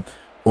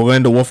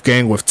 Orlando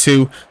Wolfgang with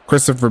 2.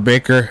 Christopher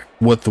Baker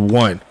with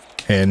 1.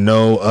 And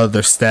no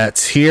other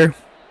stats here.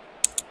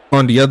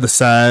 On the other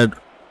side,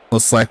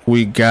 looks like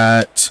we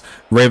got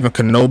Raven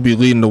Kenobi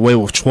leading the way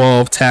with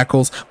 12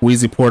 tackles.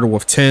 Wheezy Porter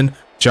with 10.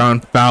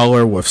 John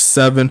Fowler with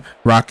 7,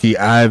 Rocky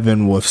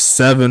Ivan with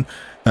 7,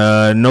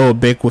 Noah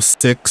Bake with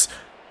 6,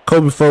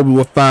 Kobe Froby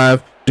with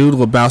 5, Dude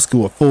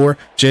Lebowski with 4,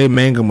 Jay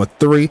Mangum with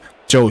 3,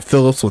 Joey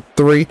Phillips with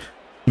 3,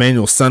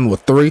 Manuel Sun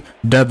with 3,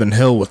 Devin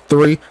Hill with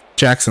 3,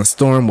 Jackson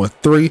Storm with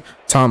 3,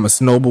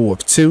 Thomas Noble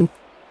with 2,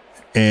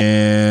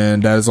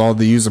 and that is all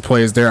the user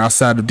players there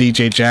outside of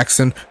DJ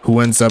Jackson,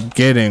 who ends up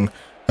getting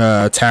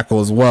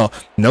tackle as well.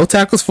 No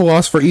tackles for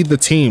loss for either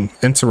team.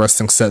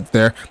 Interesting set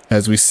there,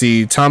 as we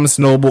see Thomas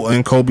Noble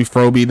and Kobe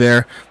Froby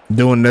there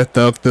doing their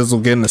thug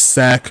thizzle, getting a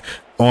sack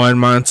on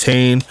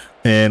Montaigne,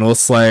 and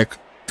looks like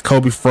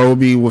Kobe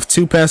Froby with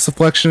 2 pass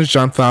deflections,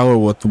 John Fowler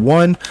with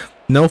 1.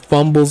 No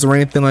fumbles or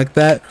anything like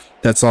that.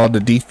 That's all the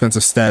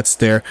defensive stats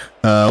there.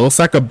 Looks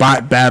like a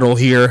bot battle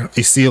here.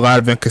 You see a lot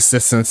of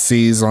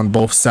inconsistencies on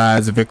both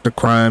sides. Victor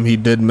Crime, he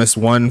did miss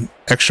 1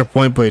 extra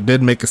point, but he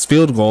did make his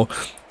field goal.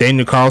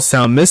 Daniel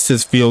Carlstown missed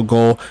his field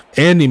goal,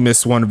 and he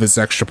missed 1 of his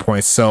extra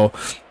points. So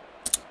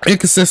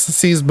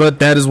inconsistencies, but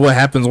that is what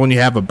happens when you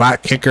have a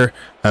bot kicker.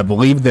 I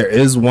believe there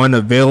is one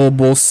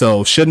available,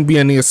 so shouldn't be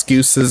any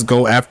excuses.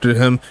 Go after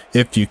him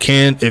if you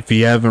can, if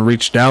you haven't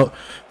reached out.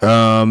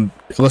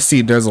 Let's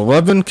see, there's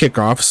 11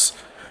 kickoffs,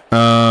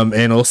 and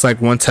it looks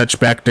like 1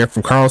 touchback there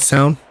from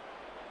Carlstown.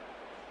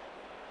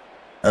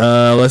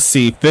 Let's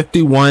see,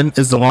 51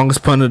 is the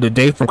longest punt of the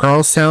day from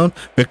Carlstown.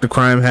 Victor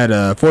Crime had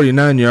a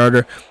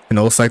 49-yarder, and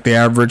it looks like they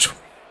average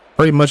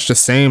pretty much the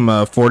same,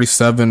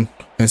 47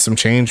 and some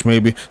change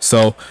maybe.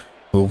 So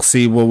we'll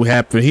see what we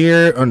have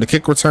here on the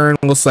kick return.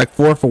 Looks like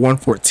 4 for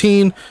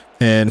 114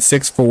 and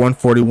 6 for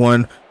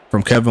 141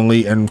 from Kevin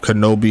Lee and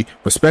Kenobi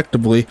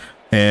respectively.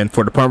 And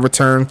for the punt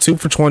return, 2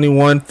 for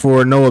 21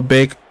 for Noah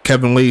Bake,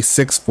 Kevin Lee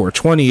 6 for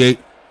 28.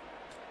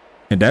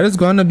 And that is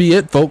going to be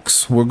it,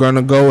 folks. We're going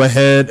to go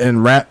ahead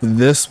and wrap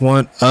this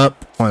one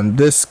up on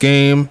this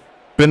game.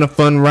 Been a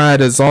fun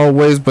ride as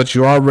always, but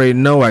you already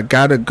know I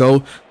gotta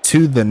go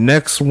to the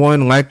next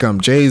one like I'm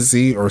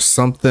Jay-Z or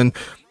something.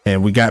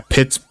 And we got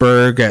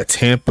Pittsburgh at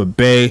Tampa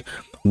Bay.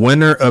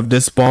 Winner of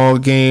this ball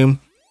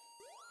game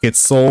gets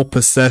sole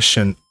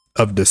possession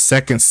of the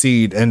 2nd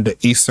seed in the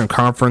Eastern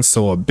Conference.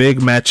 So a big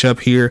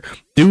matchup here.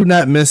 Do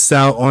not miss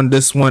out on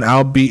this one.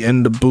 I'll be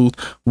in the booth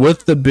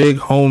with the big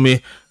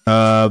homie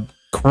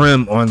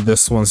Krim on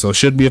this one. So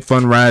should be a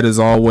fun ride as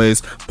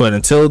always. But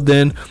until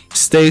then,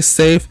 stay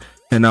safe,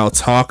 and I'll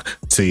talk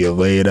to you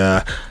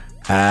later.